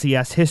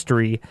NALCS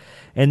history,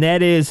 and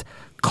that is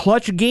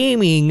Clutch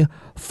Gaming,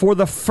 for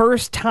the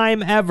first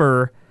time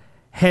ever,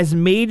 has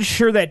made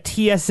sure that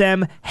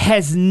TSM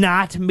has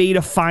not made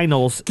a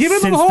finals Give him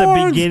since the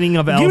horns. the beginning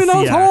of LCS. Give him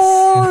those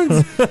horns.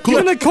 Give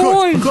him the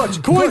coins.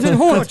 Coins and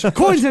horns.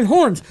 Coins and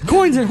horns.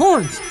 Coins and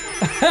horns.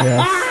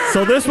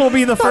 So this will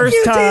be the first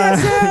you, time,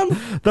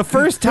 TSM. the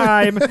first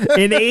time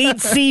in 8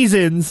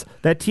 seasons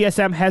that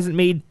TSM hasn't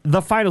made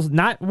the finals.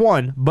 Not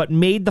one, but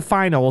made the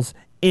finals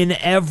in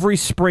every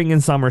spring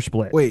and summer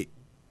split. Wait,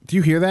 do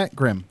you hear that,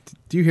 Grim?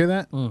 Do you hear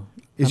that?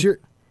 Is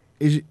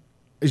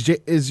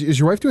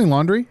your wife doing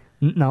laundry?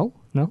 No.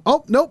 No?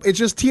 Oh, nope. It's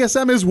just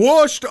TSM is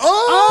whooshed.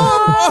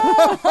 Oh!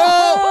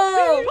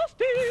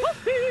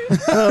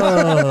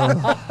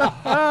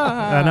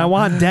 And I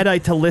want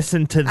Deadite to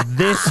listen to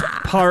this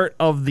part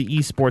of the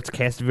esports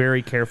cast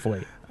very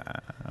carefully.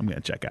 I'm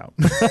going to check out.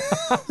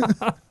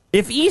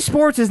 If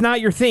esports is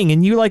not your thing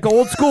and you like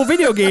old school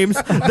video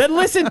games, then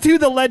listen to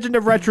the Legend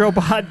of Retro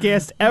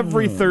podcast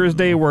every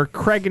Thursday where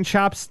Craig and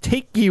Chops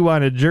take you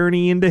on a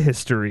journey into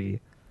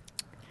history.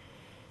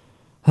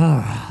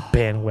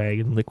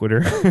 Bandwagon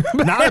liquider.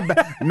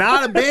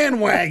 Not a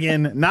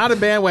bandwagon. Not a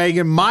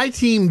bandwagon. My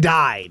team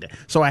died,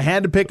 so I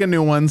had to pick a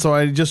new one, so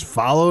I just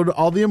followed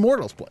all the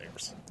Immortals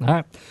players. All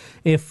right.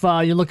 If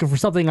you're looking for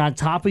something on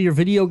top of your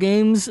video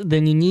games,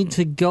 then you need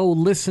to go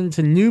listen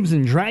to Noobs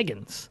and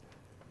Dragons,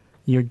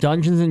 your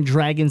Dungeons and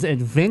Dragons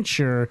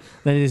adventure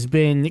that has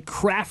been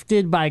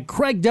crafted by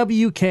Craig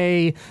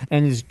WK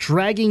and is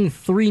dragging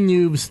three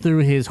noobs through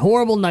his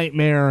horrible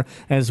nightmare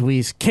as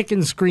we kick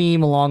and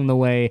scream along the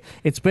way.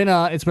 It's been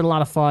a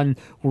lot of fun.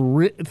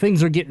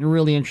 Things are getting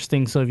really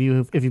interesting. So if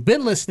you've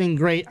been listening,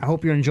 great. I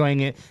hope you're enjoying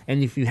it.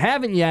 And if you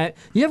haven't yet,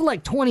 you have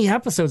like 20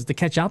 episodes to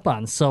catch up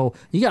on. So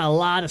you got a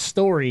lot of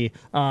story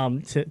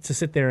to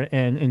sit there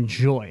and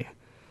enjoy.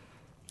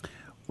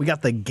 We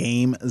got the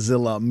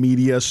GameZilla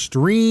Media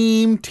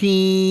Stream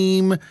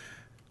Team.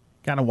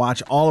 Got to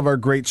watch all of our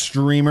great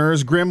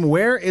streamers. Grim,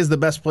 where is the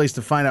best place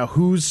to find out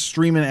who's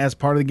streaming as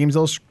part of the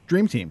GameZilla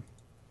Stream Team?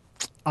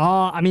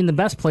 The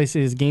best place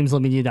is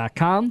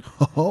GameZillaMedia.com.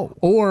 Oh.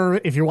 Or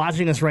if you're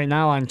watching us right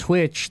now on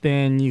Twitch,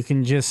 then you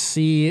can just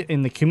see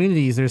in the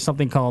communities there's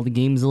something called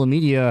GameZilla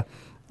Media.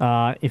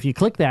 If you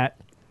click that,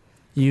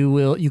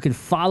 you can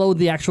follow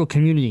the actual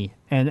community,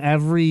 and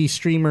every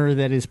streamer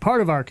that is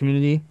part of our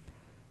community,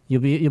 you'll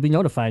be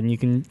notified, and you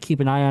can keep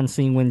an eye on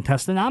seeing when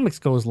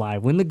Testonomics goes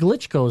live, when The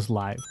Glitch goes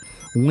live,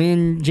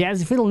 when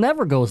Jazzy Fiddle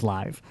Never goes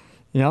live.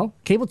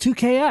 Cable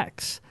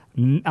 2KX,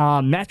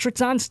 Metrics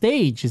on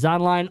Stage is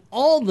online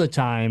all the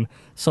time.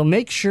 So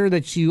make sure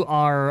that you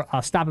are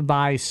stopping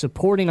by,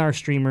 supporting our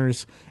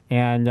streamers,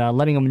 and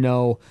letting them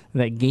know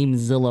that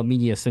GameZilla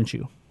Media sent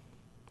you.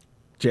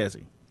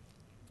 Jazzy.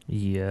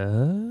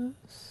 Yes?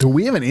 Do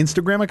we have an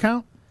Instagram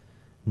account?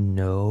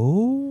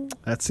 No.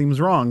 That seems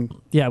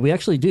wrong. Yeah, we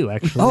actually do,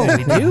 actually. Oh,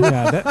 we do?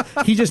 Yeah,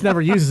 he just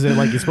never uses it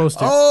like he's supposed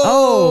to.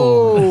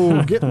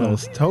 Oh! Getting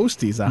those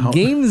toasties out.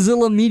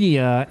 GameZilla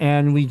Media,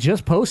 and we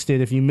just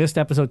posted, if you missed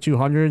episode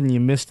 200 and you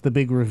missed the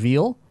big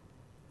reveal,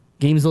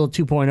 GameZilla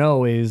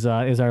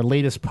 2.0 is our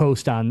latest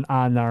post on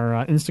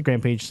our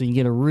Instagram page, so you can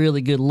get a really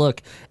good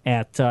look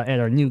at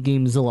our new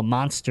GameZilla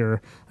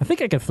monster. I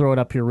think I could throw it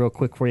up here real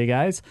quick for you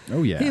guys.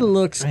 Oh, yeah. He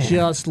looks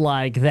just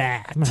like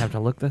that. I'm going to have to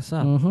look this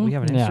up. We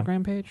have an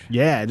Instagram page?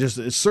 Yeah,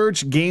 just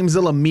search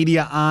GameZilla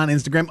Media on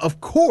Instagram.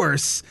 Of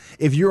course,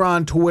 if you're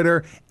on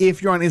Twitter,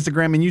 if you're on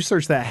Instagram, and you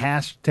search that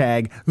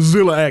hashtag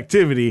Zilla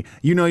Activity,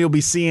 you'll be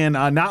seeing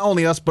not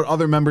only us, but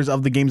other members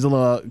of the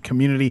GameZilla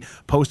community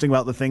posting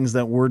about the things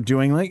that we're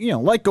doing,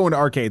 like going to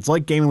arcades,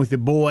 like gaming with the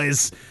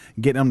boys,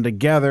 getting them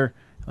together,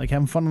 like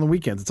having fun on the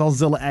weekends. It's all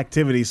Zilla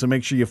activity, so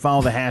make sure you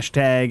follow the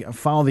hashtag,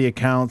 follow the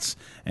accounts,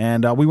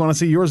 and we want to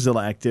see your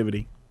Zilla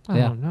activity.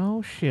 Yeah. Oh,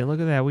 no shit. Look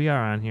at that. We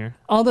are on here.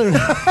 Other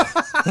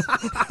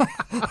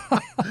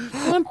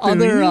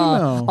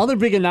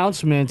big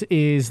announcement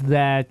is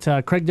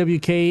that Craig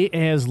WK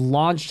has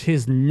launched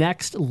his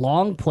next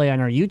long play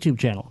on our YouTube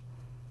channel.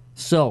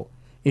 So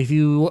if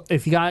you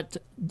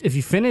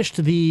finished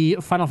the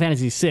Final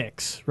Fantasy VI,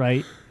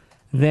 right,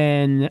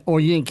 or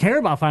you didn't care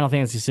about Final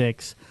Fantasy VI,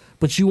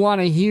 but you want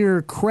to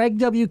hear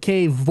Craig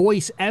WK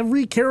voice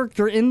every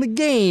character in the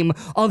game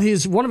of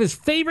one of his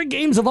favorite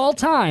games of all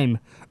time,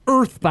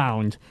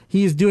 Earthbound.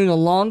 He is doing a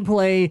long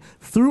play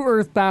through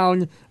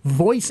Earthbound,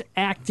 voice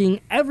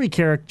acting every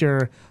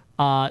character,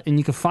 and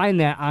you can find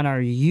that on our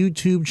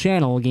YouTube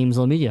channel,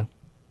 GameZilla Media.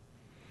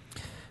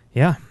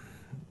 Yeah.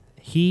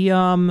 He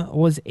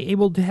was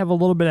able to have a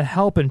little bit of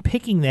help in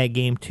picking that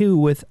game, too,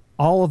 with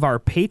all of our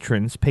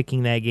patrons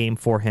picking that game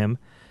for him.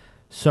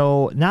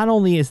 So not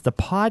only is the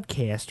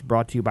podcast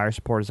brought to you by our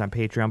supporters on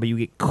Patreon, but you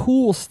get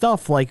cool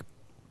stuff like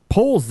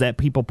polls that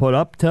people put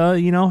up to,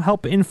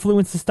 help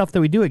influence the stuff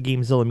that we do at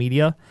GameZilla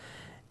Media.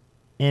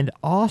 And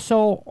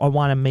also, I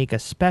want to make a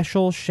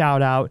special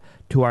shout out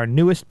to our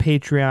newest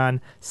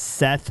Patreon,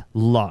 Seth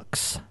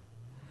Lux.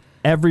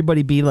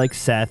 Everybody be like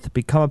Seth,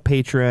 become a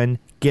patron,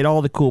 get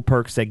all the cool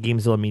perks that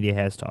GameZilla Media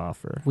has to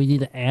offer. We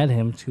need to add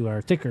him to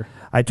our ticker.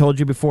 I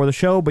told you before the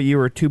show, but you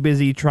were too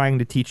busy trying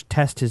to teach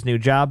Test his new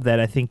job that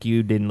I think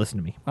you didn't listen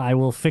to me. I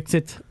will fix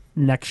it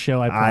next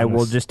show, I promise. I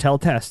will just tell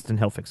Test and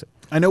he'll fix it.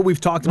 I know we've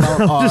talked about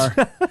our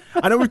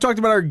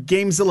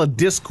GameZilla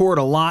Discord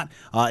a lot.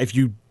 If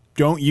you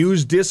don't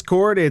use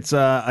Discord, it's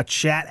a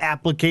chat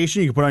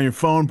application you can put on your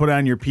phone, put it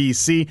on your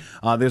PC.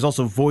 There's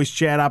also voice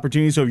chat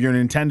opportunities, so if you're a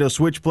Nintendo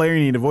Switch player,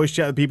 you need to voice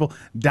chat with people,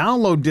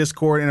 download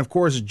Discord, and of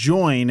course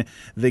join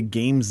the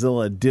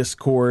GameZilla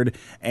Discord.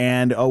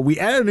 And we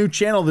added a new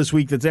channel this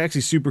week that's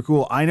actually super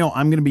cool. I know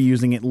I'm going to be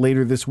using it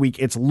later this week.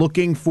 It's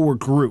Looking for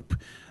Group.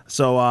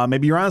 So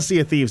maybe you're on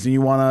Sea of Thieves and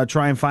you want to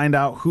try and find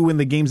out who in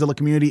the Gamezilla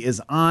community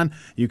is on.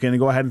 You can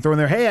go ahead and throw in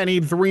there, hey, I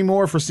need 3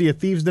 more for Sea of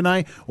Thieves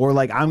tonight. Or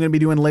like I'm going to be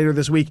doing later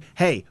this week,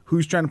 hey,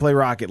 who's trying to play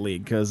Rocket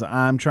League? Because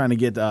I'm trying to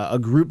get a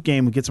group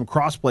game, get some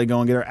crossplay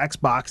going, get our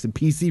Xbox and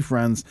PC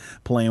friends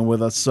playing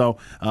with us. So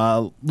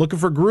looking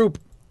for group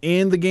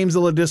in the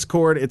Gamezilla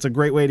Discord. It's a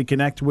great way to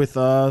connect with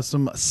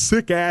some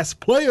sick-ass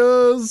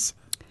players.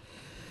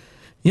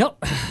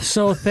 Yep.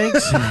 So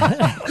thanks.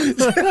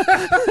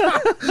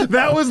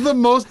 That was the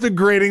most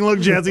degrading look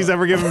Jazzy's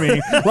ever given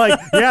me. Like,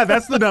 yeah,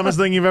 that's the dumbest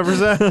thing you've ever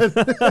said.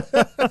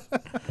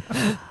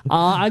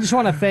 I just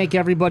want to thank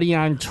everybody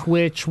on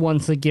Twitch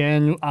once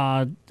again.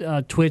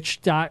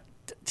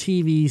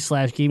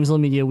 Twitch.tv/Gamezilla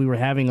Media. We were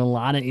having a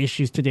lot of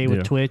issues today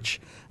with Twitch.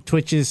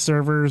 Twitch's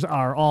servers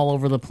are all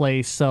over the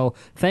place. So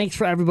thanks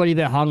for everybody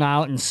that hung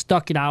out and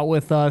stuck it out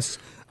with us.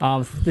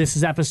 This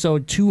is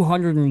episode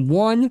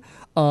 201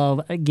 of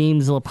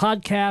Gamezilla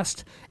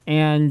Podcast,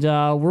 and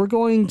we're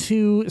going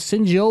to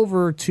send you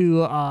over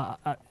to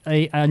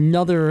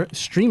another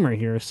streamer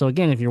here. So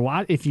again, if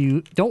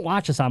you don't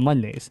watch us on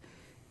Mondays,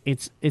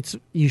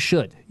 you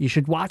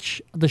should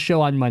watch the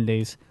show on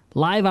Mondays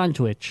live on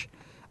Twitch.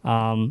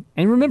 And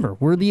remember,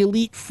 we're the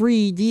elite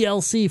free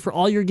DLC for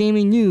all your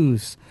gaming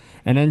news.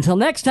 And until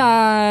next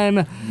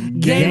time,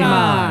 game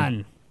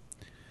on!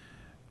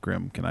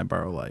 Grim, can I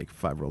borrow like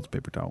 5 rolls of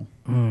paper towel?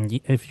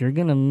 If you're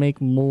going to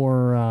make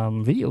more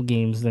video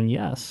games, then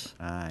yes.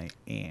 I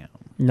am.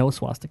 No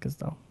swastikas,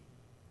 though.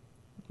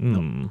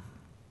 No.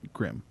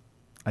 Grim,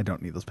 I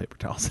don't need those paper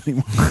towels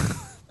anymore.